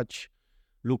reușești să faci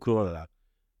lucrul ăla.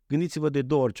 Gândiți-vă de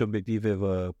 2 ori ce obiective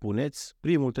vă puneți.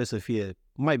 Primul trebuie să fie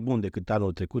mai bun decât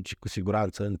anul trecut și cu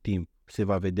siguranță în timp se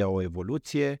va vedea o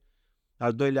evoluție.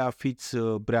 Al doilea, fiți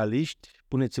realiști,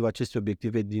 puneți-vă aceste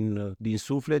obiective din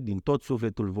suflet, din tot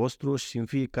sufletul vostru și în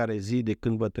fiecare zi de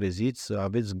când vă treziți să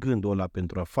aveți gândul ăla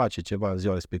pentru a face ceva în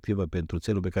ziua respectivă pentru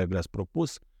țelul pe care vi l-ați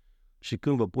propus și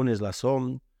când vă puneți la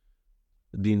somn,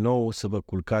 din nou să vă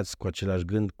culcați cu același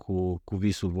gând cu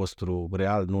visul vostru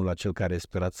real, nu la cel care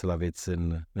sperați să-l aveți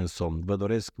în somn. Vă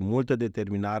doresc multă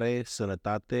determinare,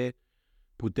 sănătate,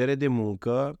 putere de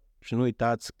muncă și nu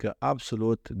uitați că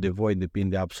absolut de voi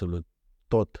depinde absolut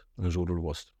tot în jurul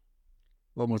vostru.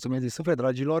 Vă mulțumesc din suflet,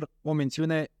 dragilor. O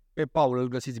mențiune pe Paul, îl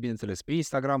găsiți bineînțeles pe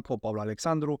Instagram, pe Paul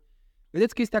Alexandru.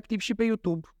 Vedeți că este activ și pe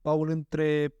YouTube. Paul,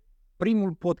 între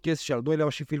primul podcast și al doilea, au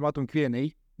și filmat un Q&A.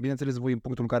 Bineînțeles, voi în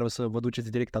punctul în care o să vă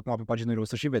duceți direct acum pe paginile, o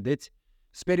să și vedeți.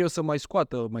 Sper eu să mai scot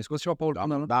ceva,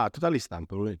 Paul? Da, toată lista am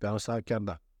pe anul ăsta, chiar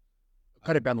da.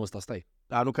 Care pe anul ăsta, stai?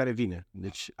 Anul care vine.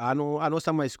 Deci anul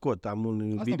ăsta mai scot. Am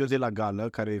un video de la gală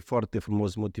care e foarte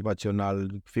frumos,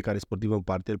 motivațional, fiecare sportiv în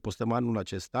parte. Îl postăm anul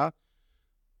acesta.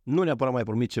 Nu neapărat mai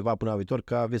promit ceva până la viitor,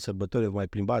 că aveți sărbători, vă mai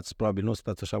plimbați, probabil nu o să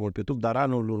stați așa mult pe YouTube, dar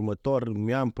anul următor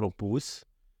mi-am propus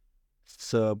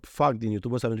să fac din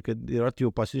YouTube ăsta, pentru că e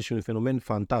o pasiune și un fenomen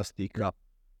fantastic. Da.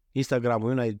 Instagram-ul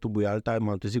e una, YouTube-ul e alta,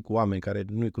 m-am trezit cu oameni care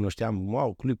nu-i cunoșteam,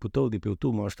 wow, clipul tău de pe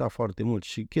YouTube m-a ajutat foarte mult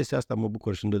și chestia asta mă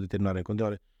bucur și îmi dă determinare în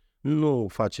continuare. Nu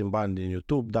facem bani din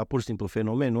YouTube, dar pur și simplu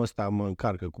fenomenul ăsta mă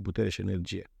încarcă cu putere și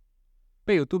energie.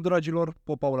 Pe YouTube, dragilor,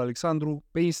 pe Paul Alexandru,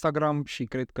 pe Instagram și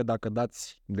cred că dacă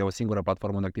dați de o singură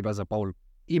platformă unde activează Paul,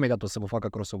 imediat o să vă facă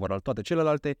crossover al toate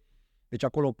celelalte. Deci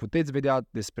acolo puteți vedea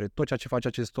despre tot ceea ce face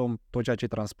acest om, tot ceea ce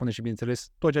transpune și, bineînțeles,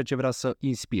 tot ceea ce vrea să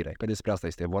inspire. Că despre asta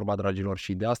este vorba, dragilor,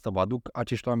 și de asta vă aduc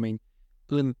acești oameni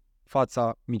în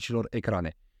fața micilor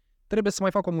ecrane. Trebuie să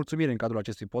mai fac o mulțumire în cadrul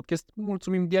acestui podcast.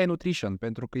 Mulțumim DI Nutrition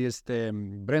pentru că este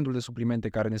brandul de suplimente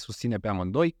care ne susține pe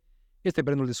amândoi. Este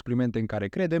brandul de suplimente în care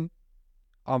credem.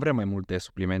 Am vrea mai multe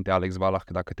suplimente, Alex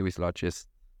Valach, dacă te uiți la acest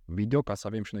video, ca să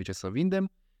avem și noi ce să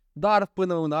vindem. Dar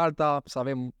până în alta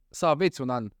să aveți un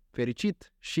an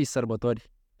fericit și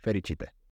sărbători fericite.